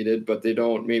it's needed, but they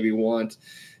don't maybe want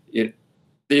it.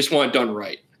 They just want it done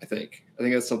right. I think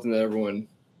that's something that everyone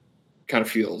kind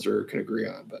of feels or can agree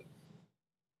on, but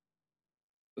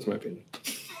that's my opinion.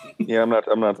 Yeah,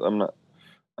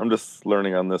 I'm just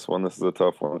learning on this one. This is a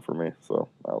tough one for me, so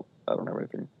I don't have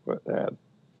anything but to add.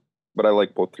 But I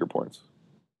like both your points.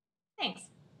 Thanks.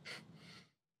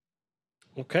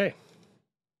 Okay.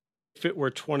 If it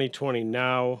were 2020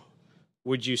 now,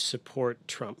 would you support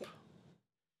Trump?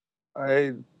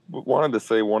 I wanted to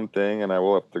say one thing, and I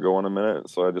will have to go in a minute,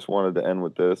 so I just wanted to end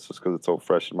with this just because it's so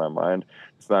fresh in my mind.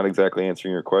 It's not exactly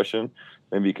answering your question.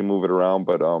 Maybe you can move it around,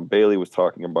 but Bailey was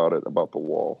talking about the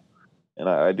wall. And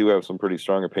I do have some pretty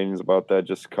strong opinions about that,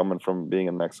 just coming from being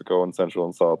in Mexico and Central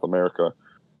and South America.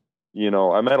 You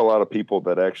know, I met a lot of people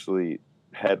that actually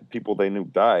had people they knew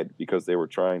died because they were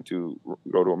trying to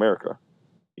go to America.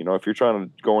 You know, if you're trying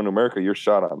to go into America, you're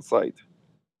shot on sight.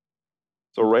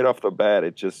 So right off the bat,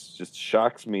 it just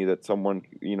shocks me that someone,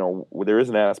 you know, there is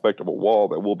an aspect of a wall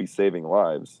that will be saving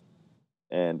lives.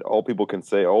 And all people can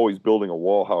say, oh, he's building a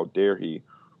wall, how dare he?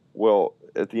 Well,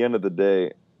 at the end of the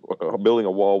day, building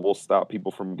a wall will stop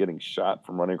people from getting shot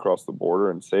from running across the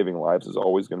border, and saving lives is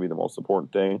always going to be the most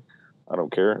important thing. I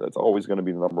don't care. That's always going to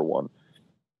be the number one.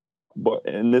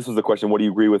 And this is the question, what do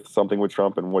you agree with something with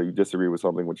Trump and what do you disagree with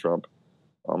something with Trump?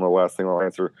 The last thing I'll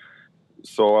answer.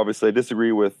 So obviously I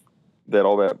disagree with that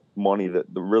all that money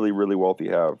that the really, really wealthy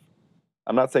have.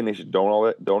 I'm not saying they should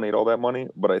donate all that money,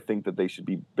 but I think that they should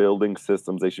be building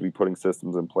systems. They should be putting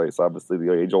systems in place. Obviously,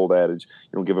 the age-old adage,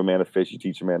 you don't give a man a fish, you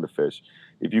teach a man to fish.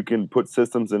 If you can put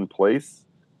systems in place,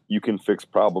 you can fix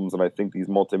problems. And I think these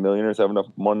multimillionaires have enough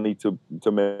money to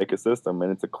make a system,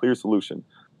 and it's a clear solution.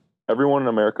 Everyone in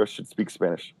America should speak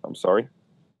Spanish. I'm sorry.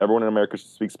 Everyone in America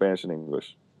should speak Spanish and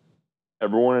English.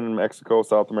 Everyone in Mexico,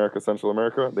 South America, Central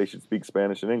America, they should speak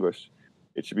Spanish and English.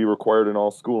 It should be required in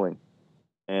all schooling.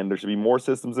 And there should be more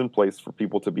systems in place for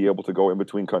people to be able to go in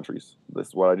between countries. This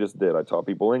is what I just did. I taught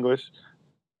people English.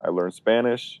 I learned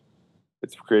Spanish.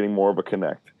 It's creating more of a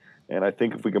connect. And I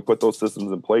think if we can put those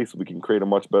systems in place, we can create a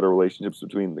much better relationships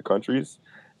between the countries,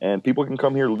 and people can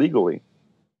come here legally.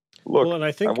 Look, well, and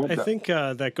I think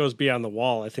that goes beyond the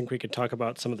wall. I think we could talk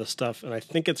about some of the stuff, and I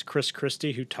think it's Chris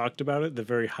Christie who talked about it, the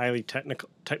very highly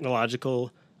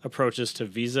technological approaches to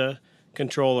visa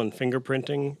control and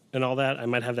fingerprinting and all that. I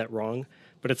might have that wrong,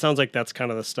 but it sounds like that's kind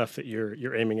of the stuff that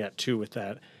you're aiming at too with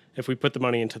that. If we put the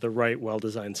money into the right,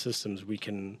 well-designed systems, we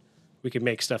can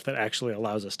make stuff that actually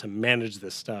allows us to manage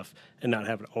this stuff and not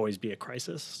have it always be a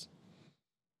crisis.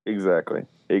 Exactly.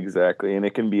 And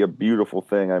it can be a beautiful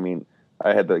thing. I mean,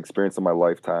 I had the experience of my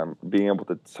lifetime being able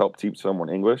to help teach someone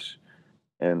English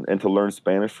and to learn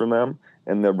Spanish from them,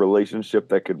 and the relationship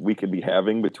that we could be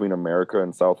having between America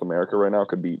and South America right now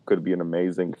could be an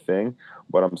amazing thing.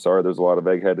 But I'm sorry, there's a lot of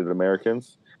egg-headed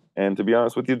Americans, and to be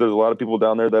honest with you, there's a lot of people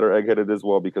down there that are egg-headed as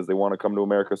well because they want to come to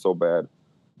America so bad,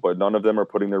 but none of them are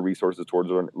putting their resources towards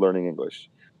learning English.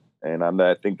 And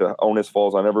I think the onus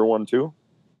falls on everyone too.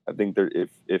 I think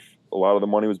if a lot of the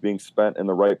money was being spent in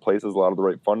the right places, a lot of the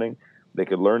right funding, they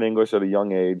could learn English at a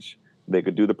young age. They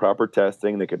could do the proper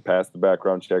testing. They could pass the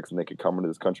background checks, and they could come into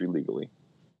this country legally.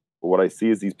 But what I see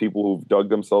is these people who've dug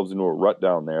themselves into a rut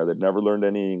down there. They've never learned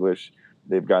any English.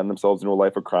 They've gotten themselves into a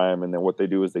life of crime, and then what they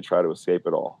do is they try to escape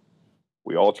it all.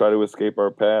 We all try to escape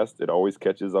our past. It always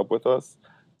catches up with us.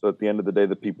 So at the end of the day,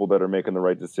 the people that are making the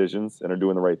right decisions and are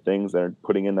doing the right things and are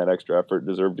putting in that extra effort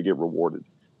deserve to get rewarded.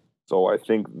 So I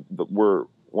think that we're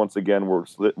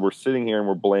sitting here and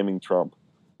we're blaming Trump.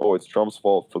 Oh, it's Trump's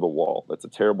fault for the wall. That's a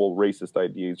terrible racist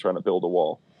idea. He's trying to build a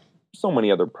wall. There's so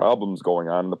many other problems going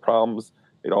on. The problems,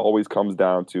 it always comes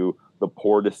down to the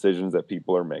poor decisions that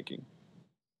people are making.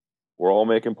 We're all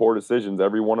making poor decisions.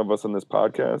 Every one of us in this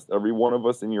podcast, every one of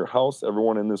us in your house,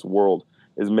 everyone in this world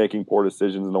is making poor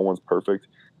decisions. No one's perfect.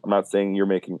 I'm not saying you're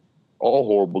making all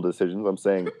horrible decisions. I'm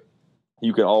saying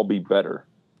you can all be better.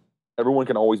 Everyone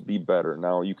can always be better.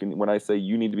 Now, when I say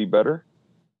you need to be better,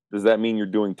 does that mean you're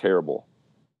doing terrible?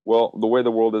 Well, the way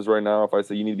the world is right now, if I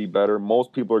say you need to be better,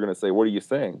 most people are going to say, what are you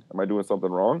saying? Am I doing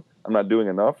something wrong? I'm not doing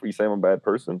enough? Are you saying I'm a bad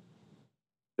person?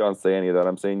 don't say any of that.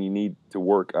 I'm saying you need to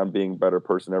work on being a better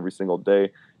person every single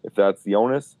day. If that's the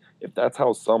onus, if that's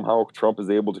how somehow Trump is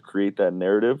able to create that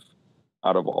narrative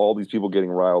out of all these people getting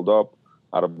riled up,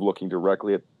 out of looking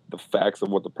directly at the facts of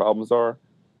what the problems are,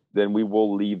 then we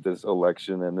will leave this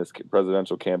election and this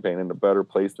presidential campaign in a better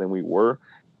place than we were.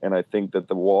 And I think that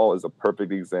the wall is a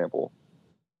perfect example.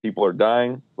 People are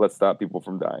dying. Let's stop people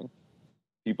from dying.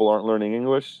 People aren't learning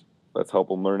English. Let's help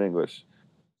them learn English.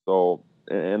 So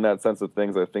in that sense of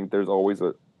things, I think there's always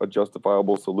a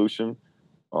justifiable solution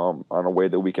on a way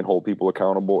that we can hold people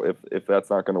accountable. If that's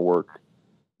not going to work,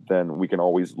 then we can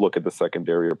always look at the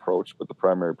secondary approach. But the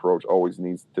primary approach always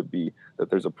needs to be that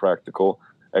there's a practical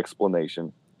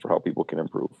explanation for how people can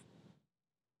improve.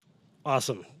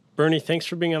 Awesome. Bernie, thanks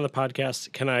for being on the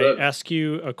podcast. Can I ask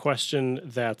you a question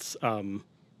that's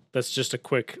just a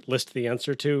quick list the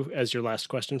answer to as your last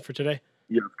question for today?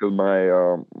 Yeah, because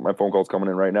my phone call's coming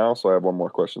in right now, so I have one more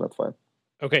question. That's fine.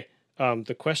 Okay.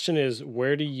 The question is,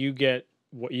 where do you get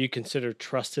what you consider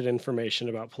trusted information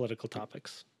about political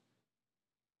topics?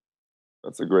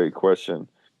 That's a great question.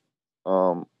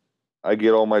 I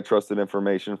get all my trusted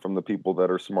information from the people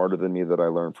that are smarter than me that I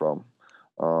learn from.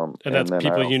 And that's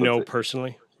people you know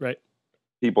personally, right?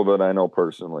 People that I know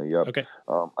personally, yep. Okay.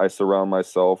 I surround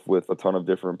myself with a ton of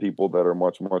different people that are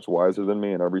much, much wiser than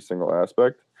me in every single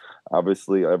aspect.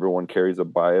 Obviously, everyone carries a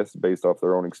bias based off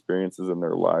their own experiences in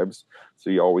their lives. So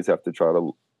you always have to try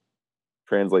to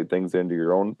translate things into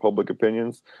your own public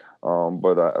opinions.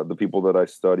 But the people that I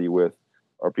study with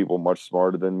are people much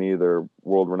smarter than me. They're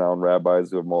world-renowned rabbis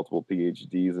who have multiple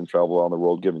PhDs and travel around the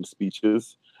world giving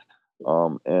speeches,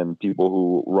 and people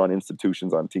who run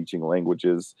institutions on teaching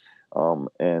languages,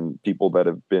 and people that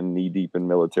have been knee-deep in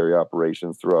military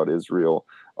operations throughout Israel,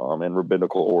 and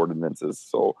rabbinical ordinances.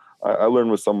 So I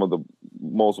learned with some of the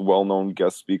most well-known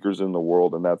guest speakers in the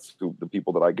world, and that's the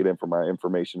people that I get my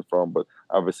information from. But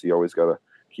obviously, you always got to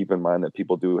keep in mind that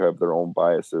people do have their own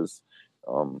biases,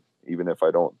 even if I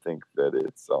don't think that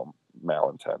it's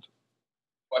malintent.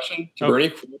 Question to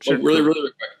Bernie? Sure. Really,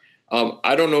 really quick.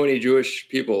 I don't know any Jewish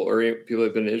people or any people that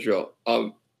have been in Israel.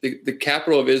 The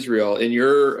capital of Israel, in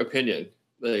your opinion,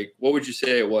 like, what would you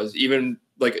say it was, even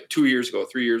like 2 years ago,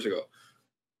 3 years ago?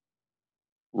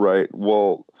 Right.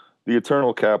 Well, the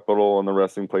eternal capital and the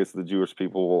resting place of the Jewish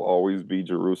people will always be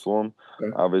Jerusalem.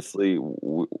 Okay. Obviously,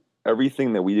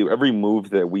 everything that we do, every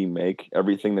move that we make,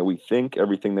 everything that we think,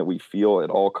 everything that we feel, it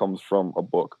all comes from a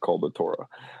book called the Torah.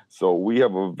 So we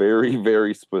have a very,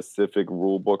 very specific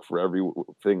rule book for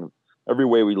everything, every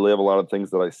way we live. A lot of things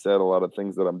that I said, a lot of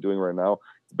things that I'm doing right now,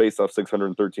 it's based off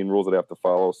 613 rules that I have to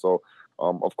follow. So,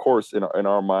 of course, in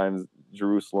our minds,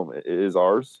 Jerusalem is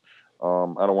ours. I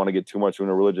don't want to get too much in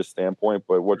a religious standpoint,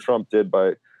 but what Trump did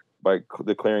by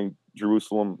declaring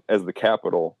Jerusalem as the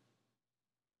capital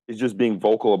is just being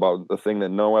vocal about the thing that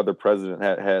no other president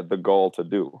had the gall to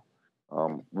do.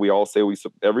 We all say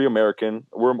every American,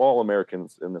 we're all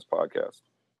Americans in this podcast.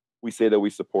 We say that we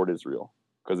support Israel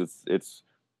because it's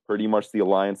pretty much the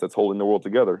alliance that's holding the world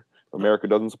together. If America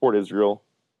doesn't support Israel,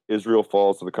 Israel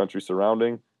falls to the country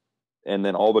surrounding, and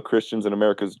then all the Christians in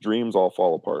America's dreams all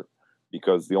fall apart.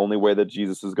 Because the only way that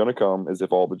Jesus is going to come is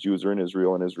if all the Jews are in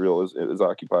Israel, and Israel is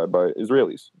occupied by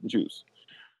Israelis, Jews.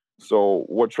 So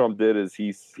what Trump did is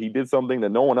he did something that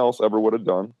no one else ever would have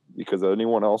done, because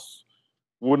anyone else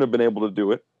wouldn't have been able to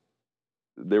do it.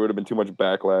 There would have been too much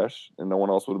backlash, and no one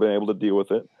else would have been able to deal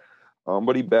with it.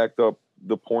 But he backed up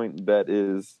the point that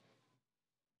is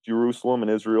Jerusalem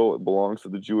and Israel, it belongs to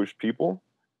the Jewish people.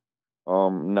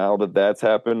 Now that that's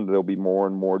happened, there'll be more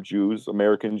and more Jews,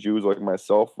 American Jews like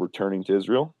myself, returning to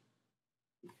Israel,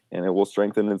 and it will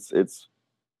strengthen its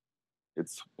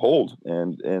hold,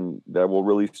 and that will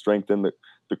really strengthen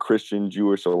the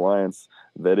Christian-Jewish alliance.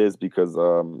 That is because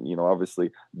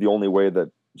obviously the only way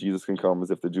that Jesus can come is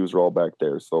if the Jews are all back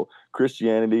there. So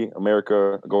Christianity,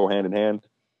 America go hand in hand.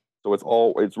 So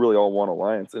it's really all one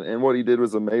alliance, and what he did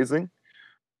was amazing.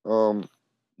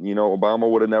 Obama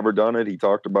would have never done it. He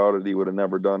talked about it. He would have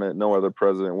never done it. No other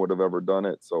president would have ever done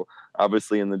it. So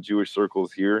obviously in the Jewish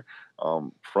circles here,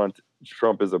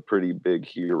 Trump is a pretty big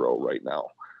hero right now.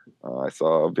 I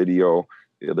saw a video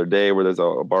the other day where there's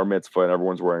a bar mitzvah and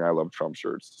everyone's wearing I Love Trump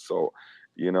shirts. So,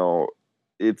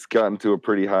 it's gotten to a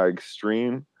pretty high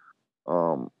extreme.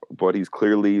 But he's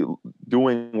clearly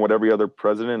doing what every other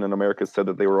president in America said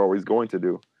that they were always going to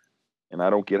do. And I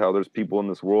don't get how there's people in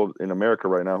this world, in America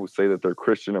right now, who say that they're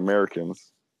Christian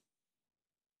Americans,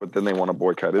 but then they want to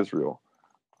boycott Israel.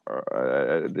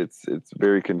 It's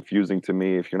very confusing to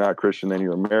me. If you're not Christian, then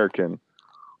you're American.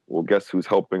 Well, guess who's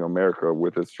helping America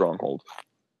with its stronghold?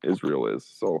 Israel is.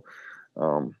 So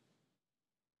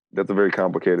That's a very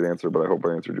complicated answer, but I hope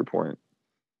I answered your point.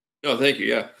 No, thank you.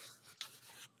 Yeah.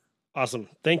 Awesome.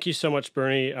 Thank you so much,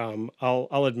 Bernie.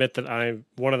 I'll admit that I'm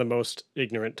one of the most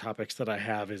ignorant topics that I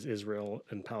have is Israel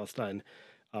and Palestine.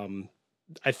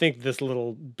 I think this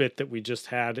little bit that we just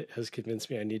had has convinced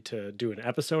me I need to do an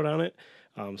episode on it.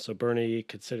 So Bernie,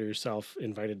 consider yourself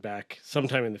invited back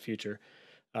sometime in the future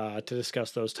to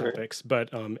discuss those topics.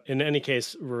 But in any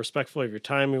case, we're respectful of your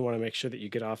time. We want to make sure that you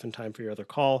get off in time for your other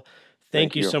call.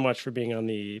 Thank you so much for being on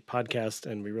the podcast,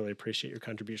 and we really appreciate your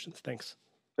contributions. Thanks.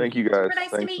 Thank you, guys. Nice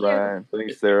to Thanks, meet Ryan.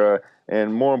 Thanks, Sarah.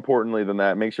 And more importantly than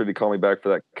that, make sure to call me back for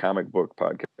that comic book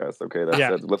podcast. Okay,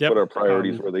 let's put our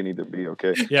priorities where they need to be.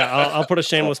 Okay. Yeah, I'll put a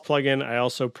shameless plug in. I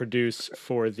also produce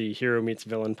for the Hero Meets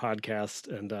Villain podcast,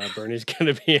 and Bernie's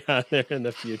going to be on there in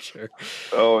the future.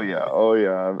 Oh yeah.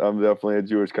 I'm definitely a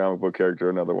Jewish comic book character.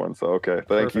 Another one. So okay.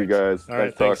 Thank you, guys. All right,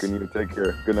 nice talking to you. Take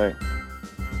care. Good night.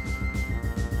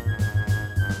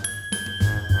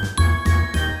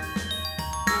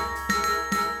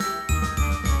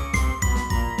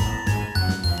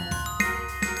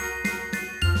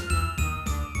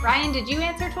 Ryan, did you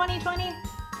answer 2020?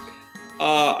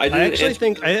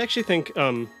 I actually think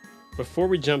before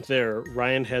we jump there,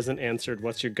 Ryan hasn't answered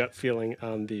what's your gut feeling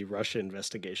on the Russia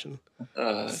investigation.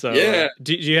 Do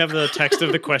you have the text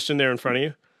of the question there in front of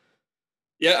you?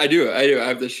 Yeah, I do. I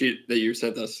have the sheet that you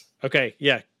sent us. Okay.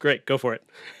 Yeah. Great. Go for it.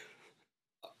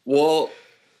 Well,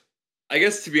 I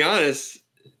guess to be honest,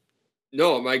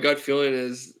 no, my gut feeling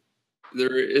is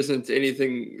there isn't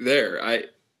anything there. I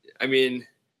mean,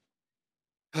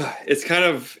 it's kind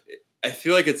of, I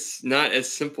feel like it's not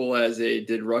as simple as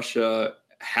did Russia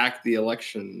hack the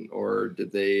election or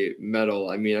did they meddle?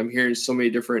 I mean, I'm hearing so many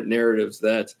different narratives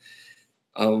that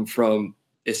from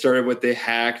it started with they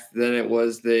hacked, then it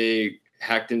was they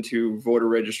hacked into voter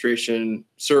registration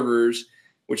servers,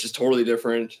 which is totally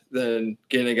different than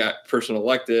getting a person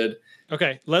elected.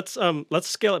 Okay, let's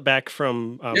scale it back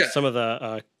from some of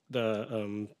the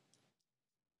oh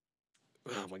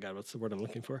my God, what's the word I'm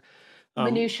looking for?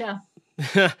 Minutia.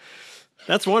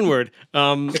 That's one word.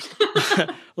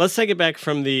 Let's take it back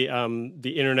from the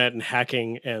internet and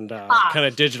hacking and kind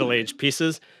of digital age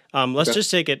pieces. Let's just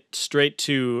take it straight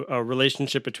to a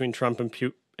relationship between Trump and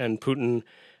Putin,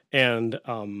 and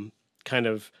kind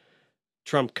of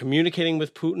Trump communicating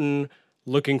with Putin,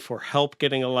 looking for help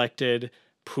getting elected,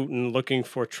 Putin looking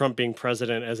for Trump being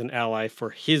president as an ally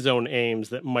for his own aims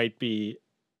that might be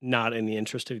not in the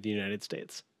interest of the United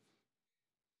States.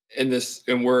 And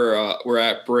we're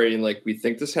operating like we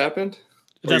think this happened.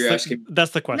 That's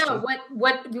the question. No,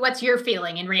 what's your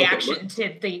feeling in reaction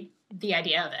to the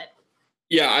idea of it?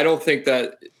 Yeah, I don't think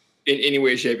that in any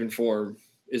way, shape, and form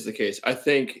is the case. I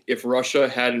think if Russia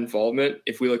had involvement,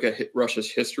 if we look at Russia's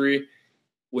history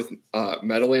with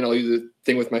meddling, I'll use the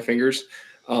thing with my fingers.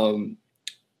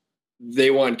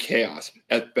 They want chaos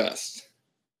at best.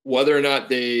 Whether or not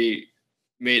they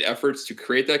made efforts to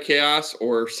create that chaos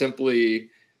or simply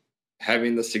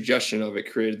having the suggestion of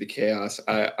it created the chaos.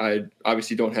 I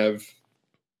obviously don't have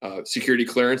security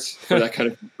clearance for that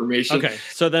kind of information. Okay,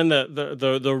 so then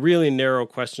the really narrow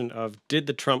question of did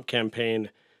the Trump campaign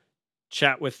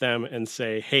chat with them and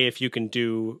say, hey, if you can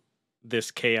do this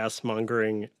chaos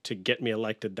mongering to get me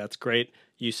elected, that's great.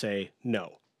 You say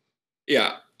no.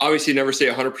 Yeah, obviously never say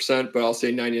 100%, but I'll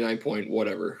say 99 point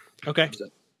whatever. Okay.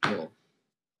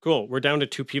 Cool. We're down to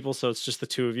 2 people, so it's just the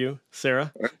 2 of you.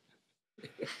 Sarah?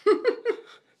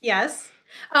 Yes.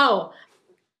 Oh,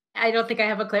 I don't think I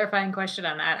have a clarifying question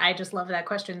on that. I just love that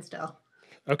question still.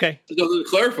 Okay. It doesn't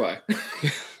clarify.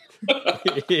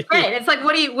 Right. It's like,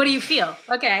 what do you feel?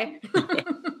 Okay.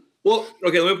 Well,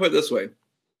 okay, let me put it this way.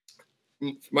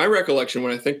 My recollection,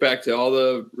 when I think back to all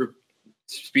the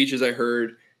speeches I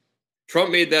heard,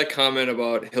 Trump made that comment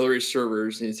about Hillary's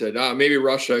servers, and he said, maybe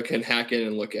Russia can hack in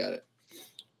and look at it.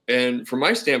 And from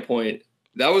my standpoint,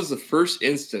 that was the first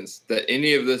instance that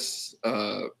any of this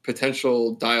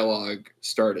potential dialogue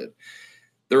started.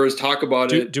 There was talk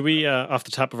about it. Do we, off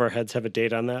the top of our heads, have a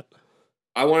date on that?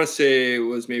 I want to say it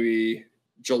was maybe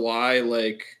July,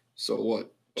 July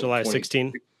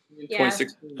 16?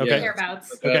 2016. Okay.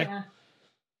 Thereabouts. Okay. Yeah.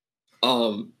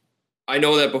 I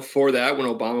know that before that, when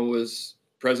Obama was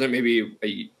president,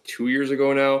 maybe 2 years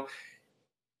ago now,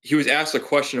 he was asked a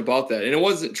question about that.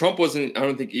 And Trump wasn't, I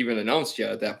don't think, even announced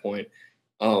yet at that point.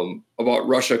 About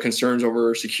Russia concerns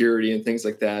over security and things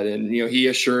like that. And, he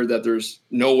assured that there's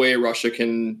no way Russia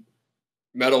can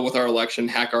meddle with our election,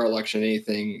 hack our election,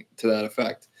 anything to that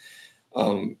effect.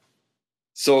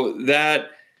 So that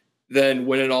then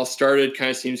when it all started kind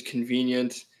of seems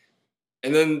convenient.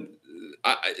 And then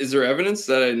is there evidence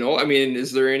that I know? I mean,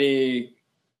 is there any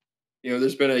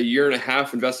there's been a 1.5 year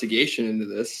investigation into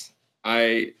this.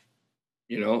 I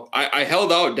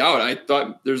held out doubt. I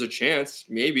thought there's a chance,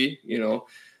 maybe,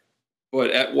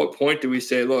 but at what point do we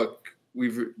say, look,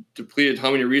 we've depleted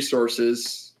how many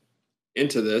resources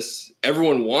into this?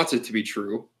 Everyone wants it to be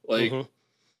true. Like,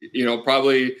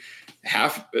 probably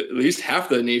at least half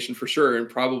the nation for sure. And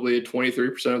probably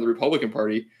 23% of the Republican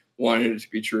Party wanted it to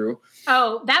be true.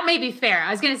 Oh, that may be fair.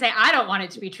 I was going to say, I don't want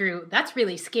it to be true. That's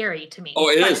really scary to me. Oh,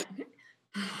 it is.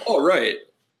 Oh, right.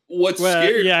 What's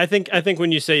scary? Yeah, I think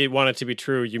when you say you want it to be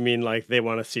true, you mean like they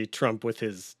want to see Trump with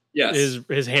his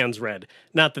hands red.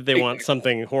 Not that they want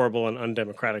something horrible and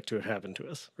undemocratic to have happened to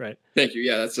us, right? Thank you.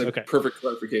 Yeah, that's a perfect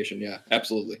clarification. Yeah,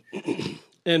 absolutely.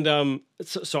 And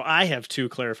so I have 2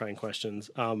 clarifying questions.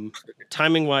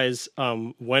 Timing wise,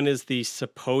 when is the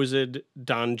supposed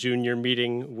Don Jr.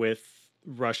 meeting with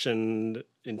Russian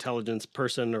intelligence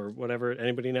person or whatever?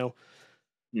 Anybody know?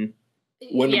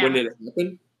 When did it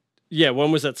happen? Yeah,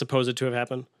 when was that supposed to have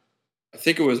happened? I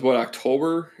think it was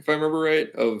October, if I remember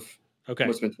right. Must have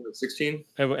been 2016.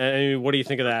 And what do you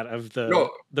think of that? Of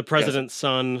the president's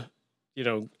son,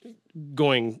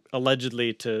 going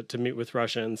allegedly to meet with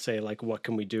Russia and say, like, what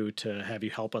can we do to have you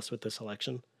help us with this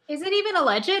election? Is it even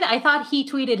alleged? I thought he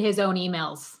tweeted his own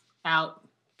emails out.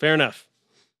 Fair enough.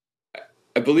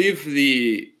 I believe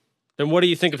Then what do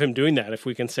you think of him doing that, if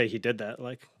we can say he did that?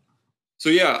 Like, so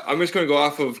yeah, I'm just going to go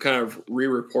off of kind of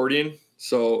re-reporting.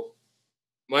 So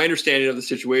my understanding of the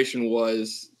situation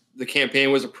was the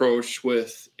campaign was approached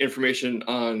with information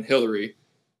on Hillary,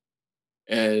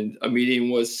 and a meeting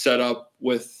was set up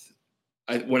with,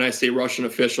 when I say Russian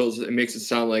officials, it makes it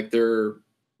sound like they're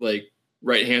like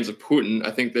right hands of Putin.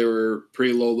 I think they were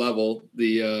pretty low level.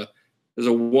 There's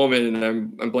a woman, and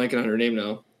I'm blanking on her name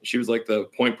now. She was like the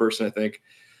point person, I think.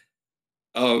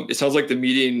 It sounds like the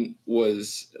meeting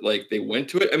was like they went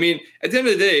to it. I mean, at the end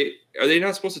of the day, are they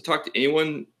not supposed to talk to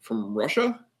anyone from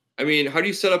Russia? I mean, how do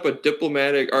you set up a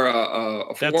diplomatic or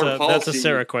a foreign policy? That's a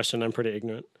Sarah question. I'm pretty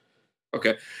ignorant.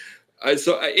 Okay.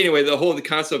 So anyway, the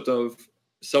concept of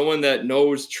someone that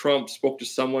knows Trump spoke to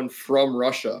someone from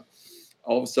Russia.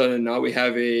 All of a sudden, now we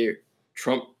have a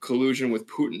Trump collusion with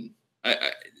Putin.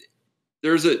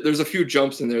 There's a few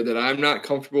jumps in there that I'm not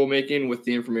comfortable making with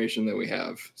the information that we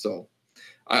have. So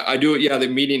I do it. Yeah, the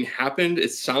meeting happened.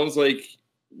 It sounds like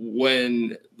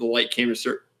when the light came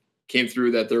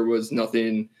through that there was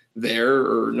nothing there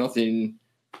or nothing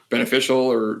beneficial,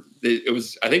 or I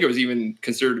think it was even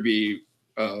considered to be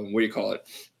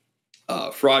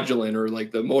fraudulent, or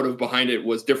like the motive behind it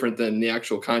was different than the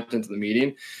actual content of the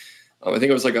meeting. I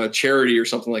think it was like a charity or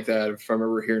something like that, if I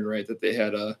remember hearing right, that they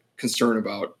had a concern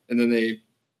about, and then they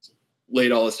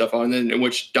laid all this stuff out, and then in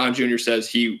which Don Jr. says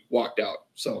he walked out.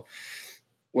 So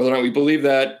whether or not we believe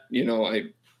that,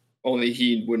 only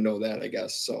he would know that, I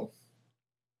guess. So.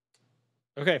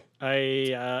 Okay.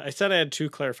 I said I had 2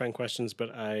 clarifying questions,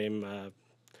 but I'm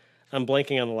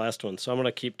blanking on the last one. So I'm going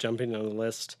to keep jumping on the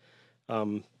list.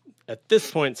 At this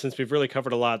point, since we've really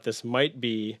covered a lot, this might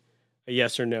be a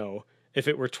yes or no. If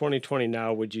it were 2020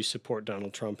 now, would you support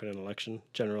Donald Trump in an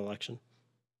general election?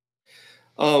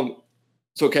 So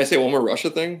can I say one more Russia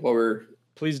thing while we're...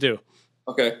 Please do.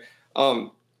 Okay. I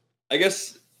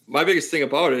guess my biggest thing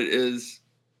about it is,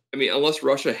 I mean, unless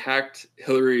Russia hacked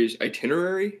Hillary's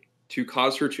itinerary to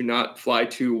cause her to not fly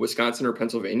to Wisconsin or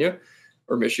Pennsylvania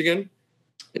or Michigan.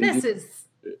 This is...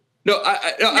 No,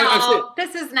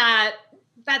 this is not...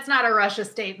 That's not a Russia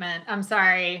statement. I'm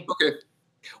sorry. Okay.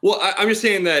 Well, I'm just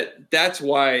saying that's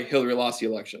why Hillary lost the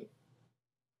election.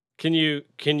 Can you?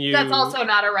 That's also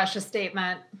not a Russia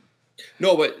statement.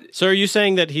 No, but... So are you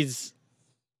saying that he's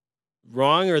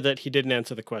wrong or that he didn't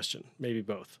answer the question? Maybe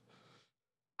both.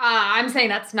 I'm saying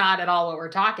that's not at all what we're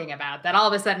talking about. That all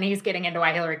of a sudden he's getting into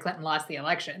why Hillary Clinton lost the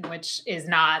election, which is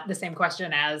not the same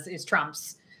question as is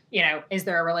Trump's. Is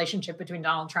there a relationship between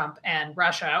Donald Trump and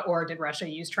Russia, or did Russia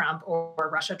use Trump, or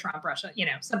Russia, Trump, Russia?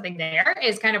 Something there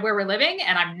is kind of where we're living.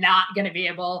 And I'm not going to be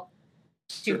able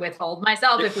to withhold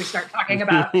myself if we start talking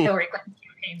about Hillary Clinton's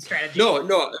campaign strategy. No.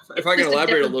 If I can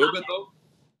elaborate a little bit, though.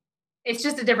 It's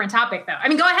just a different topic, though. I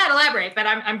mean, go ahead, elaborate, but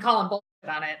I'm calling bullshit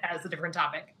on it as a different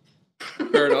topic.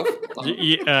 Fair enough.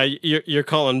 You're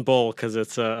calling bull because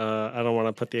it's I don't want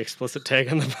to put the explicit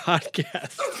tag on the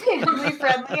podcast. Family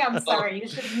friendly. I'm sorry. You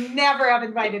should never have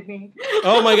invited me.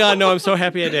 Oh my God, no! I'm so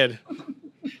happy I did.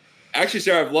 Actually,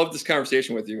 Sarah, I've loved this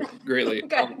conversation with you greatly.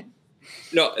 Okay.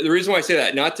 No, the reason why I say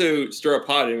that, not to stir up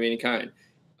pot of any kind,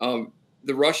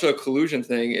 the Russia collusion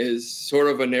thing is sort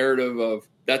of a narrative of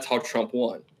that's how Trump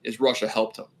won. Is Russia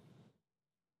helped him?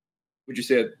 Would you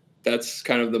say that's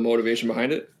kind of the motivation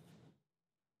behind it?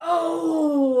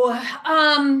 Oh,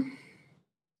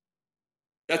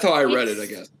 That's how I read it, I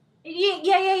guess.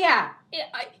 Yeah.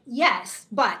 Yes,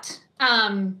 but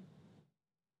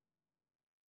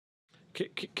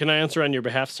Can I answer on your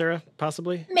behalf, Sarah?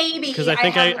 Possibly. Maybe because I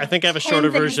think I have a shorter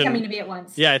version. Coming to me at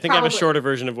once. Yeah, I think I have a shorter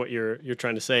version of what you're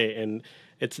trying to say, and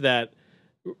it's that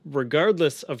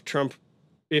regardless of Trump,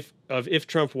 if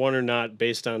Trump won or not,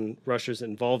 based on Russia's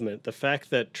involvement, the fact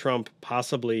that Trump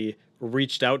possibly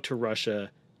reached out to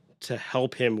Russia to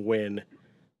help him win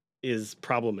is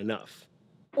problem enough.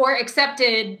 Or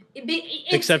accepted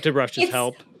Russia's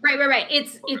help. Right.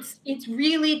 It's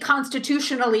really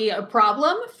constitutionally a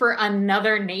problem for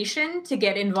another nation to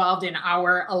get involved in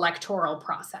our electoral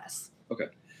process. Okay.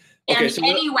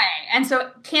 And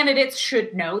so candidates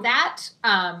should know that.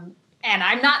 And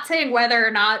I'm not saying whether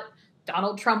or not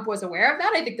Donald Trump was aware of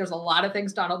that. I think there's a lot of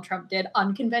things Donald Trump did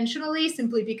unconventionally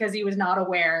simply because he was not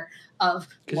aware of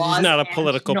laws. He's not a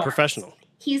political professional.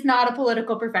 He's not a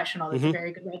political professional. That's a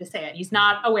very good way to say it. He's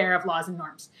not aware of laws and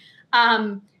norms.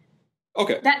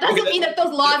 Okay. That doesn't mean that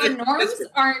those laws and norms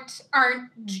aren't,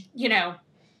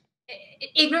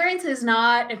 ignorance is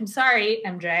not, I'm sorry,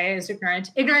 MJ is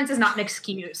ignorant. Ignorance is not an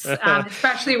excuse,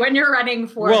 especially when you're running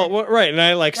for. Well, right. And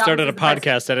I started a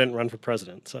podcast. I didn't run for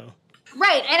president. So.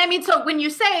 Right. And I mean, so when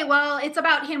you say, well, it's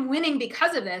about him winning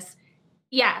because of this.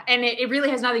 Yeah. And it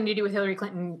really has nothing to do with Hillary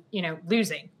Clinton,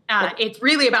 losing. It's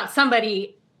really about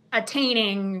somebody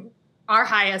attaining our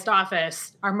highest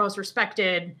office, our most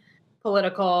respected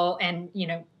political and,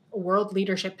 world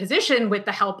leadership position with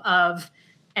the help of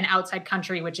an outside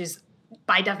country, which is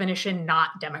by definition not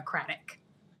democratic.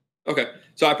 Okay.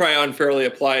 So I probably unfairly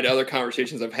applied other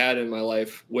conversations I've had in my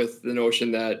life with the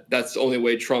notion that that's the only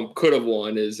way Trump could have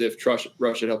won is if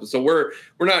Russia helped us. So we're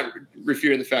not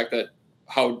refuting the fact that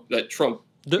Trump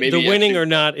the winning or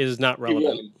not is not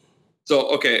relevant. So,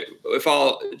 okay, if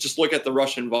I'll just look at the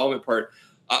Russian involvement part,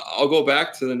 I'll go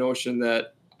back to the notion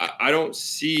that I don't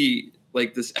see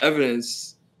this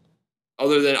evidence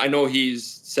other than I know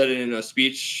he's said it in a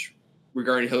speech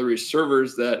regarding Hillary's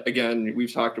servers that, again,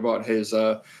 we've talked about his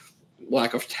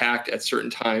lack of tact at certain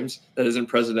times that isn't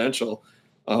presidential.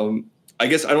 I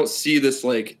guess I don't see this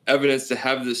evidence to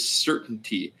have this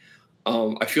certainty.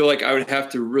 I feel like I would have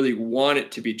to really want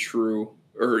it to be true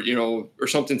or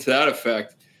something to that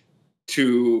effect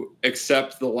to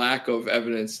accept the lack of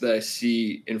evidence that I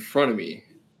see in front of me.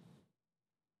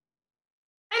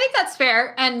 I think that's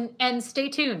fair. And stay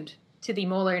tuned to the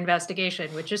Mueller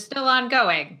investigation, which is still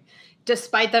ongoing,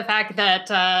 despite the fact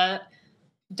that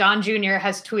Don Jr.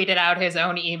 has tweeted out his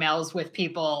own emails with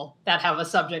people that have a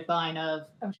subject line of,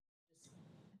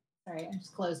 sorry, I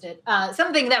just closed it.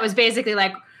 Something that was basically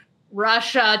like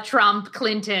Russia, Trump,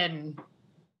 Clinton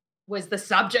was the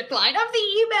subject line of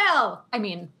the email. I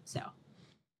mean, so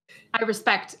I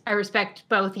respect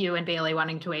both you and Bailey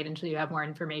wanting to wait until you have more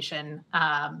information.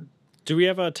 Do we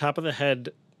have a top of the head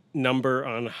number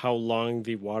on how long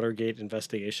the Watergate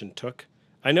investigation took?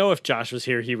 I know if Josh was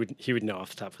here, he would know off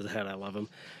the top of his head. I love him,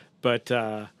 but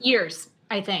years,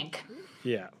 I think.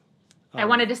 Yeah. I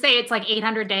wanted to say it's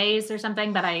 800 days or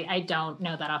something, but I don't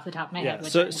know that off the top of my head.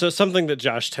 So something that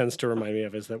Josh tends to remind me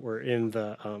of is that we're in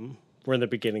the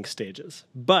beginning stages,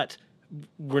 but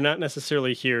we're not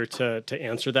necessarily here to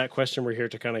answer that question. We're here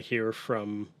to kind of hear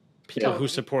from people who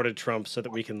supported Trump so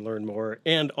that we can learn more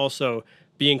and also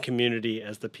be in community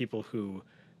as the people who,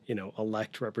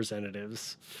 elect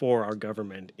representatives for our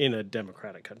government in a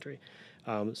democratic country.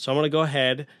 So I'm going to go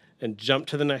ahead and jump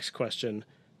to the next question,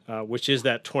 which is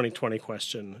that 2020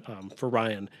 question for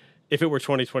Ryan. If it were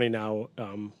 2020 now,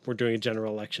 we're doing a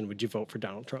general election, would you vote for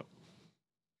Donald Trump?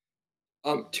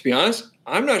 To be honest,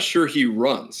 I'm not sure he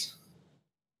runs.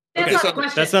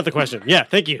 That's not the question. Yeah,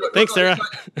 thank you. Thanks, Sarah.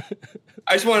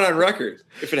 I just want it on record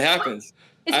if it happens.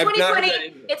 It's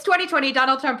 2020. It's 2020.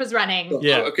 Donald Trump is running.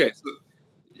 Yeah. Okay. So,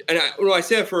 and I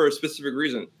say that for a specific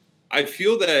reason. I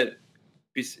feel that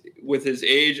with his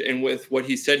age and with what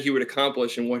he said he would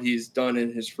accomplish and what he's done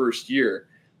in his first year,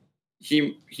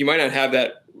 he might not have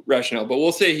that rationale. But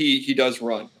we'll say he does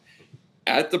run.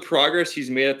 At the progress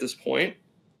he's made at this point,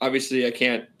 obviously I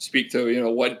can't speak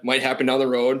to what might happen down the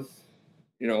road.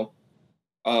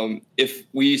 If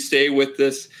we stay with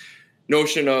this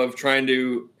notion of trying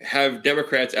to have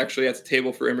Democrats actually at the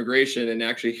table for immigration and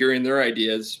actually hearing their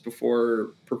ideas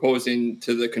before proposing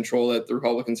to the control that the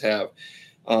Republicans have,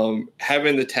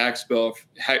 having the tax bill,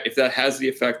 if that has the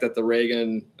effect that the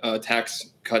Reagan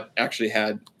tax cut actually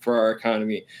had for our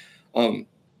economy,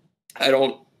 I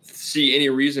don't see any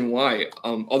reason why,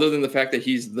 other than the fact that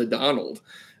he's the Donald.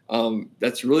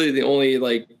 That's really the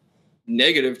only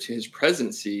negative to his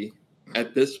presidency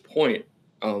at this point.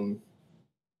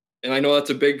 And I know that's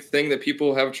a big thing that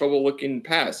people have trouble looking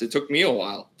past. It took me a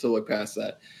while to look past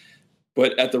that.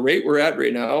 But at the rate we're at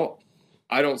right now,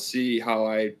 I don't see how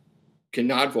I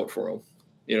cannot vote for him,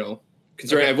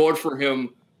 considering I voted for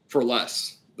him for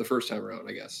less the first time around,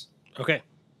 I guess. Okay.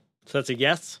 So that's a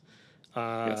yes.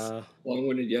 Yes.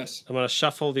 Long-winded yes. I'm going to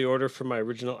shuffle the order from my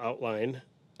original outline.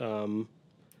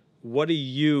 What do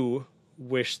you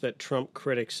wish that Trump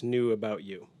critics knew about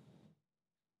you?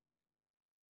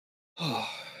 Oh,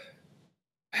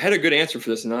 I had a good answer for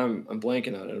this, and now I'm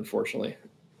blanking on it, unfortunately.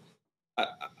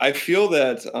 I feel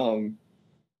that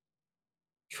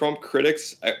Trump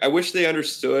critics, I wish they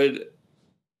understood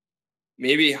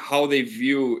maybe how they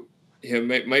view him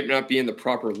might not be in the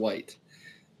proper light.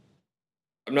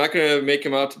 I'm not going to make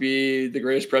him out to be the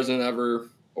greatest president ever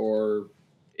or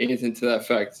anything to that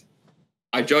effect.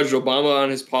 I judged Obama on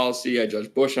his policy. I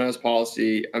judged Bush on his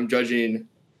policy. I'm judging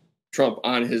Trump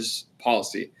on his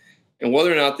policy and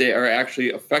whether or not they are actually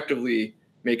effectively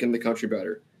making the country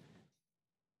better.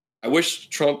 I wish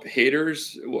Trump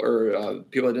haters or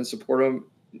people that didn't support him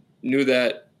knew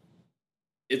that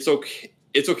it's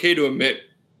okay to admit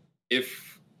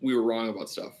if we were wrong about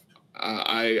stuff.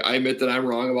 I admit that I'm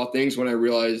wrong about things when I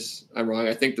realize I'm wrong.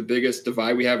 I think the biggest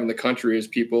divide we have in the country is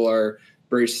people are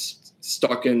very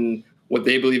stuck in what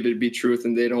they believe to be truth,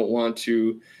 and they don't want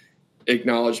to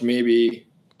acknowledge maybe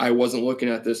I wasn't looking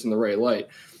at this in the right light.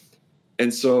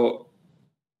 And so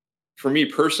for me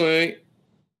personally,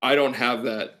 I don't have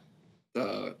that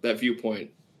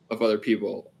viewpoint of other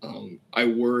people. I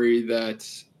worry that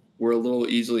we're a little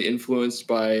easily influenced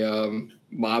by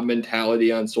mob mentality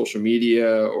on social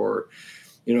media, or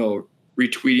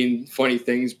retweeting funny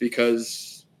things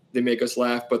because they make us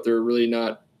laugh, but they're really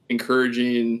not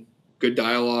encouraging good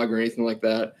dialogue or anything like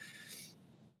that.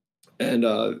 And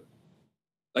I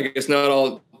guess not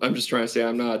all. I'm just trying to say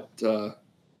I'm not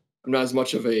as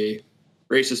much of a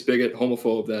racist, bigot,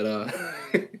 homophobe that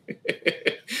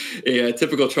a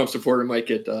typical Trump supporter might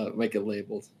get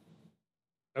labeled.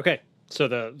 Okay. So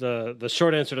the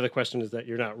short answer to the question is that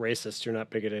you're not racist, you're not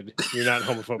bigoted, you're not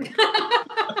homophobic.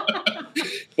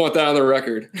 Want that on the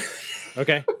record.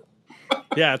 Okay.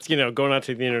 Yeah, it's going out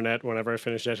to the internet whenever I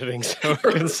finish editing, so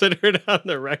consider it on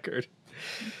the record.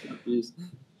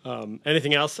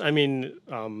 Anything else? I mean,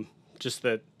 just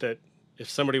that if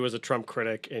somebody was a Trump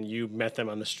critic and you met them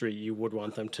on the street, you would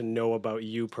want them to know about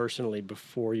you personally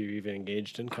before you even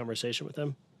engaged in conversation with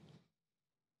them.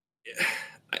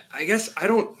 I guess I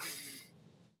don't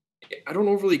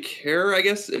overly care, I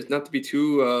guess, if not to be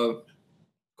too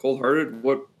cold-hearted,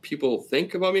 what people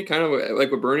think about me, kind of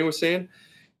like what Bernie was saying.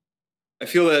 I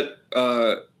feel that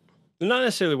not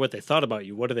necessarily what they thought about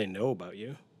you. What do they know about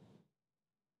you?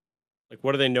 Like,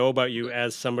 what do they know about you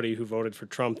as somebody who voted for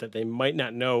Trump that they might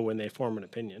not know when they form an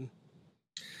opinion?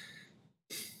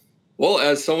 Well,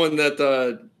 as someone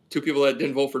that two people that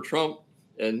didn't vote for Trump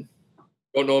and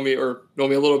don't know me, or know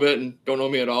me a little bit and don't know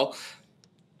me at all,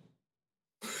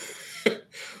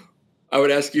 I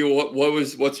would ask you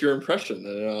what's your impression,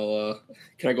 and I'll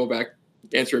can I go back,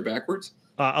 answer it backwards?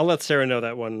 I'll let Sarah know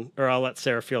that one, or I'll let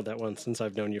Sarah field that one since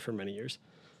I've known you for many years.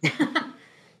 Well,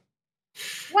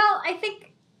 I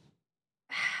think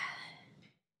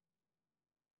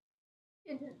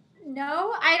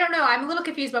no, I don't know. I'm a little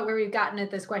confused about where we've gotten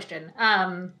at this question.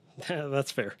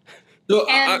 That's fair. So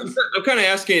I'm kind of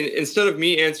asking, instead of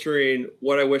me answering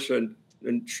what I wish a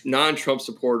non-Trump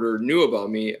supporter knew about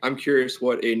me, I'm curious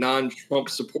what a non-Trump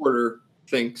supporter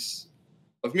thinks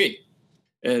of me,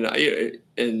 and I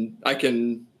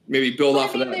can maybe build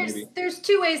off of that. There's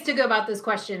two ways to go about this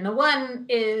question. The one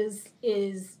is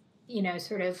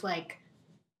sort of like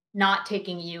not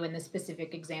taking you in the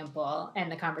specific example and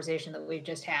the conversation that we've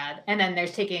just had, and then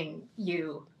there's taking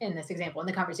you in this example and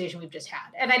the conversation we've just had.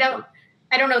 And I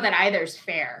don't know that either's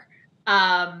fair.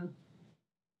 I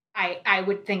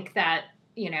would think that,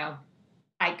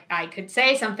 I could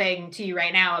say something to you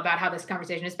right now about how this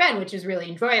conversation has been, which is really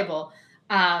enjoyable.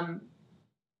 And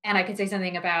I could say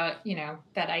something about,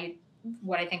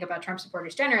 what I think about Trump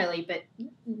supporters generally, but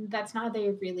that's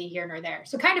neither really here nor there.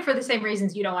 So kind of for the same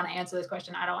reasons you don't want to answer this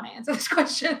question, I don't want to answer this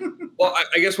question. Well,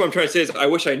 I guess what I'm trying to say is I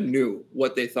wish I knew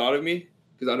what they thought of me,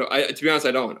 because to be honest,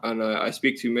 I don't. And I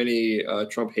speak to many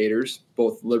Trump haters,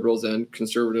 both liberals and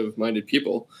conservative-minded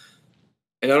people,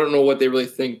 and I don't know what they really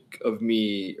think of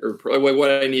me, or what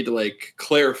I need to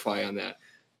clarify on that.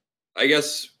 I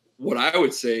guess what I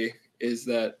would say is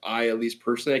that at least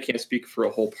personally, I can't speak for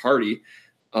a whole party.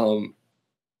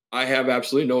 I have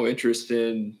absolutely no interest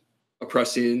in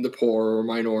oppressing the poor or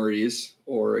minorities,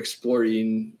 or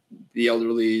exploiting the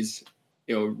elderlies,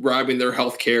 robbing their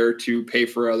health care to pay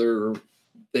for other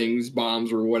things,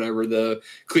 bombs, or whatever the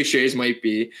cliches might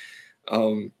be.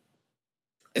 I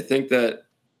think that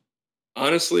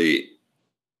honestly,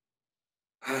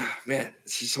 man,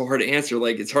 it's just so hard to answer.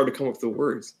 Like, it's hard to come up with the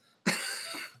words.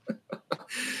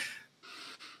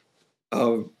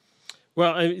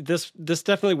 Well, this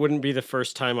definitely wouldn't be the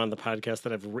first time on the podcast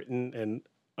that I've written an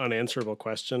unanswerable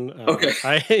question. Okay.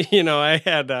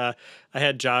 I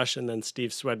had Josh and then Steve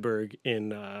Swedberg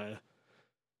in,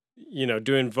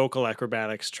 doing vocal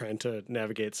acrobatics, trying to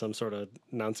navigate some sort of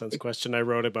nonsense question I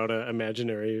wrote about an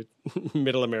imaginary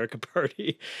Middle America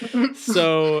party.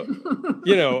 So,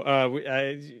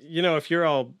 if you're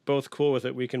all both cool with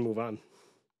it, we can move on.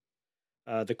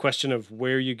 The question of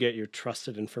where you get your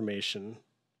trusted information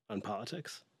on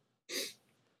politics.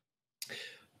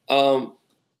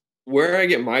 Where I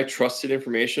get my trusted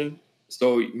information.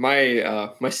 So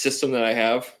my system that I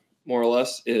have, more or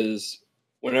less, is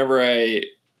whenever I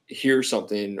hear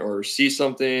something or see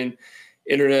something,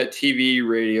 internet, TV,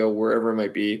 radio, wherever it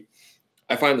might be,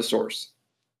 I find the source.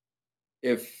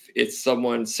 If it's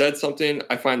someone said something,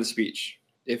 I find the speech.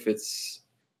 If it's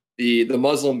the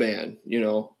Muslim ban,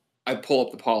 I pull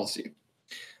up the policy.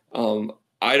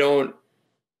 I don't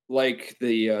like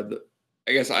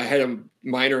I guess I had a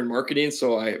minor in marketing,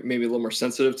 so I may be a little more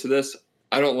sensitive to this.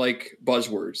 I don't like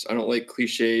buzzwords. I don't like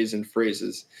cliches and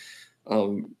phrases.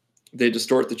 They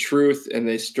distort the truth and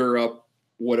they stir up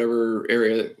whatever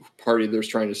party they're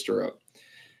trying to stir up.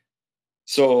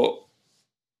 So,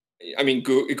 I mean,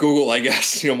 Google, I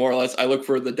guess, more or less. I look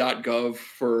for the .gov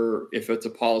for if it's a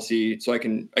policy, so I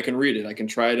can read it. I can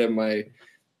try to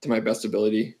my best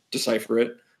ability, decipher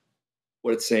it,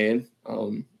 what it's saying,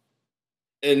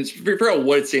 and figure out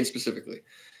what it's saying specifically.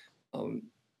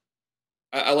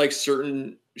 I like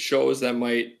certain shows that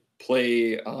might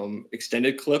play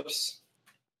extended clips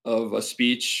of a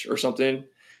speech or something.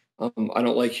 I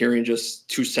don't like hearing just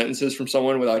two sentences from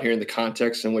someone without hearing the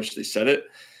context in which they said it.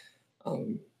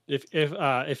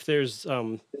 If there's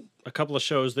a couple of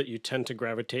shows that you tend to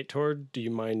gravitate toward, do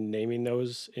you mind naming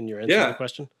those in your answer to the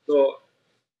question? So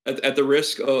at the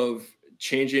risk of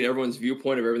changing everyone's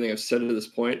viewpoint of everything I've said to this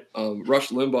point, Rush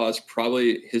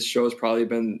Limbaugh his show has probably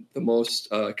been the most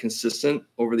consistent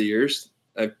over the years.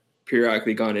 I've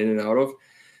periodically gone in and out of,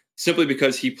 simply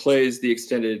because he plays the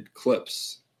extended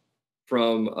clips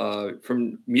from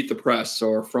Meet the Press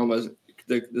or from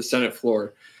the Senate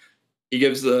floor. He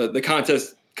gives the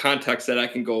context that I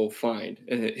can go find,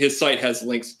 and his site has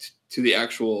links to the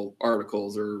actual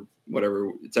articles or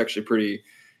whatever. It's actually pretty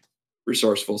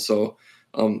resourceful. So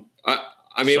I'm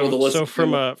able to listen.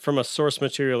 So from a source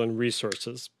material and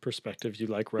resources perspective, you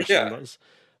like Rush Limbaugh's.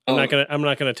 I'm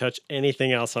not gonna touch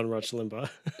anything else on Rush Limbaugh.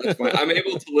 That's fine. I'm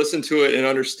able to listen to it and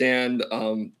understand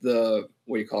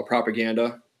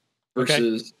propaganda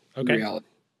versus reality.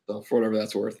 So for whatever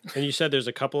that's worth. And you said there's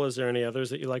a couple. Is there any others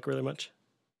that you like really much?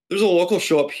 There's a local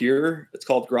show up here. It's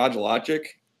called Garage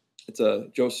Logic. It's a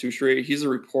Joe Soucheray. He's a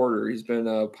reporter. He's been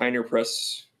a Pioneer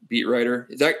Press beat writer.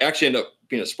 It's actually ended up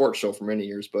being a sports show for many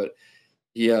years, but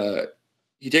he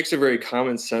takes a very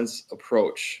common sense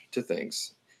approach to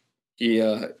things.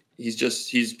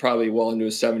 He's probably well into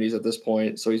his 70s at this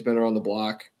point, so he's been around the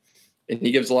block, and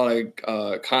he gives a lot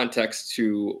of context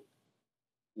to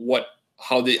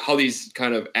how these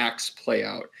kind of acts play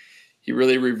out. He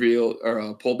really revealed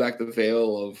or pulled back the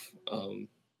veil of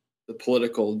the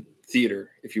political theater,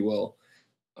 if you will,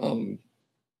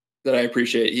 that I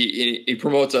appreciate. He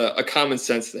promotes a common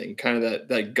sense thing, kind of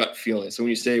that gut feeling. So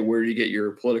when you say, where do you get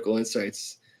your political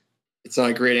insights? It's not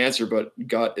a great answer, but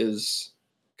gut is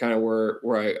kind of where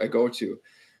I go to.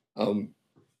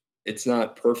 It's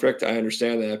not perfect. I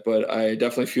understand that, but I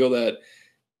definitely feel that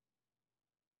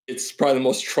it's probably the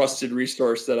most trusted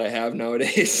resource that I have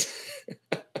nowadays.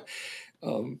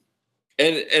 And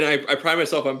I pride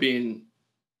myself on being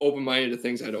open-minded to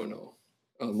things I don't know.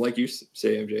 Like you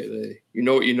say, MJ, you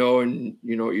know what you know, and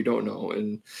you know what you don't know,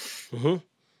 and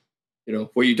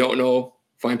what you don't know,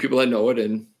 find people that know it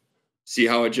and see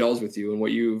how it gels with you and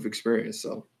what you've experienced.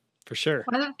 So, for sure.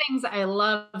 One of the things I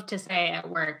love to say at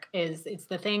work is it's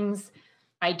the things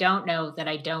I don't know that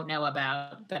I don't know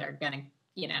about that are gonna,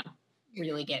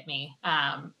 really get me.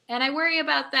 And I worry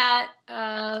about that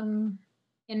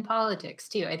in politics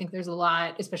too. I think there's a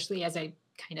lot, especially as I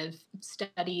kind of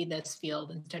study this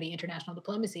field and study international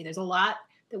diplomacy, there's a lot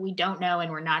that we don't know, and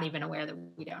we're not even aware that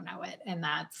we don't know it. And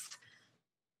that's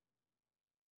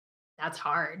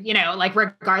hard, like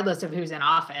regardless of who's in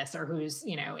office or who's,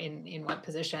 in what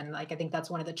position. Like, I think that's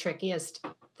one of the trickiest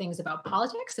things about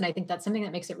politics. And I think that's something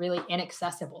that makes it really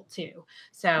inaccessible too.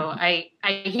 So I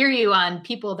hear you on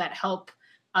people that help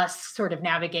us sort of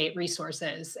navigate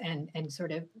resources and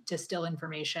sort of distill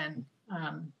information,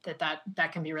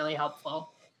 that can be really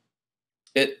helpful.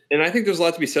 And I think there's a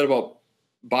lot to be said about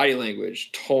body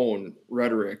language, tone,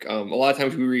 rhetoric. A lot of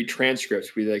times we read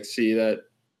transcripts, we like see that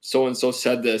so-and-so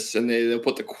said this and they'll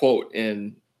put the quote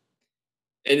in.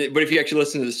 But if you actually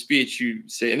listen to the speech, you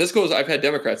say, and this goes, I've had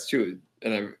Democrats too,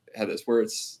 and I've had this where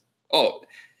it's, oh,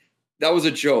 that was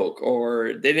a joke,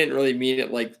 or they didn't really mean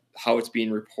it like how it's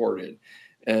being reported.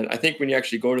 And I think when you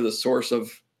actually go to the source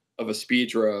of a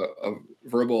speech or a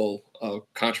verbal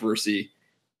controversy,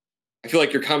 I feel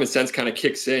like your common sense kind of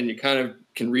kicks in. You kind of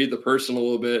can read the person a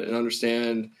little bit and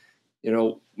understand,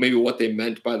 maybe what they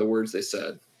meant by the words they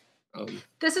said.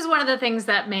 This is one of the things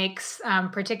that makes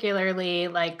particularly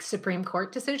like Supreme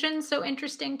Court decisions so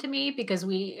interesting to me, because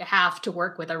we have to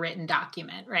work with a written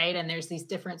document, right? And there's these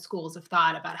different schools of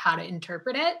thought about how to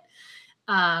interpret it.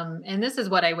 And this is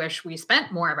what I wish we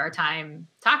spent more of our time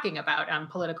talking about on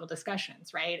political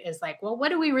discussions, right? Is like, well, what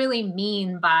do we really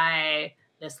mean by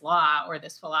this law or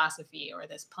this philosophy or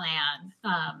this plan?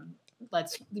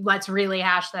 Let's really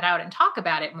hash that out and talk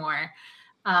about it more.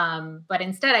 But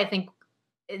instead, I think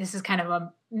this is kind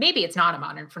of maybe it's not a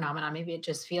modern phenomenon. Maybe it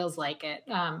just feels like it.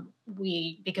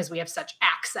 Because we have such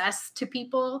access to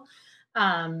people,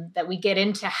 that we get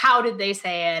into how did they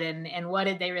say it and what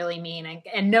did they really mean,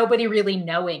 and nobody really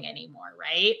knowing anymore,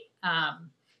 right? I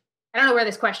don't know where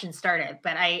this question started,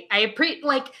 but I agree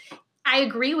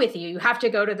with you. You have to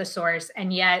go to the source,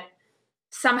 and yet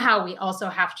somehow we also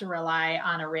have to rely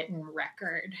on a written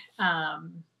record.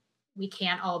 We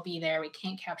can't all be there. We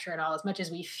can't capture it all as much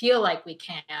as we feel like we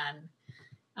can.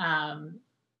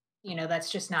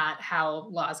 That's just not how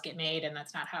laws get made, and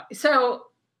that's not how. So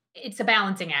it's a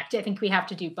balancing act. I think we have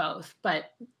to do both, but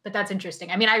that's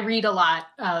interesting. I mean, I read a lot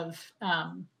of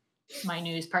my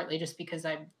news, partly just because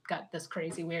I've got this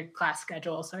crazy weird class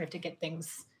schedule, so I have to get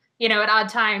things, at odd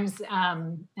times,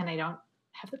 and I don't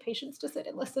have the patience to sit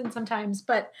and listen sometimes.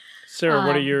 But Sarah,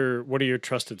 what are your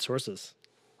trusted sources?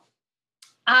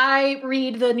 I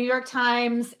read the New York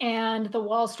Times and the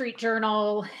Wall Street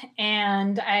Journal,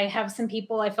 and I have some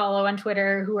people I follow on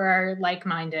Twitter who are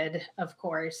like-minded, of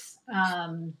course.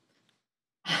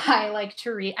 I like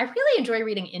to read. I really enjoy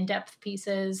reading in-depth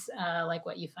pieces, like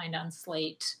what you find on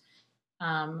Slate,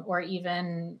 or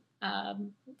even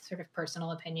sort of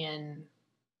personal opinion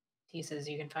pieces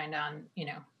you can find on,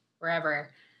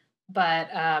 wherever. But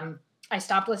I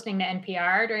stopped listening to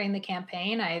NPR during the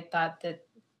campaign. I thought that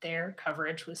their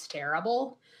coverage was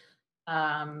terrible.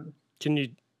 Can you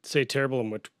say terrible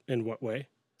in what way?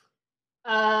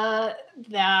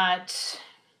 That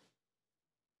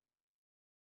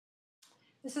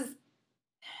this is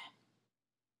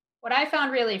what I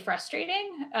found really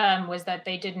frustrating, was that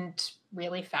they didn't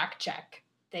really fact check.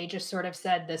 They just sort of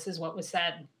said, this is what was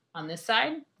said on this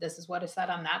side, this is what is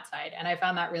said on that side. And I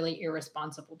found that really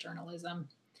irresponsible journalism.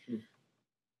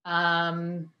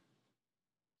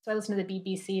 So I listen to the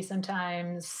BBC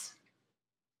sometimes.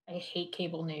 I hate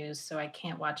cable news, so I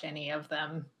can't watch any of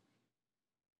them.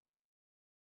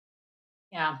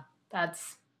 Yeah,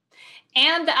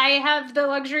 and I have the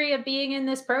luxury of being in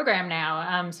this program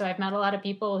now. So I've met a lot of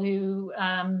people who,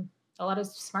 a lot of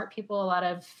smart people, a lot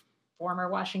of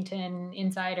former Washington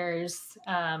insiders.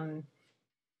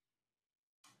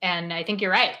 And I think you're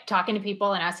right. Talking to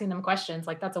people and asking them questions,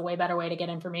 like that's a way better way to get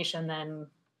information than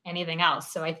anything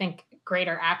else. So I think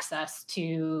greater access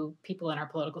to people in our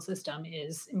political system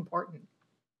is important.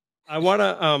 I want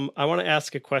to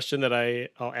ask a question that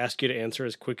I'll ask you to answer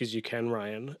as quick as you can,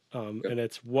 Ryan. And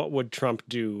it's, what would Trump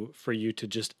do for you to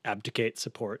just abdicate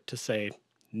support, to say,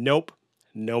 nope,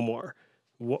 no more?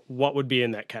 What would be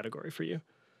in that category for you?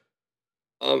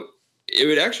 It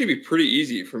would actually be pretty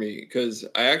easy for me, because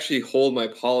I actually hold my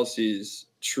policies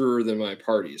truer than my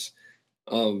parties.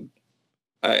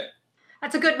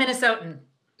 That's a good Minnesotan.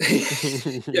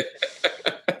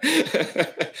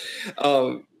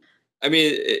 I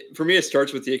mean, for me, it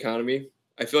starts with the economy.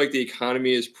 I feel like the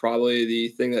economy is probably the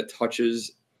thing that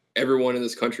touches everyone in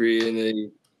this country in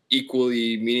an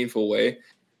equally meaningful way.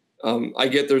 I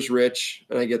get there's rich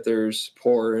and I get there's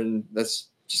poor, and that's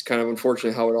just kind of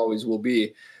unfortunately how it always will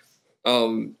be.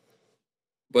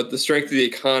 But the strength of the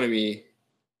economy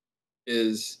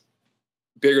is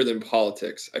bigger than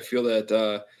politics. I feel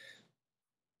that,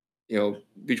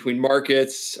 between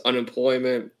markets,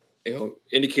 unemployment,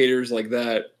 indicators like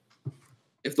that,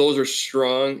 if those are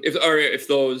strong, if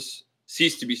those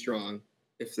cease to be strong,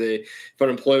 if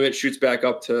unemployment shoots back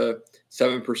up to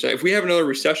 7%, if we have another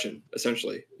recession,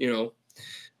 essentially,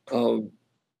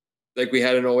 like we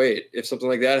had in 2008, if something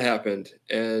like that happened,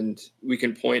 and we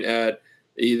can point at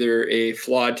either a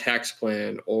flawed tax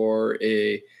plan or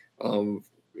a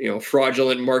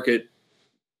fraudulent market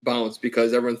bounce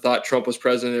because everyone thought Trump was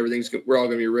president, we're all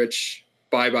going to be rich,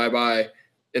 bye,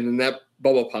 and then that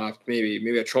bubble popped,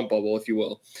 maybe a Trump bubble, if you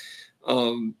will.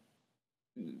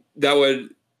 That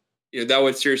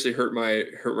would seriously hurt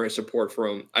my support for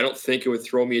him. I don't think it would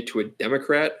throw me into a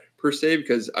Democrat per se,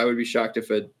 because I would be shocked if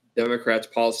a Democrat's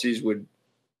policies would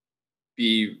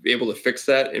be able to fix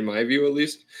that, in my view, at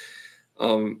least.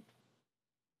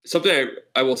 Something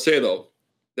I will say, though,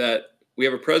 that we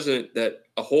have a president that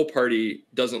a whole party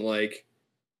doesn't like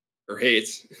or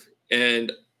hates,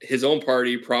 and his own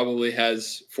party probably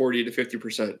has 40 to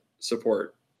 50%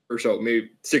 support or so,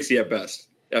 maybe 60 at best,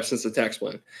 absence of tax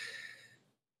plan.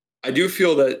 I do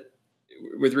feel that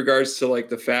with regards to like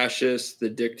the fascist, the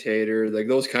dictator, like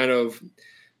those kind of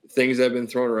things that have been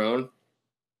thrown around,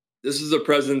 this is a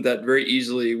president that very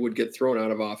easily would get thrown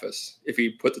out of office if he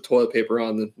put the toilet paper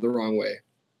on the wrong way.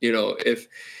 If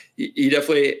he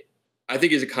definitely, I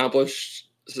think he's accomplished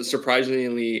a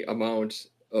surprisingly amount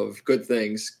of good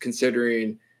things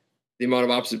considering the amount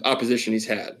of opposition he's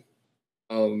had.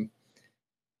 And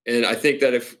I think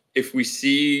that if we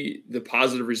see the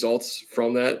positive results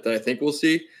from that I think we'll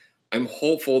see, I'm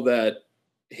hopeful that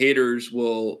haters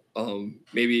will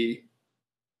maybe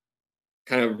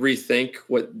kind of rethink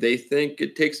what they think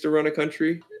it takes to run a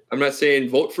country. I'm not saying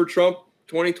vote for Trump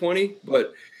 2020,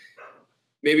 but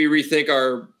maybe rethink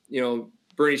our,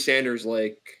 Bernie Sanders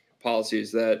like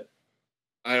policies that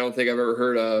I don't think I've ever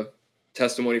heard a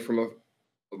testimony from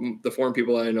the foreign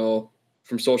people I know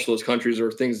from socialist countries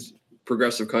or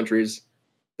progressive countries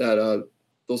that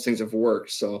those things have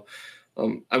worked. So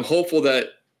I'm hopeful that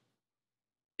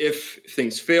if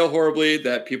things fail horribly,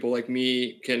 that people like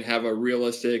me can have a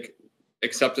realistic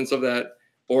acceptance of that,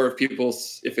 or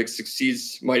if it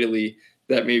succeeds mightily,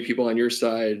 that maybe people on your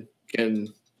side can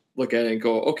look at it and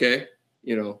go, okay,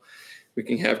 we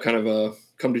can have kind of a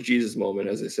come to Jesus moment,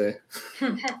 as they say.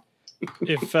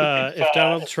 If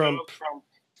Donald Trump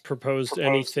proposed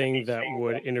anything that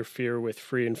would interfere with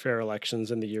free and fair elections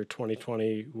in the year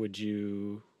 2020, would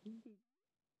you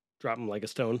drop him like a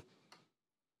stone?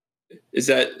 Is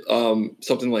that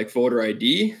something like voter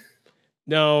ID?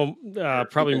 No,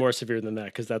 probably more severe than that,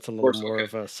 because that's a little more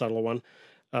of a subtle one.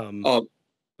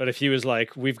 But if he was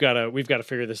like, we've got to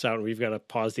figure this out and we've got to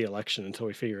pause the election until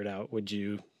we figure it out, would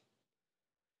you?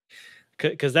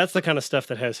 Because that's the kind of stuff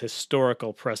that has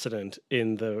historical precedent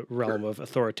in the realm of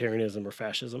authoritarianism or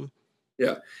fascism.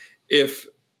 Yeah.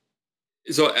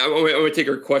 So I'm going to take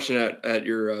your question at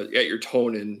your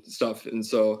tone and stuff. And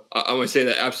so I'm going to say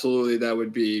that absolutely that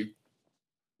would be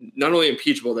not only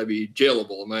impeachable, that'd be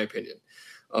jailable, in my opinion.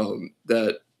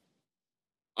 That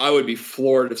I would be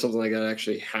floored if something like that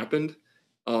actually happened.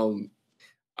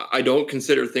 I don't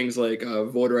consider things like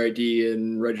voter ID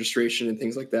and registration and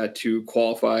things like that to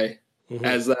qualify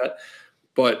as that.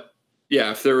 But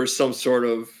yeah, if there was some sort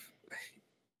of,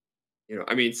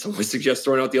 some would suggest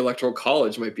throwing out the Electoral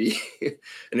College might be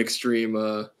an extreme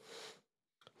case.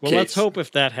 Let's hope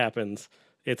if that happens,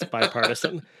 it's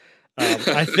bipartisan.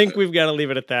 I think we've got to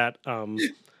leave it at that.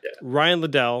 Ryan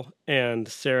Liddell and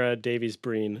Sarah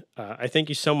Davies-Breen, I thank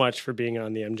you so much for being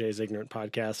on the MJ's Ignorant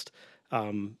podcast.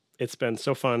 It's been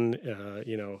so fun,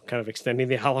 kind of extending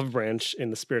the olive branch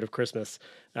in the spirit of Christmas,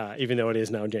 even though it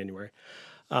is now January.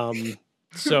 Any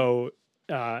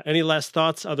last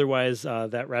thoughts? Otherwise,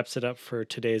 that wraps it up for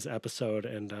today's episode.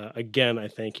 And again, I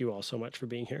thank you all so much for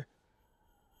being here.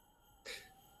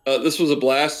 This was a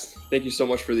blast. Thank you so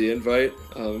much for the invite.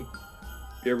 If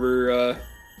you ever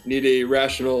need a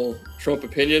rational Trump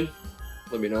opinion,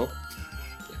 let me know.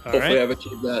 Hopefully I've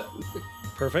achieved that.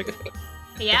 Perfect.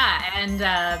 Yeah, and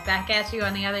back at you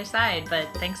on the other side. But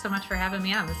thanks so much for having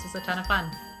me on. This was a ton of fun.